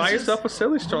 Buy yourself a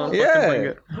silly straw. And Yeah. fucking bring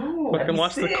it. No, Fucking that'd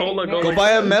watch be the sick, cola man. Go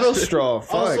buy a metal straw.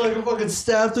 Also, I Fuck. can fucking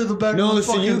stab through the back of No, my so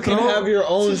fucking you can throat. have your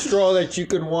own straw that you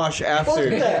can wash Fuck after.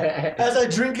 that. As I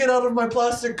drink it out of my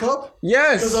plastic cup, because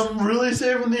Yes. I'm really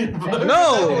saving the environment.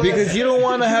 No, because you don't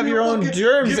want to have Give me your a own fucking-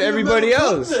 germs. give me a Everybody metal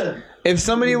cup else. then. If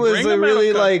somebody was Bring a metal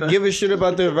really cup like then. give a shit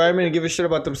about the environment and give a shit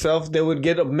about themselves, they would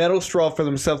get a metal straw for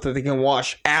themselves that they can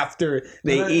wash after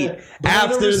they But I- eat. but I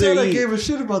never After said I they eat. gave a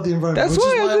shit about the environment. That's which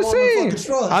is why I I'm just want my saying. fucking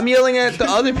straws. I'm yelling at the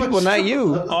other My people, not straws.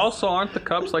 you. Also, aren't the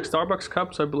cups like Starbucks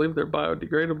cups? I believe they're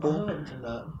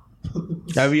biodegradable.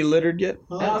 Have you littered yet?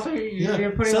 And also,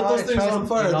 you're putting Set a lot those of things trust on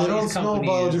fire. in all They don't these smell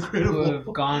companies biodegradable. who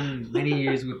have gone many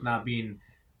years with not being,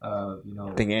 I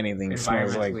think anything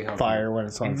smells like Environmentally healthy. fire when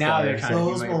it's on And now fire. they're trying No, to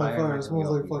it be smells like fire. It environmentally smells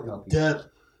like fucking healthy. death.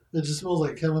 It just smells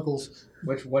like chemicals.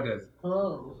 What does?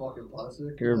 Oh, fucking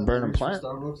plastic. You're That burning they use for plant.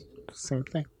 Starbucks. Same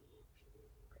thing.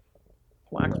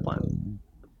 Wax plant.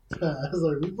 I was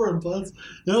like, we burn plants.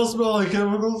 They don't smell like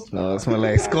chemicals. No, it smells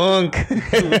like skunk.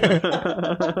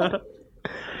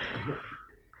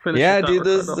 Finish Yeah, your dude, thought,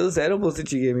 those Ricardo. those edibles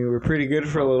that you gave me were pretty good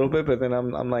for a little bit, but then I'm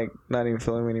like not even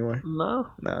feeling them anymore. No,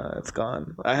 Nah, it's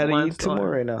gone. I had to Mine's eat two still more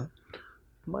there. right now.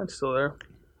 mine's still there.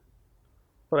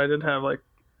 But I did have like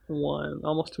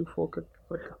almost 2 full cookies.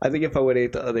 Like, I think if I would have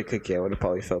ate the other cookie, I would have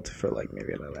probably felt it for like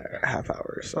maybe another half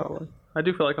hour or so. solid. I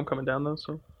do feel like I'm coming down though,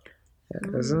 so Yeah,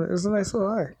 it was a nice little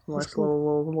high. nice That's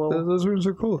cool. little Those rooms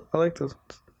are cool. I like those.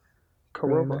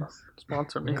 Karoba. Very nice.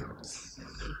 Sponsor me.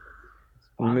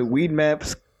 Weed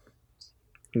maps.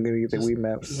 I'm gonna get the Just- weed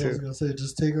maps I was too. gonna say,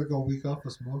 just take like a week off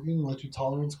of smoking, let your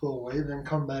tolerance go away, then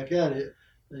come back at it.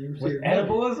 Then you With save money.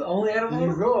 edibles? Only edibles? There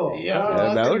you go.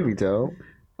 Yeah, that would be dope.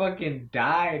 Fucking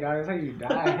die, dog. That's how you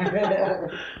die.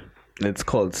 It's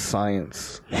called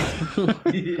science.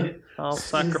 I'll Just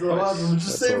sacrifice. just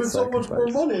That's saving all so much more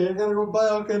sacrifice. money. I gotta go buy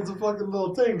all kinds of fucking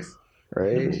little tanks.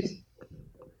 Right?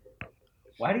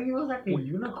 Why do you look like a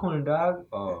unicorn, dog?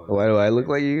 Oh. Why do I look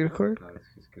like a unicorn? No, it's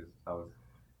just because I was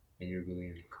in your really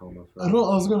in a coma for. I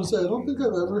was gonna say, I don't think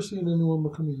I've ever seen anyone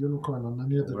become a unicorn on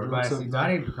any of the We're about drugs to see I've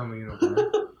Donnie done. become a unicorn.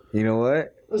 You know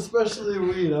what? Especially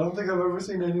weed. I don't think I've ever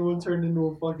seen anyone turn into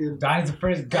a fucking Donnie's the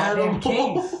first goddamn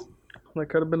king. animal. That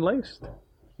could have been laced.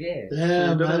 Yeah.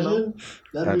 Damn, You didn't know? imagine.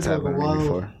 That'd That's be like a happened to me wild.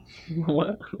 before.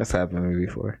 What? That's happened to me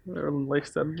before. They were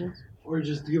laced edibles. Or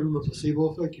just give them the placebo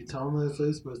effect. You tell them that it's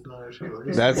laced, but it's not actually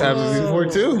laced. That's happened to me before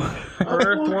too.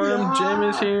 Earthworm Jim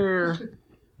is here.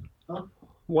 Huh?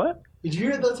 What? Did you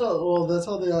hear that's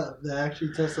how they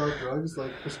actually test out drugs,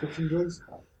 like prescription drugs?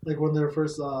 Like when they're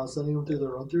first sending them through the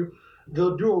run through,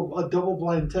 they'll do a double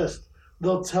blind test.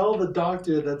 They'll tell the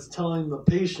doctor that's telling the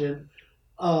patient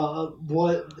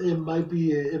what it might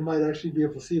be. It might actually be a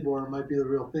placebo, or it might be the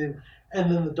real thing.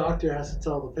 And then the doctor has to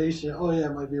tell the patient, "Oh yeah,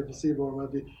 it might be a placebo, or it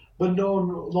might be." But no one,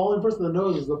 the only person that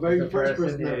knows is the very The first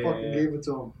person, person that yeah, fucking yeah. gave it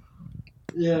to them.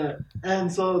 Yeah,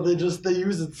 and so they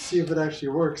use it to see if it actually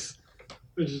works,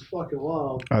 which is fucking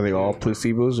wild. Are they all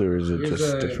placebos or is it Here's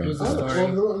just a- different? here's a Oh,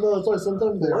 story. well, no, it's like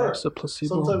sometimes they are. It's a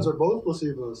placebo. Sometimes they're both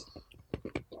placebos.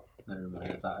 Never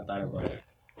mind. I thought about it.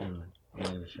 Never mind. I'm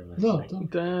not even sure myself. No,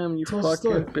 don't Damn, you tell the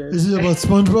story. fucking bitch. Is it about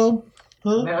SpongeBob?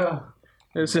 Huh? No.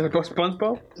 Is it about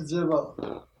SpongeBob? Is it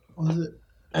about what is it?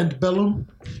 Antebellum?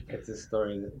 It's a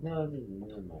story that. No,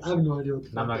 no. I have no idea what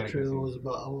the I'm not fuck gonna the trailer confuse. was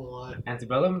about. I won't lie.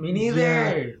 Antebellum? Me neither. Yeah,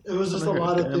 it was just a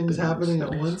lot of Damn things thing. happening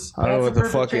at once. I don't know what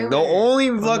That's the a perfect fucking. The trailer. only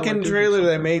know fucking what trailer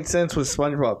difference that made sense was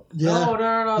SpongeBob. Yeah.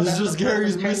 No. It's that's just the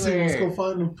Gary's perfect missing. Let's trailer. go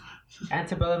find him.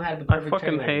 Antebellum had the I perfect fucking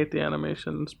trailer. hate the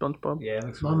animation in SpongeBob. Yeah, it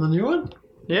looks On the new one?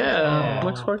 Yeah, Oh.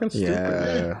 looks fucking stupid.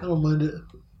 Yeah. I don't mind it.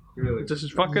 really.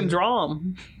 Just fucking draw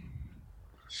 'em.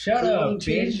 Shut They up, don't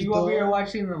change bitch! You it, over here though.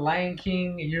 watching The Lion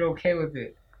King and you're okay with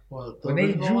it. What? the When they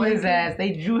original drew one? his ass,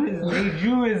 they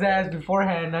drew his ass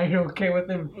beforehand. Now you're okay with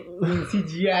him being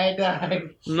CGI dog.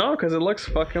 No, because it looks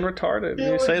fucking retarded.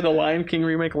 Yeah, You say like- the Lion King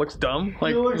remake looks dumb?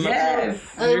 Like, It looks-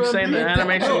 Yes. Hey, You're man, saying the people-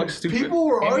 animation hey, looks stupid. People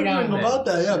were Every now arguing and then. about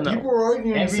that. Yeah, No. people were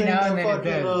arguing Every saying now that and then it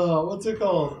fucking does. what's it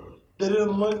called? they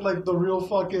didn't look like the real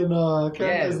fucking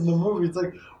characters in the movie. It's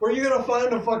like, where are you gonna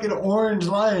find a fucking orange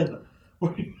lion?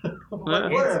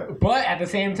 Where? But at the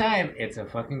same time, it's a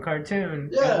fucking cartoon.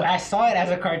 Yeah. I saw it as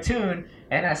a cartoon,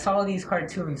 and I saw these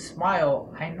cartoons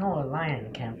smile. I know a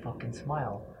lion can't fucking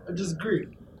smile. I disagree.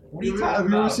 What are you Have talking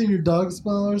you ever about? seen your dog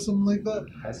smile or something like that?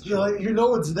 That's You're true. like, you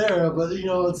know it's there, but you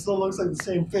know it still looks like the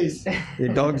same face.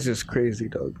 Your dog's just crazy,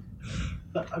 dog.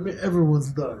 I mean,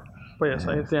 everyone's dog. But yes,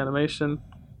 I hate the animation.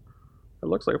 It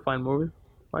looks like a fine movie.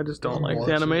 I just don't I'll like watch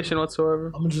the it. animation whatsoever.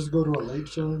 I'm gonna just go to a lake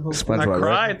show. And SpongeBob, I right?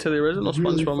 cried to the original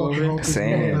Really SpongeBob fucking movie. hope it's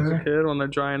Same. not As a there. kid, when they're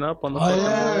drying up on the Oh,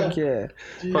 fucking, yeah.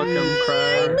 Fuck yeah. fucking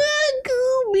cry.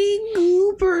 Gooby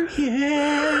Goober,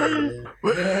 yeah. Goober,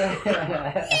 When that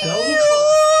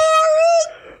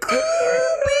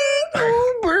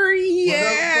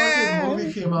fucking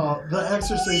movie came out, The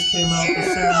Exorcist came out the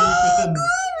same week.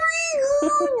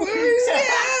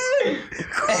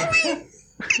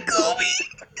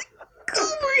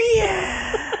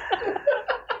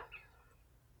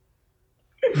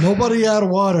 Nobody had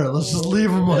water. Let's just leave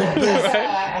them like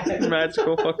this.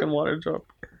 Magical fucking water drop.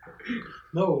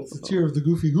 No, it's the tear of the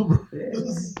Goofy Goober.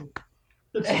 It's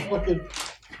just fucking.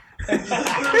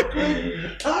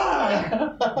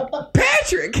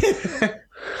 Patrick!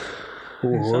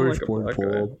 You sound like a black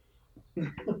guy.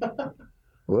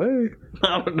 What?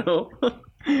 I don't know.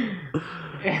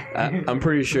 I'm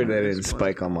pretty sure that didn't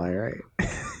spike on mine, right?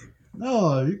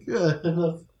 No, you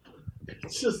good.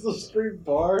 It's just a straight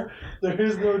bar. There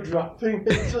is no dropping.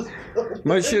 It's just.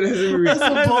 My shit hasn't been. That's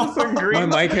a bar. My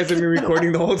mic hasn't been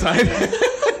recording the whole time.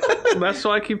 That's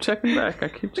why I keep checking back. I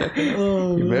keep checking.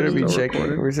 Oh, You better be Still checking.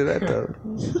 recording. Where's it at though?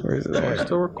 Where's it We're at?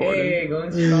 still recording. Hey,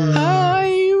 going strong.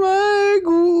 I'm a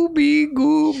gooby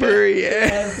goober,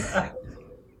 yeah.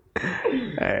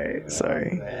 Alright,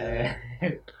 sorry.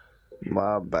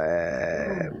 My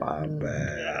bad. My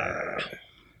bad.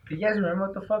 Do you guys remember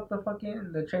what the fuck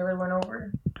the trailer went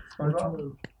over?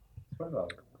 SpongeBob? SpongeBob.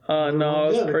 No, I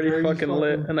was Yeah, the pretty Gary fucking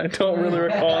lit, fucking- and I don't really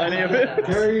recall any of it.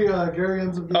 Gary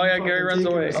ends up. Oh yeah, Gary runs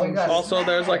away. Oh, you got- Also,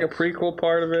 there's like a prequel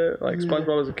part of it, like Yeah.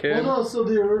 SpongeBob as a kid. Well, no, so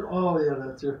oh yeah,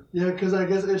 that's it. Yeah, because I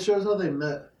guess it shows how they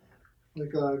met,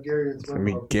 like Gary and I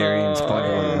mean, SpongeBob, Gary and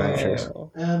SpongeBob Adventures.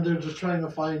 and they're just trying to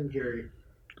find Gary.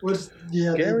 Which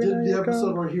yeah, Gary, they did there the you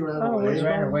episode go. where he ran Oh, away. He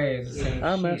ran away. It's the same I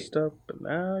shit. messed up, but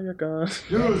now you're gone.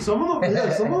 Dude, some of the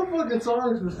fucking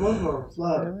songs for SpongeBob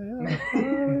slap.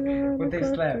 What they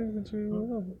slap?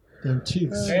 Them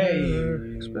cheeks. Hey.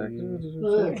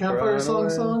 Yeah, campfire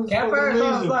songs. Campfire fucking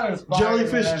song amazing. is fire,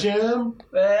 Jellyfish man. Jam.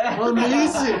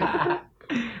 Amazing.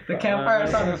 The campfire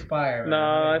song is fire.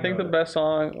 No, I think the best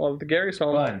song, well, the Gary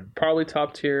song, Fun. probably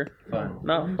top tier. Fun.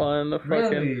 Not fun. The fucking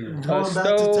Really? a Going back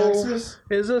to stove Texas.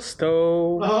 is a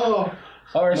stove. Oh,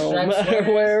 Or No striped matter sweaters.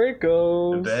 where it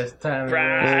goes. Best time.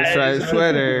 Right. Striped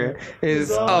sweater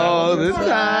is all the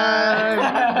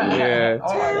time. Yeah.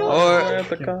 We're Or at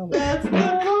the comic. that's the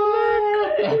car.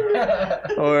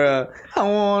 or I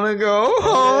wanna go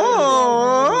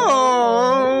home.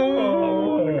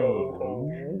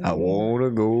 I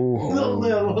wanna go No,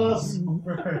 that home. was.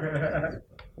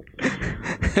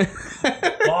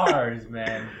 Bars,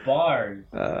 man. Bars.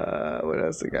 What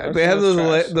else they got? That's They have so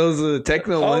those trash. those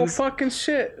techno Oh, ones. fucking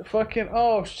shit. Fucking,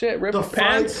 oh shit. Ripped The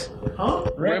pants. fight.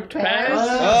 Huh? Ripped pants.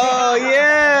 Oh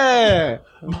yeah!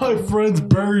 My friends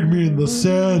buried me in the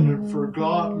sand and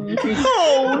forgot me.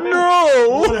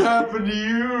 Oh What happened to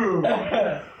you?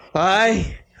 no!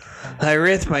 I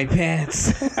ripped my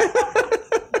pants.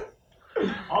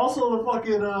 Also, the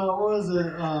fucking what was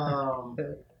it?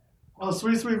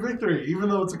 Sweet Sweet Victory. Even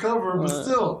though it's a cover, but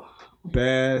still.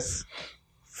 Best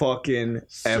fucking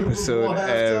Super episode Bowl halftime.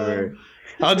 ever.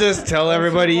 I'll just tell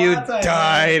everybody you Super Bowl halftime.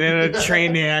 died in a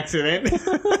train accident.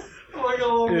 Oh my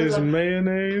God, Is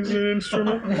mayonnaise an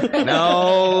instrument?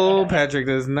 No, Patrick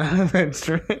does not have an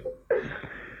instrument.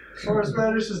 or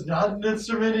Spanish is not an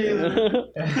instrument either.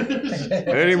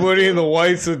 Anybody in the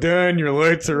white sedan, your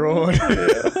lights are on.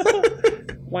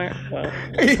 Wah, wah.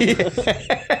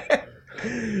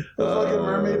 The fucking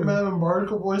Mermaid Man and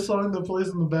Barnacle Boy song that plays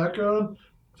in the background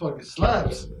fucking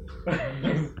slaps.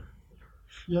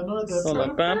 Yeah, no, that's Hold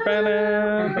on. Bam, bam,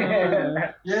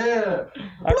 bam. yeah.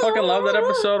 I fucking love that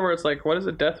episode where it's like, what is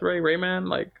it, Death Ray, Rayman?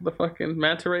 Like the fucking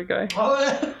manta ray guy?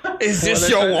 Oh, yeah. Is this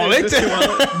Well, your that's- wallet? is this your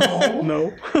wallet?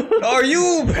 No. No. Are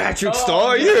you Patrick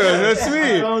Starr? Yeah, that's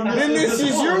me. Oh, this Then is this his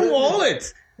is your wallet.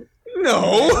 wallet.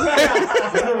 No.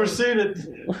 I've never seen it.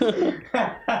 Hey,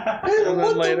 And what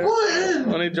then later, the button?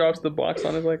 when he drops the box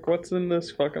on, he's like, what's in this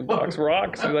fucking box?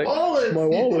 Rocks. He's like, Wallet. my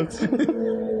wallet.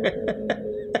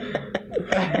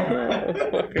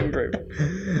 Fucking great.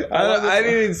 I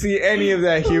didn't see any of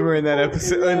that humor in that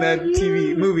episode, in that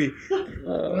TV movie.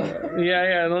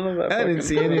 Yeah, none of that. I didn't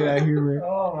see any of that humor.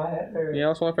 Oh, my head hurts. Yeah,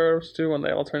 also my favorite was too when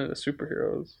they all turn into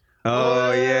superheroes.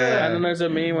 Oh yeah. And then there's a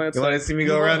meme when it's You want to see me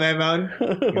go around that mountain?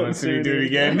 You want to see me do it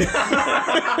again?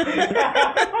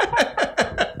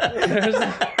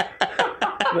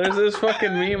 There's this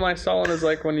fucking meme I saw, and it's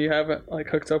like when you haven't like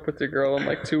hooked up with your girl in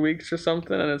like 2 weeks or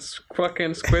something, and it's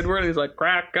fucking Squidward. And he's like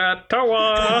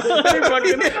Krakatoa. He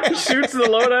fucking shoots the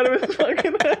load out of his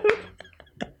fucking head.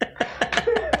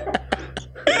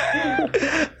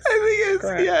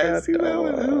 I see that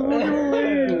one.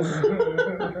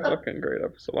 Fucking great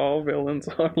episode. All villains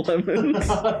are lemons.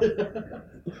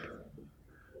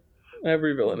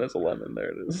 Every villain is a lemon. There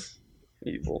it is.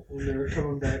 Evil. When they were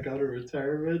coming back out of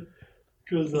retirement.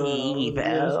 Because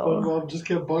SpongeBob just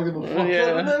kept bugging the fuck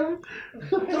out of them.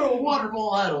 Throw a water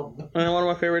ball at them. And one of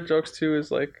my favorite jokes too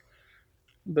is like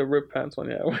the Rip Pants one,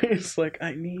 where he's like,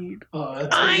 I need need a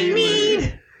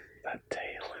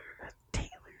tailor.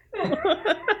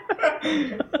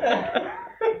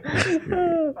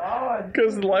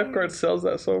 Because the lifeguard sells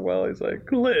that so well, he's like,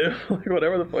 live, like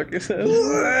whatever the fuck he says.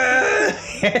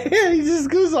 He just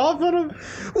goes off on him.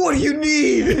 What do you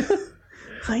need?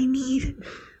 I need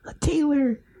a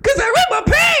tailor. Because I ripped my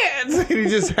pants! And he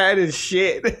just had his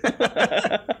shit. Fucking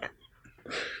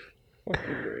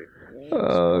great.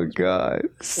 Oh, God.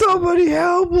 Somebody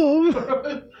help him.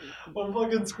 When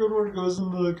fucking Squidward goes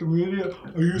into the community,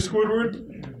 are you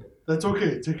Squidward? That's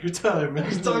okay, take your time. And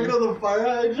he's talking to the fire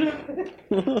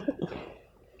hydrant.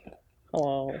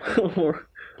 Oh,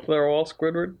 they're all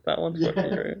Squidward? That one's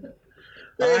fucking great.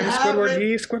 They I'm Squidward, haven't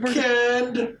he's Squidward.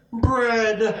 canned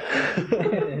bread.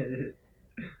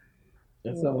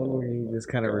 That's the one where he just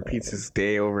kind of repeats his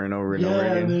day over and over and over Yeah,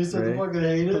 again. and they said to fucking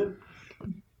hate it.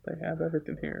 They have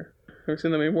everything here. Ever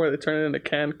seen the meme where they turn it into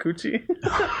canned coochie?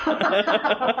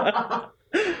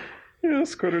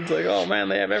 Squidward's like, oh man,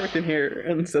 they have everything here.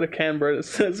 And instead of canned bread, it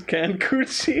says canned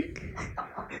coochie.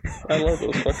 I love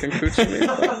those fucking coochie memes.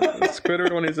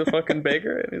 Squidward when he's a fucking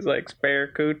baker and he's like, spare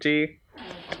coochie,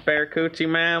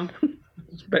 ma'am.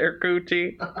 Spare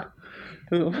coochie.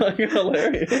 It's fucking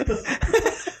hilarious.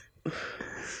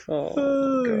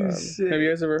 Oh, God. Shit. Have you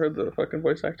guys ever heard the fucking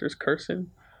voice actors cursing?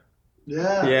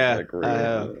 Yeah. Yeah, Like, really, I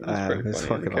have. pretty It's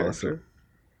funny in fucking the awesome.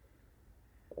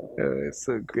 It's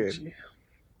so good. Coochie.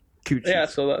 Coochie. Yeah,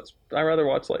 so I'd rather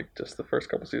watch like just the first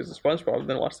couple seasons of SpongeBob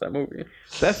than watch that movie.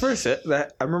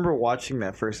 That I remember watching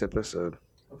that first episode.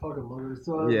 I fucking love it. It's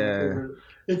still my Yeah. favorite.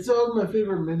 It's still my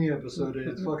favorite mini episode.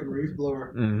 It's fucking Reef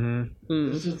Blower.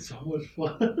 Mm-hmm. It's just so much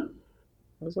fun.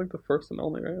 That was like the first and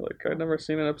only, right? Like I'd never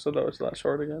seen an episode that was that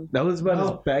short again. That was about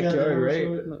his backyard, right?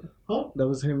 Huh? That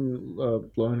was him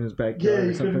blowing his backyard Yeah, or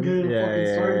you something. couldn't get a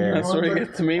fucking start. That's where you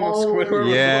get the meme of Squidward.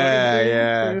 Yeah,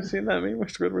 yeah. Have you seen that meme where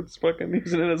Squidward's fucking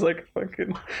using it as like a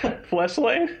fucking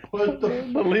fleshlight? What the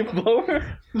The leaf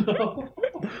blower? No.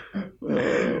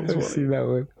 I've seen that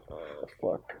one. Oh,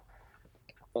 fuck.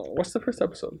 Oh, what's the first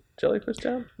episode? Jellyfish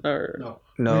Jam? Or...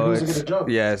 No, Who's gonna jump?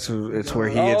 it's where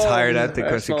he gets hired at the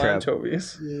Krusty smell Krab.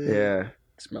 Anchovies. Yeah.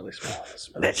 Smelly smell.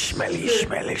 That smelly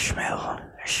smell.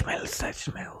 Smells that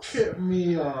smell. Get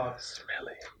me off.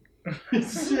 Smelly.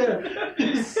 Yeah.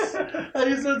 And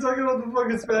he started talking about the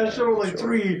fucking Spanish show with like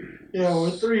three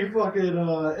fucking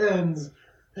ends.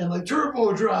 And like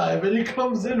turbo drive, and he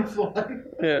comes in flying.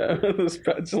 Yeah, the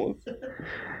spatula.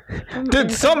 Did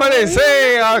somebody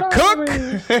say cook?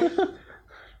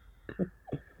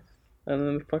 And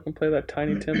then fucking play that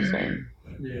Tiny Tim song.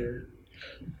 Yeah.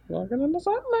 Walking in the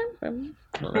sunlight.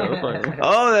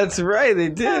 Oh, that's right. They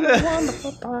did.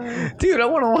 Dude, I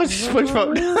want to watch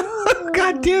SpongeBob.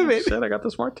 God damn it. Shit, I got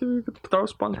the smart TV. You could throw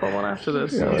SpongeBob on after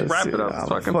this. Yeah, Let's wrap it up. I'm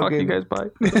Fucking fuck you guys. Bye.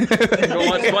 Go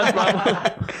watch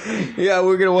SpongeBob. Yeah,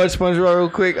 we're gonna watch SpongeBob real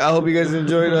quick. I hope you guys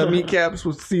enjoyed Meat Caps.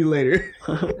 We'll see you later.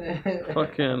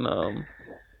 Fucking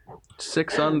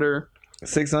 6 Under.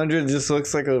 600 just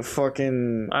looks like a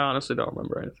fucking. I honestly don't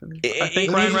remember anything. I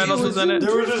think Ryan Reynolds was in it.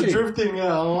 They were just drifting,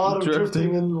 a lot of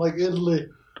drifting in like Italy.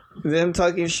 Them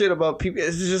talking shit about people.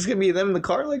 Is it just gonna be them in the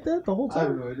car like that the whole I have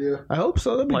time? no idea. I hope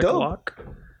so. That'd be Like dope. Locke.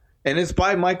 And it's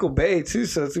by Michael Bay too,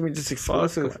 so it's gonna be just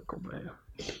explosive.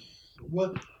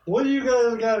 What do you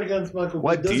guys got against Michael Bay?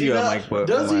 What do you got, Mike?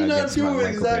 Does he not against do Michael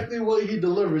exactly what he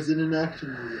delivers in an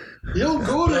action movie? You don't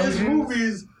go to his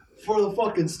movies for the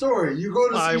fucking story. You go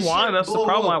to see That's the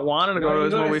problem. I wanted to go to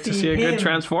his movie to see a good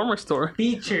Transformer story.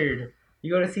 Featured.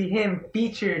 You go to see him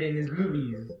featured in his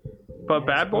movies. But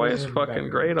Bad Boy is fucking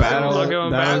great.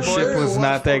 Battleship was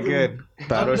not that good.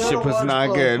 Battleship was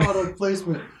not good. Product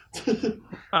placement. Yes,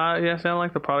 I don't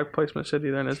like the product placement shit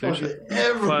either in his new shit.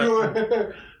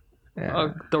 Everywhere. Yeah.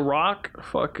 The Rock,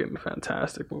 fucking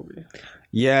fantastic movie.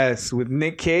 Yes, with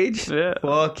Nick Cage. Yeah,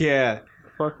 Fuck yeah.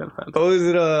 fucking fantastic. What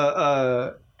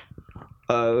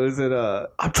was it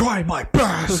I'm trying my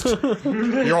best.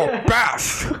 Your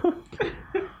best.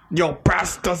 Your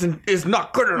best is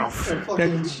not good enough.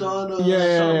 Fucking Sean.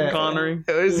 Sean Connery. What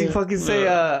does he fucking say?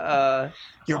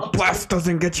 Your blast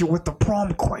doesn't get you with the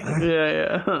prom queen.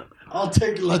 Yeah. I'll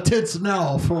take Let It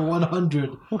Snow for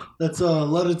 100. That's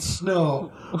Let It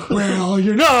Snow. Well,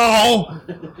 you know,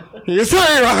 you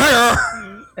say right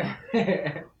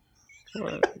here.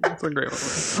 That's a great one.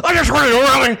 I just wanted to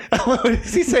really. What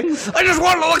does he say? I just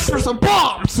wanted to look for some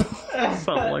bombs.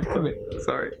 Something like that.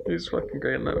 Sorry, he's fucking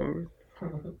great in that movie.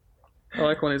 I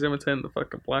like when he's imitating the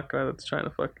fucking black guy that's trying to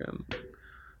fucking.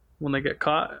 When they get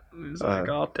caught, he's like,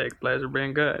 "I'll take pleasure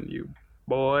being good, you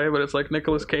boy." But it's like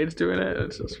Nicolas Cage doing it.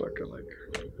 It's just fucking like.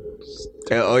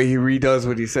 Oh, he redoes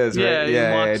what he says, right?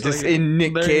 Yeah. Just in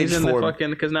Nick Cage form.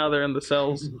 Because now they're in the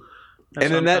cells.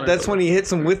 And then that's when he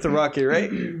hits him with the rocket, right?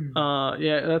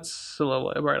 Yeah, that's a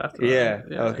little right after Yeah.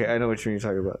 that. Okay, I know what you're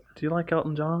talking about. Do you like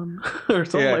Elton John or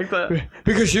something like that?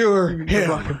 Because you're him.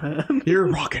 Rocket Man. You're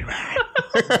a rocket man.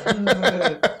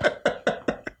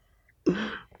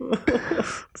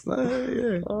 It's not,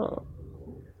 yeah. Oh.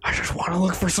 I just want to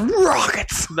look for some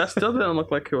rockets. That still didn't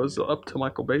look like it was up to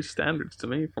Michael Bay's standards to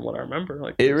me, from what I remember.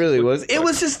 Like It really was. It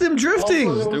was just them drifting.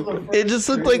 It just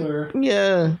looked like,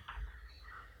 yeah.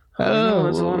 I don't know.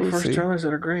 There's a We'll lot of first see. trailers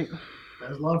that are great.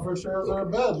 There's a lot of first trailers that are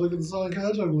bad. Look at the Sonic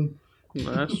Hedgehog one.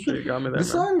 No, that's true. You got me there. The Man.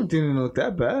 song didn't look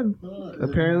that bad.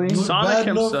 Apparently. It looked Sonic bad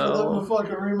enough himself. for them to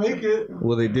fucking remake it.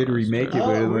 Well, they did remake it,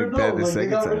 but it looked bad the They second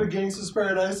got rid of time. Gangsta's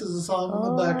Paradise as a song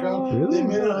in the background. Really? They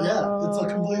made it, it's a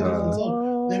completely different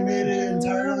song. They made it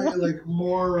entirely like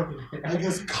more, I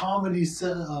guess, comedy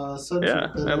centric. Yeah,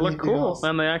 than it looked anything cool, else.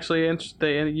 and they actually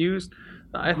they used.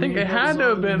 I think Green it had to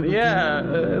have been, Hill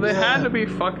Zone. they had to be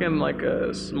fucking like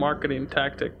a marketing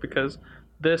tactic, because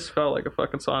this felt like a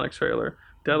fucking Sonic trailer.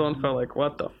 The other one felt like,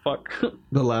 what the fuck?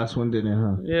 The last one didn't,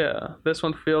 huh? Yeah, this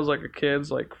one feels like a kid's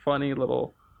like funny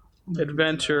little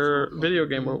adventure video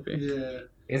game movie. Yeah.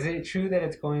 Is it true that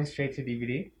it's going straight to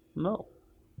DVD? No,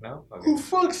 No. Okay. Who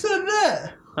fuck said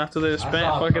that? after they spent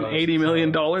saw fucking posts. $80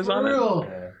 million For on it. real.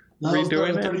 That was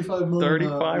Redoing it? 35 million.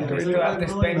 35, They 35 still have to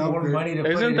spend more upgrade. money to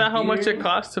put it Isn't in that how much it theaters?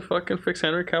 costs to fucking fix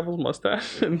Henry Cavill's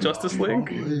mustache in Justice League?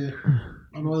 Probably. I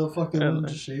don't know why the fuck they And- wouldn't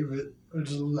just shave it. Or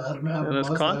just let him have In a his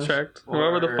mustache. contract,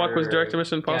 whoever the fuck was directing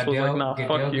Mission Impossible was like, nah,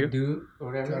 fuck you. Gadot, or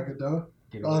whatever. Gal Gadot?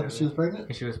 Gadot, Oh, whatever. 'cause she was pregnant?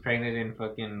 Because she was pregnant in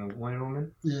fucking Wonder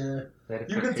Woman. Yeah. That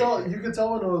You could tell when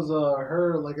it was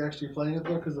her like actually playing it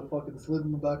though, because the fucking slit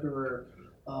in the back of her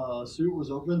suit was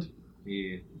opened.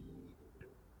 Yeah.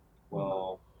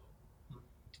 Well,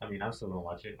 I mean, I'm still gonna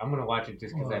watch it. I'm gonna watch it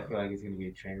just because I feel like it's gonna be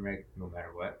a train wreck no matter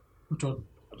what. Which one?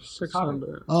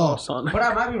 600. Oh. Sonic. But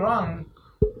I might be wrong.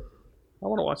 I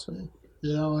want to watch it.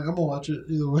 Yeah, I'm gonna watch it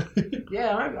either way.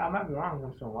 Yeah, I might be wrong.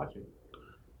 I'm still gonna watch it.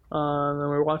 And then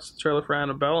we watched the trailer for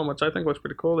Annabelle, which I think was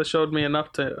pretty cool. They showed me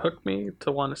enough to hook me to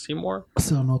want to see more. I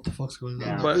still don't know what the fuck's going on.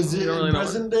 Yeah. But is it you don't in really know.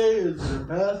 present day? Is it in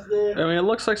past day? I mean, it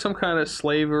looks like some kind of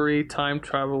slavery, time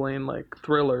traveling, like I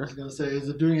thriller. was gonna say, is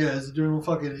it doing what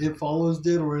fucking It Follows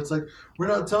did, where it's like, we're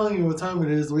not telling you what time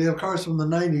it is. We have cars from the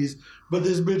 90s, but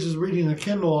this bitch is reading a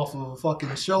Kindle off of a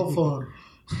fucking cell phone.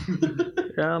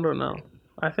 Yeah, I don't know.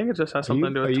 I think it just has Are something you,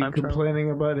 to do are with you time travel.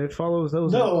 complaining about It Follows?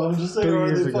 Those No, I'm just saying, 30 are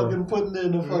years they ago. fucking putting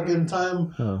in a fucking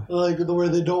time, Oh. like where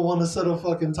they don't want to set a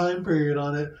fucking time period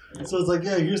on it. So it's like,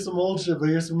 yeah, here's some old shit, but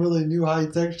here's some really new high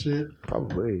tech shit.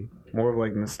 Probably. More of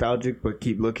like nostalgic, but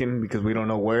keep looking because we don't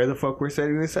know where the fuck we're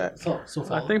setting this at. So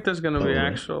I think there's going to be Totally.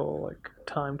 actual like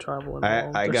time travel I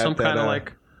involved. got There's some that, kind of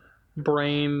like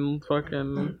brain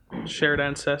fucking shared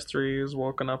ancestry is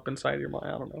woken up inside your mind.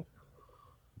 I don't know.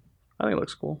 I think it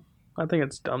looks cool. I think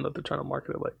it's dumb that they're trying to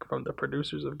market it like from the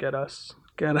producers of Get Out,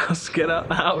 Get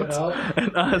Out?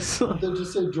 and Us. They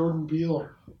just said Jordan Peele.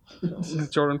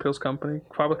 Jordan Peele's company,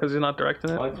 probably because he's not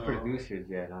directing Oh, it. it's producers,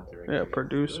 yeah, not directors. Yeah,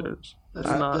 producers. It's That's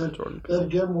not that, Jordan Peele.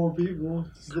 that'd get more people.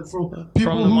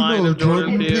 From the mind of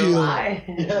Jordan Peele.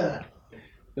 Yeah.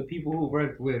 The people who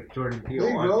worked with Jordan Peele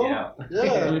There you on go. Get Out.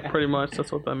 Yeah. Pretty much,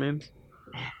 that's what that means.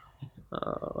 I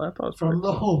thought it was From pretty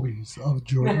the homies of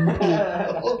Jordan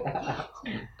Peele.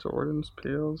 Jordan's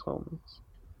Peele's homies.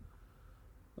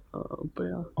 But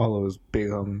yeah, All those big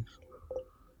homies.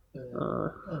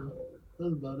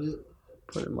 That's about it.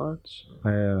 pretty much.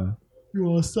 You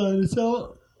want to sign this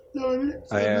out? Johnny?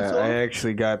 Sign this I out?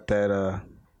 actually got that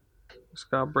Just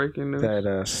got breaking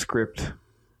news. script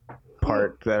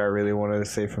part that I really wanted to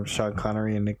say from Sean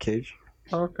Connery and Nick Cage.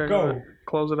 Okay, Go. go.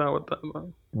 Close it out with that.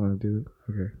 Man. You want to do it?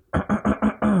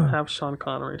 Okay. Have Sean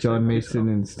Connery. say John please Mason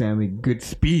and Stanley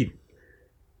Goodspeed.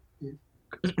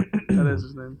 That is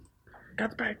his name.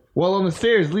 Got the bag. While on the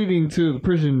stairs leading to the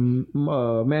prison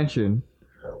mansion,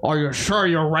 are you sure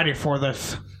you're ready for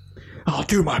this? I'll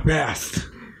do my best.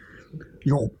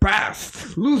 Your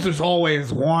best. Losers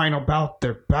always whine about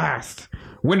their best.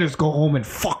 Winners go home and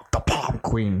fuck the prom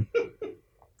queen.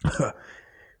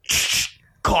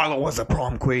 Carla was a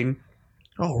prom queen.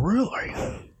 Oh, really?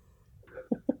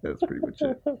 That's pretty much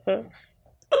it. That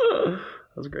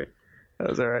was great. That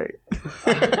was alright. Keep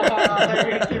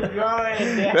going.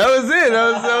 That was it.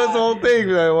 That was the whole thing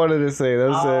that I wanted to say. That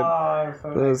was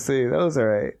it. Let's see. That was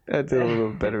alright. I did a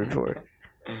little better before.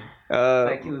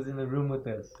 Like he was in the room with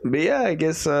us. But yeah, I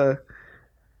guess for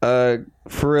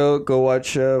real, go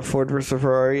watch Ford vs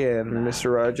Ferrari and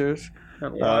Mr. Rogers.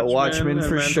 Watchmen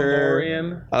for sure.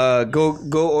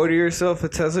 Go order yourself a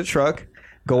Tesla truck.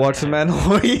 Go watch The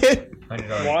Mandalorian.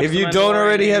 If you don't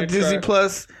already have Disney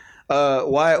Plus,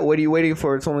 what are you waiting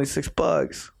for? It's only $6.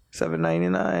 $7.99,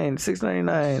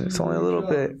 $6.99. It's only a little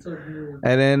bit.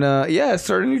 And then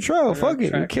start a new trial. Fuck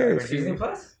it. Who cares? Disney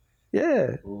Plus?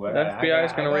 Yeah. Ooh, FBI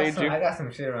is gonna raid you. I got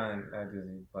some shit on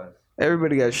Disney Plus.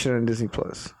 Everybody got shit on Disney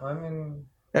Plus. Well, I mean,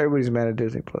 Everybody's mad at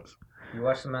Disney Plus. you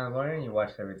watched The Mandalorian. You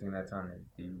watched everything that's on it.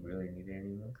 Do you really need it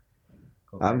anymore?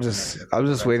 I'm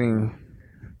just waiting.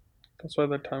 That's why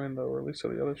they're timing the release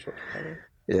of the other shows.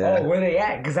 Yeah. Oh, where they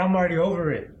at? Because I'm already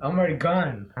over it. I'm already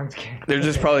gone. I'm just kidding. They're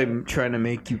just probably trying to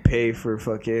make you pay for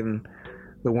fucking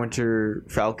the Winter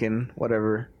Falcon,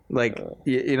 whatever. Like,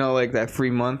 you know, like that free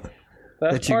month.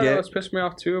 That's that you part get. of what's pissed me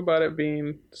off too about it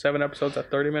being 7 episodes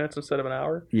at 30 minutes instead of an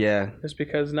hour. Yeah. Is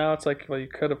because now it's like, well, you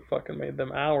could have fucking made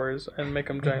them hours and make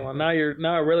them drag on. Now it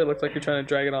really looks like you're trying to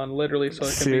drag it on literally so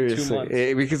it can be 2 months.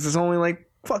 Because it's only like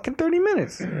fucking 30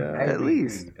 minutes at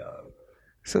least.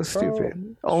 So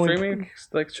stupid. Streaming,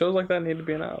 like shows like that need to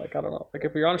be an hour. Like, I don't know. Like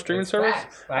if you're on a streaming service,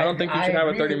 I don't think you should have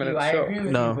a 30-minute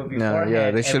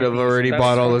show. They should have already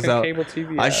bought all this out.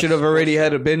 I should have already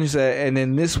had a binge that, and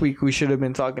then this week we should have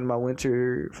been talking about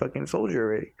Winter fucking Soldier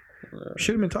already.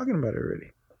 Should have been talking about it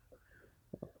already.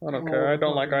 I don't care. I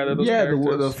don't like either of those characters.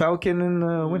 Yeah, the Falcon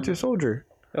and Winter Soldier.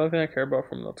 The only thing I care about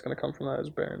from that's going to come from that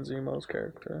is Baron Zemo's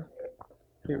character.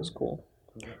 He was cool.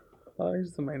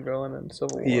 He's the main villain in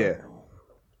Civil War. Yeah.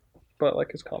 But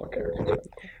like his comic character.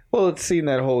 Well, it's seeing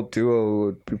that whole duo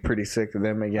would be pretty sick of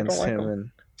them against like him. him. And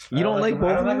you don't like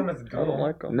both of them? I don't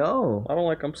like them. No. I don't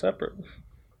like them separate.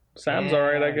 Sam's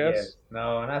alright, I guess. Yes.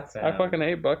 No, not Sam. I fucking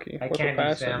hate Bucky. I can't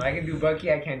do Sam. I can do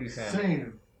Bucky. I can't do Sam.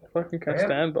 Same. I fucking can't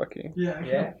stand Bucky.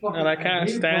 Yeah. And I can't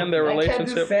stand their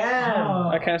relationship.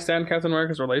 I I can't stand Captain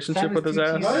America's relationship Sam with is his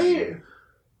too ass. Right?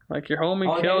 Like your homie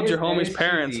Oh, killed your that homie's is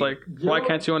parents. cheesy. Like why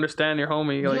can't you understand your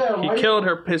homie? Like Yeah, he why- killed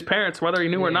his parents, whether he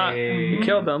knew or not. He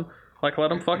killed them. Like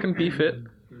let him fucking beef it,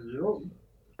 Yep.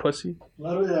 pussy.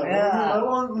 Let him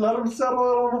settle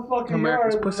it on the fucking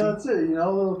America's yard. pussy. That's it. You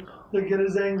know, he'll get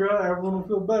his anger out. Everyone will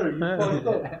feel better. You fucked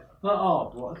up.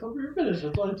 Well, I thought we were finished.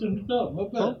 That's why I turned it up. My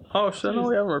bad. Oh shit! No,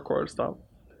 we haven't recorded. Stop.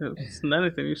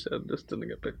 Anything you said just didn't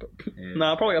get picked up.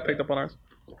 Nah, I probably got picked up on ours.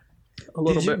 A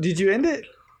little bit. Did you end it?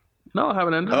 No, I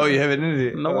haven't ended. Oh, it. you haven't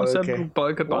ended it. No one said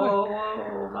goodbye.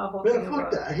 Man,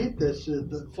 fuck that. I hate that shit.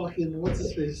 The fucking what's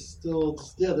his face still.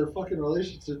 Their fucking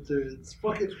relationship. It's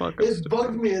fucking. It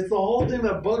bugged me. It's the whole thing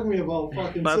that bugged me about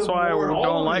fucking. That's Civil why War. we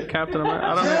don't like Captain America.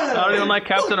 I don't even like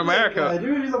Captain Fuck that America guy,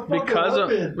 dude. He's a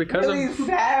fucking because Really,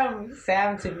 of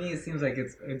Sam to me it seems like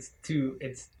it's too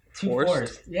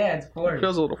forced. Yeah, it's it forced.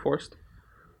 feels a little forced.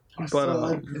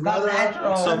 But It's not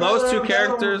natural. So those two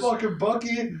characters, fucking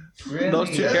Bucky. Really? those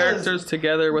two Yes. characters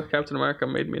together with Captain America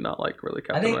made me not like really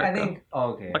Captain America. I think.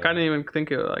 Oh, okay. Like I didn't even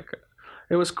think it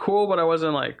was cool, but I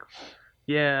wasn't like,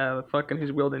 yeah, fucking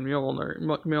he's wielding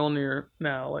Mjolnir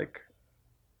now. Like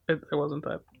it wasn't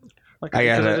that. Like I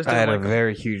because just had didn't a like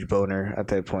very huge boner at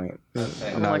that point. I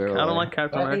don't like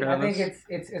Captain But America. I think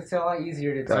it's a lot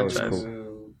easier to That was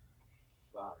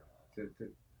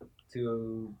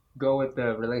to go with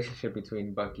the relationship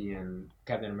between Bucky and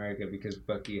Captain America because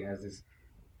Bucky has this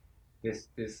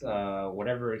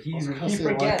whatever he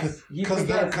forgets because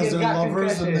they're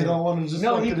lovers and they don't want to just.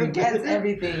 No, he forgets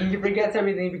everything. He forgets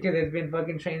everything because it's been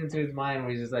fucking trained into his mind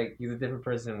where he's just like he's a different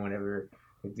person whenever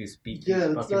they speak.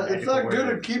 Yeah, it's not good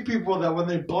to keep people that when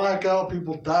they black out,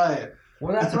 people die.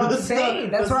 Well, that's what I'm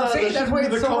saying. That's why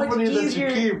it's so much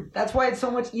easier. That's why it's so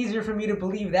much easier for me to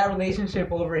believe that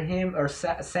relationship over him or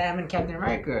Sam and Captain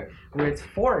America, where it's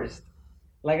forced.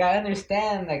 Like I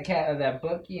understand that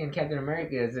Bucky and Captain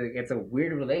America it's a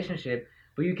weird relationship,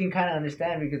 but you can kind of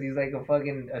understand because he's like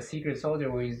a secret soldier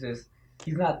where he's just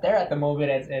he's not there at the moment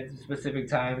at specific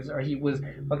times, or he was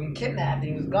fucking kidnapped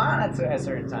and he was gone at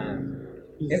certain times.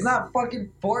 It's not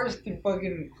fucking forced to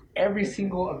fucking every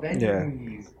single Avengers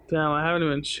movies. Damn, I haven't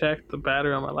even checked the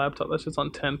battery on my laptop. That shit's on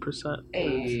 10%.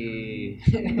 Hey.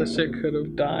 This shit could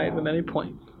have died at any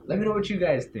point. Let me know what you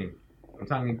guys think. I'm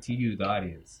talking to you, the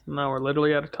audience. Now we're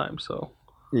literally out of time, so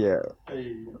Yeah.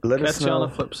 Hey. Let us catch you on know.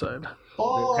 the flip side.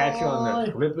 We'll catch you on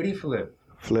the flippity flip.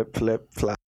 Flip, flip, flop.